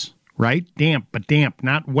surface, right? Damp, but damp,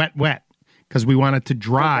 not wet, because we want it to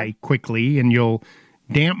dry quickly. And you'll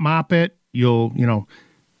damp mop it. You'll,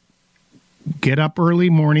 get up early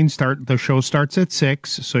morning. The show starts at 6,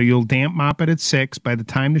 so you'll damp mop it at 6. By the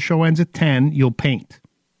time the show ends at 10, you'll paint.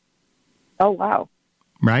 Oh, wow.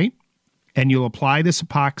 Right? And you'll apply this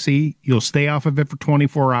epoxy. You'll stay off of it for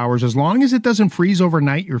 24 hours. As long as it doesn't freeze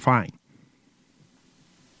overnight, you're fine.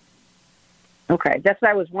 Okay. That's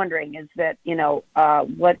what I was wondering is that,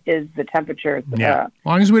 what is the temperature? Yeah. As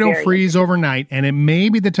long as we don't freeze overnight. And it may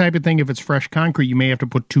be the type of thing, if it's fresh concrete, you may have to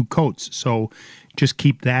put 2 coats. So just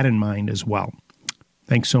keep that in mind as well.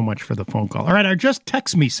 Thanks so much for the phone call. All right. Our Just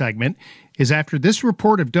Text Me segment is after this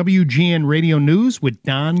report of WGN Radio News with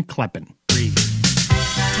Don Kleppen.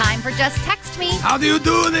 Time for Just Text Me. How do you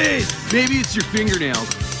do this? Maybe it's your fingernails.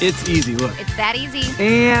 It's easy, look. It's that easy.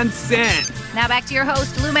 And send. Now back to your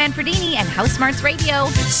host, Lou Manfredini and HouseSmarts Radio.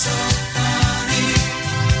 It's so funny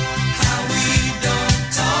how we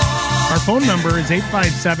don't talk. Our phone number is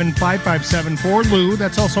 857-5574-LOU.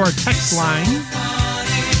 That's also our text line.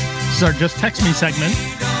 This is our Just Text Me segment.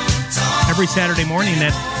 Every Saturday morning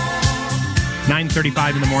at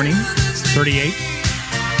 9:35 in the morning, 38.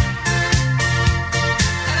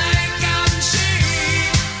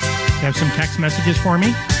 You have some text messages for me?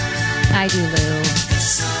 I do,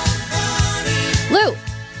 Lou. Lou,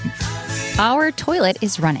 our toilet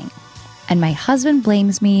is running, and my husband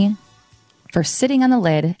blames me for sitting on the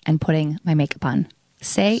lid and putting my makeup on.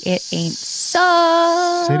 Say it ain't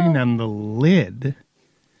so. Sitting on the lid?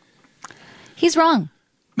 He's wrong.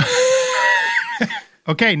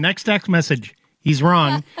 Okay, next text message. He's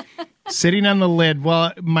wrong. Sitting on the lid.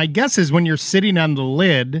 Well, my guess is when you're sitting on the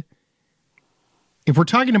lid, if we're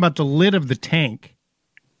talking about the lid of the tank,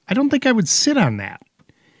 I don't think I would sit on that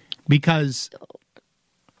because...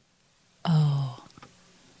 Oh.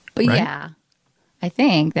 But right? yeah, I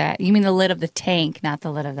think that... You mean the lid of the tank, not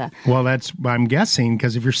the lid of the... Well, that's what I'm guessing,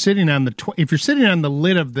 because if you're sitting on the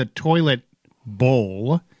lid of the toilet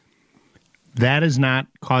bowl, that is not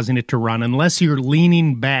causing it to run unless you're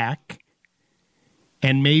leaning back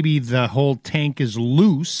and maybe the whole tank is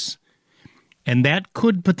loose. And that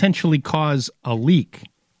could potentially cause a leak.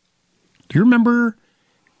 Do you remember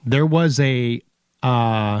there was there's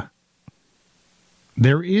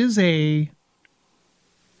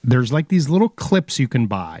like these little clips you can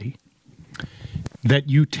buy that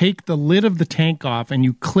you take the lid of the tank off and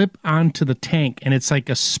you clip onto the tank, and it's like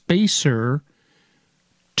a spacer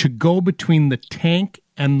to go between the tank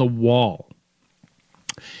and the wall.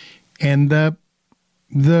 And the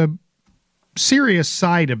serious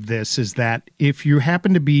side of this is that if you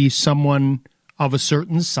happen to be someone of a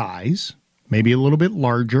certain size, maybe a little bit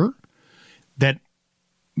larger, that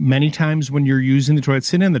many times when you're using the toilet,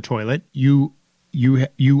 sitting in the toilet, you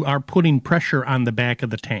are putting pressure on the back of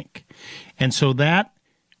the tank. And so that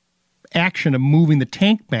action of moving the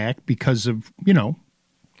tank back because of,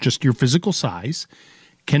 just your physical size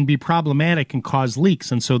can be problematic and cause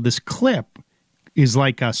leaks. And so this clip is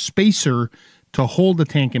like a spacer to hold the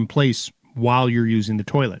tank in place while you're using the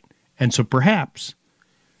toilet. And so perhaps,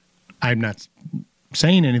 I'm not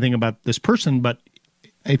saying anything about this person, but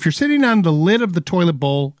if you're sitting on the lid of the toilet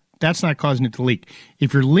bowl, that's not causing it to leak.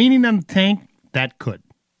 If you're leaning on the tank, that could.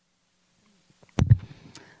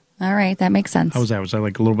 All right, that makes sense. How was that? Was I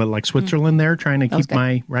like a little bit like Switzerland there, trying to keep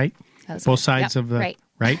my, right? Both sides of the,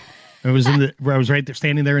 right? I was I was right there,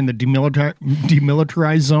 standing there in the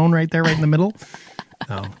demilitarized zone right there, right in the middle.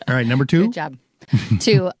 Oh, all right, number 2. Good job.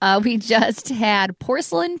 2, we just had our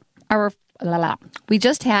porcelain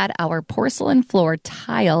floor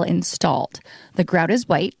tile installed. The grout is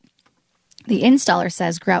white. The installer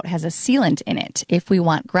says grout has a sealant in it. If we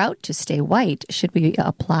want grout to stay white, should we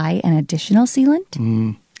apply an additional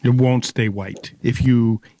sealant? It won't stay white.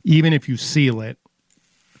 Even if you seal it,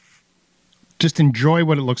 just enjoy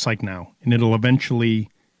what it looks like now, and it'll eventually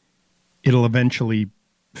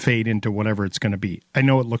fade into whatever it's going to be. I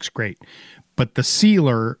know it looks great, but the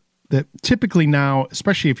sealer that typically now,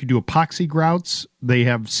 especially if you do epoxy grouts, they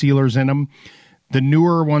have sealers in them. The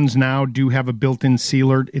newer ones now do have a built-in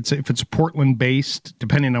sealer. If it's Portland-based,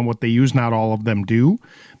 depending on what they use, not all of them do,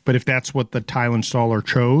 but if that's what the tile installer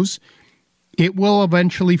chose, it will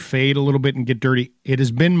eventually fade a little bit and get dirty. It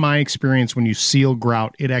has been my experience when you seal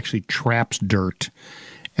grout, it actually traps dirt.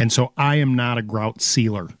 And so I am not a grout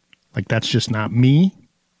sealer. Like, that's just not me.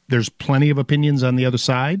 There's plenty of opinions on the other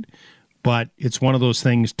side, but it's one of those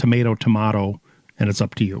things, tomato, and it's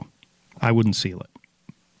up to you. I wouldn't seal it.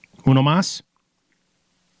 Uno más?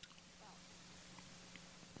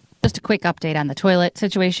 Just a quick update on the toilet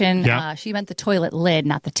situation. Yeah. She meant the toilet lid,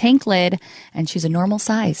 not the tank lid, and she's a normal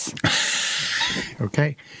size.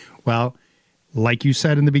 Okay. Well, like you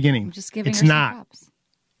said in the beginning, I'm just giving it's her some not. props.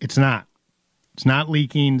 It's not. It's not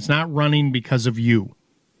leaking. It's not running because of you.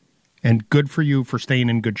 And good for you for staying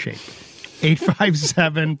in good shape.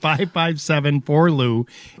 857-557-4Lou.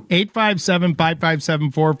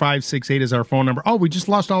 857-557-4568 is our phone number. Oh, we just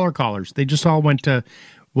lost all our callers. They just all went to...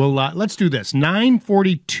 Well, let's do this.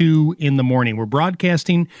 9:42 in the morning. We're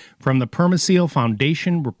broadcasting from the Permaseal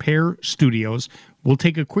Foundation Repair Studios. We'll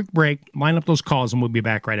take a quick break, line up those calls, and we'll be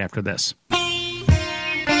back right after this.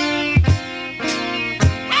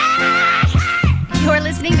 You're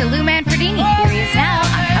listening to Lou Manfredini. Here he is now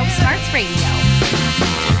on HouseSmarts Radio.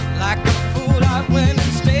 Like a fool, I went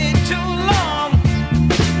and stayed too long.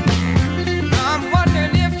 I'm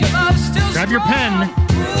wondering if your love's still Grab your pen.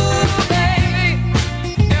 Ooh, baby,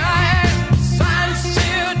 here I am, signed,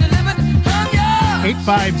 sealed, delivered, hung ya.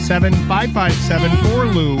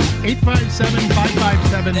 857-557-4Lou.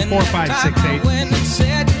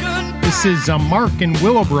 857-557-4568. This is Mark in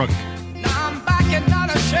Willowbrook.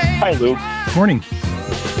 Hi, Lou. Morning.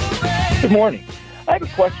 Good morning. I have a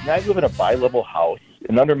question. I live in a bi-level house,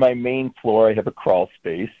 and under my main floor, I have a crawl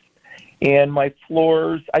space. And my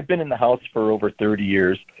floors, I've been in the house for over 30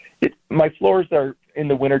 years. My floors are, in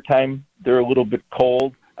the wintertime, they're a little bit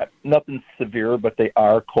cold. Nothing severe, but they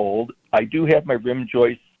are cold. I do have my rim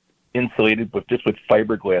joists insulated, but just with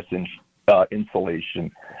fiberglass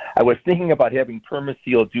insulation. I was thinking about having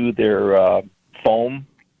Permaseal do their foam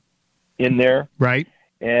in there. Right.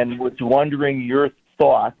 And was wondering your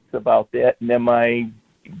thoughts about that. And am I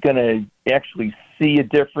going to actually see a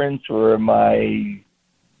difference, or am I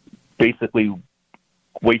basically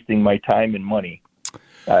wasting my time and money?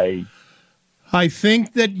 I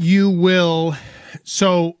think that you will.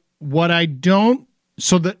 So what I don't.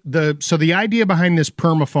 So the idea behind this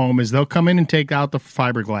permafoam is they'll come in and take out the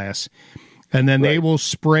fiberglass, and then they will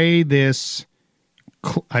spray this.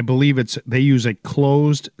 I believe they use a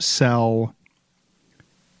closed cell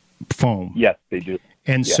foam. Yes, they do.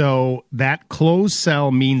 And so that closed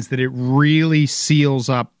cell means that it really seals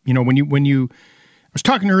up. You know, when you I was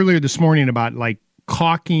talking earlier this morning about like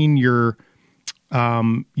caulking your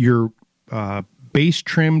base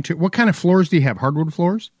trim to, what kind of floors do you have? Hardwood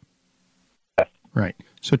floors? Yes. Right.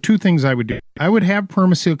 So two things I would do. I would have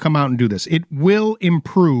Permaseal come out and do this. It will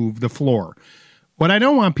improve the floor. What I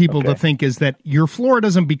don't want people to think is that your floor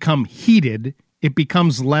doesn't become heated. It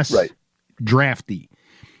becomes less drafty.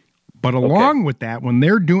 But along with that, when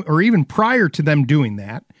they're doing, or even prior to them doing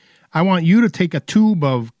that, I want you to take a tube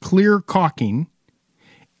of clear caulking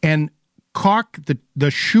and caulk the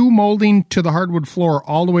shoe molding to the hardwood floor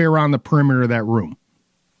all the way around the perimeter of that room.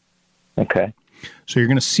 Okay. So you're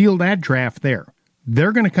going to seal that draft there.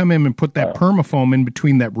 They're going to come in and put that permafoam in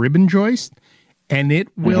between that ribbon joist, and it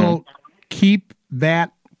will keep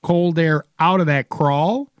that cold air out of that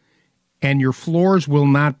crawl, and your floors will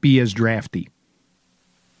not be as drafty.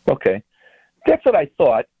 Okay. That's what I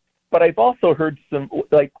thought, but I've also heard some,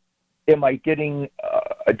 like, am I taking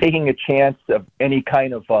a chance of any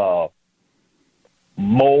kind of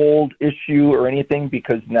mold issue or anything,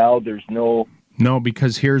 because now there's no... No,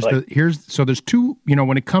 because so there's two,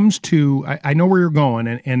 when it comes to, I know where you're going,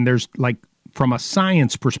 and there's, like, from a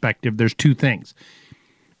science perspective, there's two things.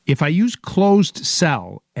 If I use closed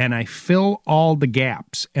cell and I fill all the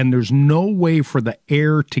gaps and there's no way for the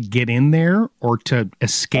air to get in there or to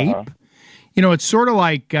escape, it's sort of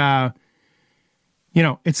like,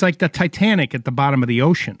 it's like the Titanic at the bottom of the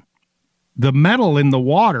ocean. The metal in the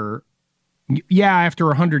water, Yeah, after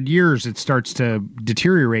 100 years, it starts to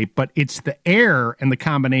deteriorate, but it's the air and the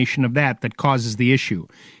combination of that causes the issue.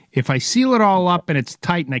 If I seal it all up and it's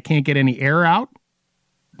tight and I can't get any air out,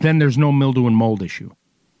 then there's no mildew and mold issue.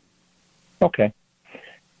 Okay.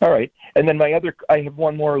 All right. And then I have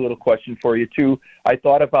one more little question for you, too. I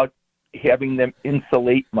thought about having them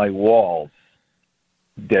insulate my walls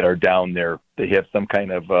that are down there. They have some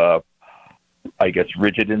kind of,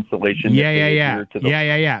 rigid insulation.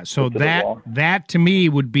 Yeah. So that to me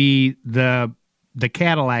would be the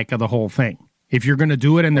Cadillac of the whole thing. If you're going to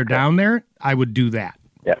do it and they're down there, I would do that.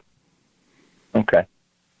 Yeah. Okay.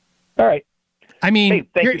 All right. I mean, hey,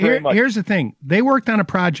 thank you very much. Here's the thing. They worked on a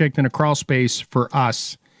project in a crawl space for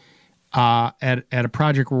us at a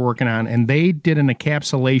project we're working on, and they did an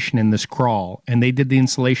encapsulation in this crawl, and they did the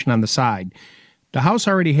insulation on the side. The house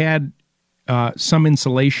already had some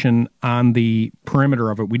insulation on the perimeter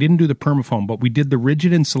of it. We didn't do the permafoam, but we did the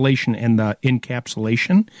rigid insulation and the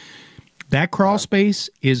encapsulation. That crawl space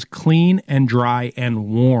is clean and dry and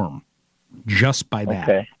warm just by that.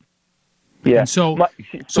 Okay. Yeah. And so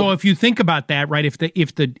if you think about that, right? If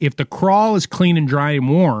the crawl is clean and dry and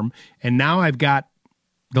warm, and now I've got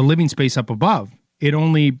the living space up above, it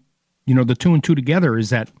only, the two and two together is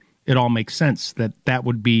that it all makes sense that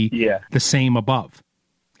would be the same above,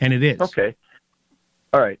 and it is. Okay.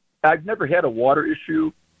 All right. I've never had a water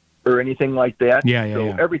issue or anything like that.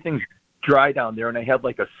 So everything's dry down there, and I had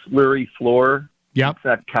like a slurry floor. Yep. It's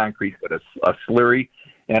not concrete, but a slurry.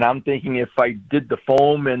 And I'm thinking if I did the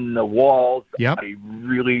foam and the walls, I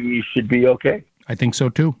really should be okay. I think so,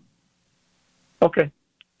 too. Okay.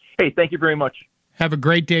 Hey, thank you very much. Have a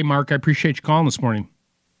great day, Mark. I appreciate you calling this morning.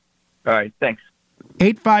 All right. Thanks.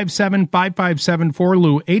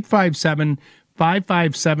 857-5574-LOU.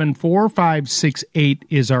 857-557-4568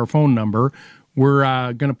 is our phone number.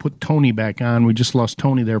 We're going to put Tony back on. We just lost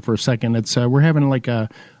Tony there for a second. It's we're having like a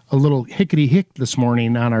little hickety-hick this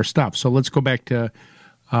morning on our stuff. So let's go back to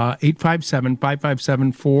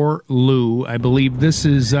 857-557-4-LOU. I believe this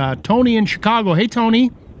is Tony in Chicago. Hey, Tony.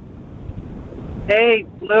 Hey,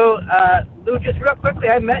 Lou. Lou, just real quickly,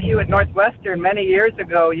 I met you at Northwestern many years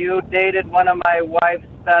ago. You dated one of my wife's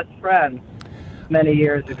best friends many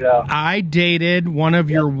years ago. I dated one of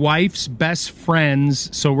your wife's best friends,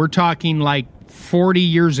 so we're talking like 40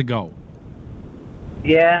 years ago.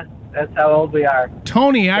 Yeah, that's how old we are.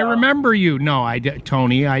 Tony, I remember you. No,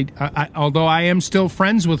 Tony, I although I am still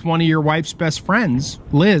friends with one of your wife's best friends,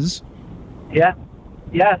 Liz. Yeah.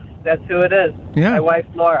 Yes, that's who it is. Yeah. My wife,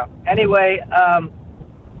 Laura. Anyway, I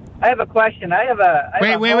have a question.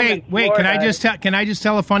 Wait. Can I just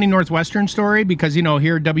tell a funny Northwestern story? Because,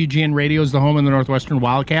 here WGN Radio is the home of the Northwestern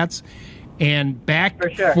Wildcats. And back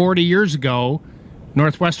 40 years ago,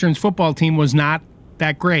 Northwestern's football team was not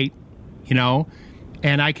that great,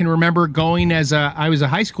 And I can remember going I was a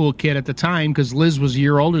high school kid at the time because Liz was a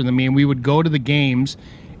year older than me, and we would go to the games,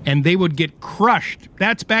 and they would get crushed.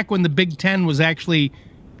 That's back when the Big Ten was actually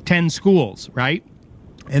 10 schools, right?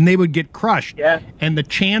 And they would get crushed. Yeah. And the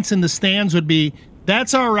chants in the stands would be,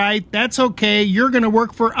 that's all right, that's okay, you're going to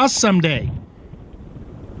work for us someday.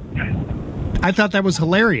 I thought that was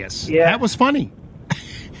hilarious. Yeah. That was funny.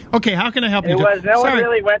 Okay, how can I help you? It was. No one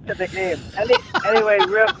really went to the game. Anyway,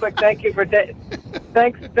 real quick, thank you for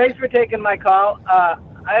thanks for taking my call. I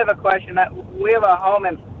have a question. We have a home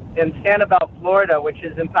in Sanibel, Florida, which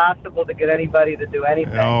is impossible to get anybody to do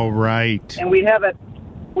anything. Oh, right. And we have a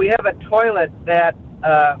toilet that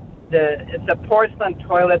it's a porcelain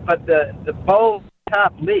toilet, but the bowl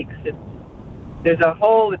top leaks. There's a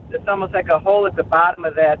hole. It's almost like a hole at the bottom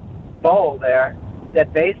of that bowl there,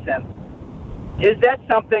 that basin. Is that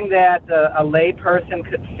something that a lay person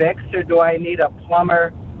could fix, or do I need a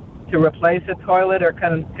plumber to replace a toilet, or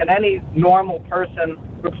can any normal person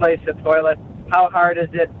replace a toilet? How hard is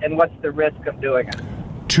it, and what's the risk of doing it?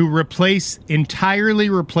 To entirely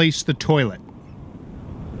replace the toilet.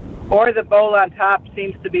 Or the bowl on top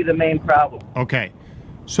seems to be the main problem. Okay.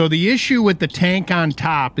 So the issue with the tank on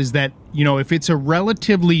top is that, if it's a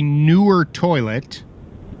relatively newer toilet,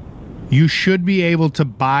 you should be able to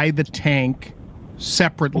buy the tank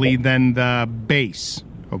separately than the base,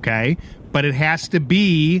 okay? But it has to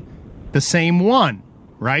be the same one,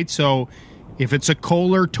 right? So if it's a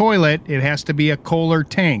Kohler toilet, it has to be a Kohler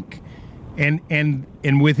tank. And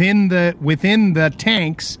within the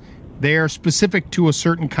tanks, they are specific to a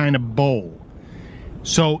certain kind of bowl.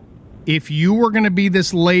 So if you were going to be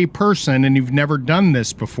this lay person and you've never done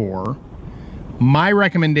this before, my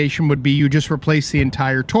recommendation would be you just replace the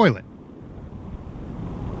entire toilet.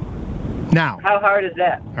 Now, how hard is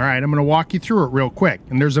that? All right, I'm going to walk you through it real quick.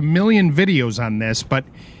 And there's a million videos on this, but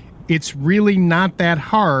it's really not that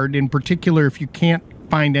hard, in particular if you can't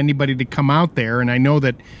find anybody to come out there. And I know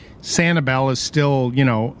that Sanibel is still,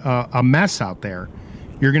 a mess out there.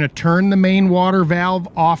 You're going to turn the main water valve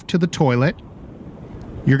off to the toilet.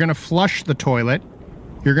 You're going to flush the toilet.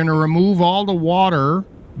 You're going to remove all the water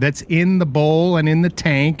that's in the bowl and in the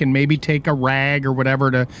tank, and maybe take a rag or whatever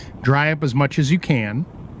to dry up as much as you can.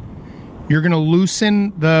 You're going to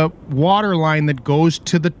loosen the water line that goes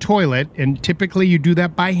to the toilet, and typically you do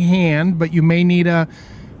that by hand, but you may need a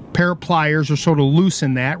pair of pliers or so to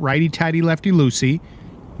loosen that, righty-tighty, lefty-loosey.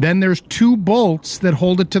 Then there's 2 bolts that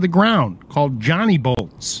hold it to the ground, called Johnny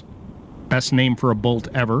bolts. Best name for a bolt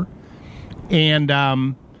ever.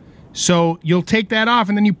 And so you'll take that off,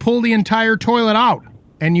 and then you pull the entire toilet out.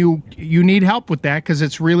 And you need help with that because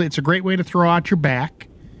it's a great way to throw out your back.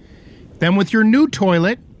 Then with your new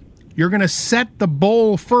toilet, you're going to set the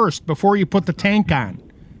bowl first before you put the tank on.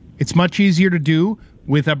 It's much easier to do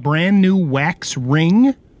with a brand new wax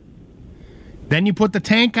ring. Then you put the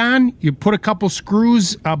tank on, you put a couple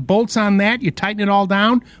screws, bolts on that, you tighten it all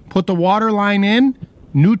down, put the water line in,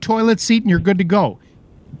 new toilet seat, and you're good to go.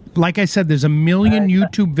 Like I said, there's a million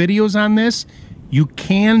YouTube videos on this. You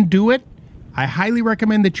can do it. I highly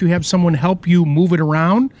recommend that you have someone help you move it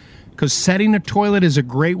around, because setting a toilet is a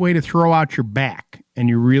great way to throw out your back, and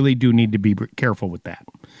you really do need to be careful with that.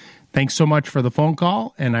 Thanks so much for the phone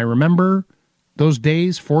call, and I remember those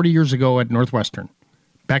days 40 years ago at Northwestern,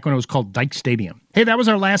 back when it was called Dyke Stadium. Hey, that was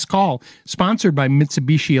our last call, sponsored by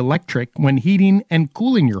Mitsubishi Electric. When heating and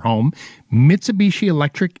cooling your home, Mitsubishi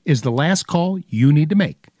Electric is the last call you need to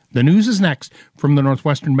make. The news is next from the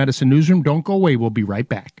Northwestern Medicine Newsroom. Don't go away. We'll be right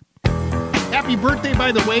back. Happy birthday,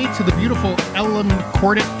 by the way, to the beautiful Ellen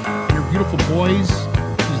Cordick and her beautiful boys.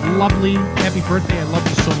 She's lovely. Happy birthday. I love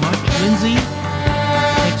you so much. Lindsay,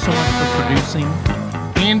 thanks so much for producing.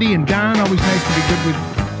 Andy and Don, always nice to be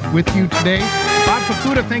good with you today. Bob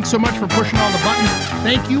Fukuda, thanks so much for pushing all the buttons.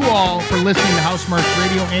 Thank you all for listening to HouseSmarts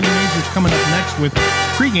Radio. Andy Major's coming up next with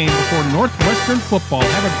pregame before Northwestern football.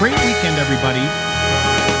 Have a great weekend, everybody.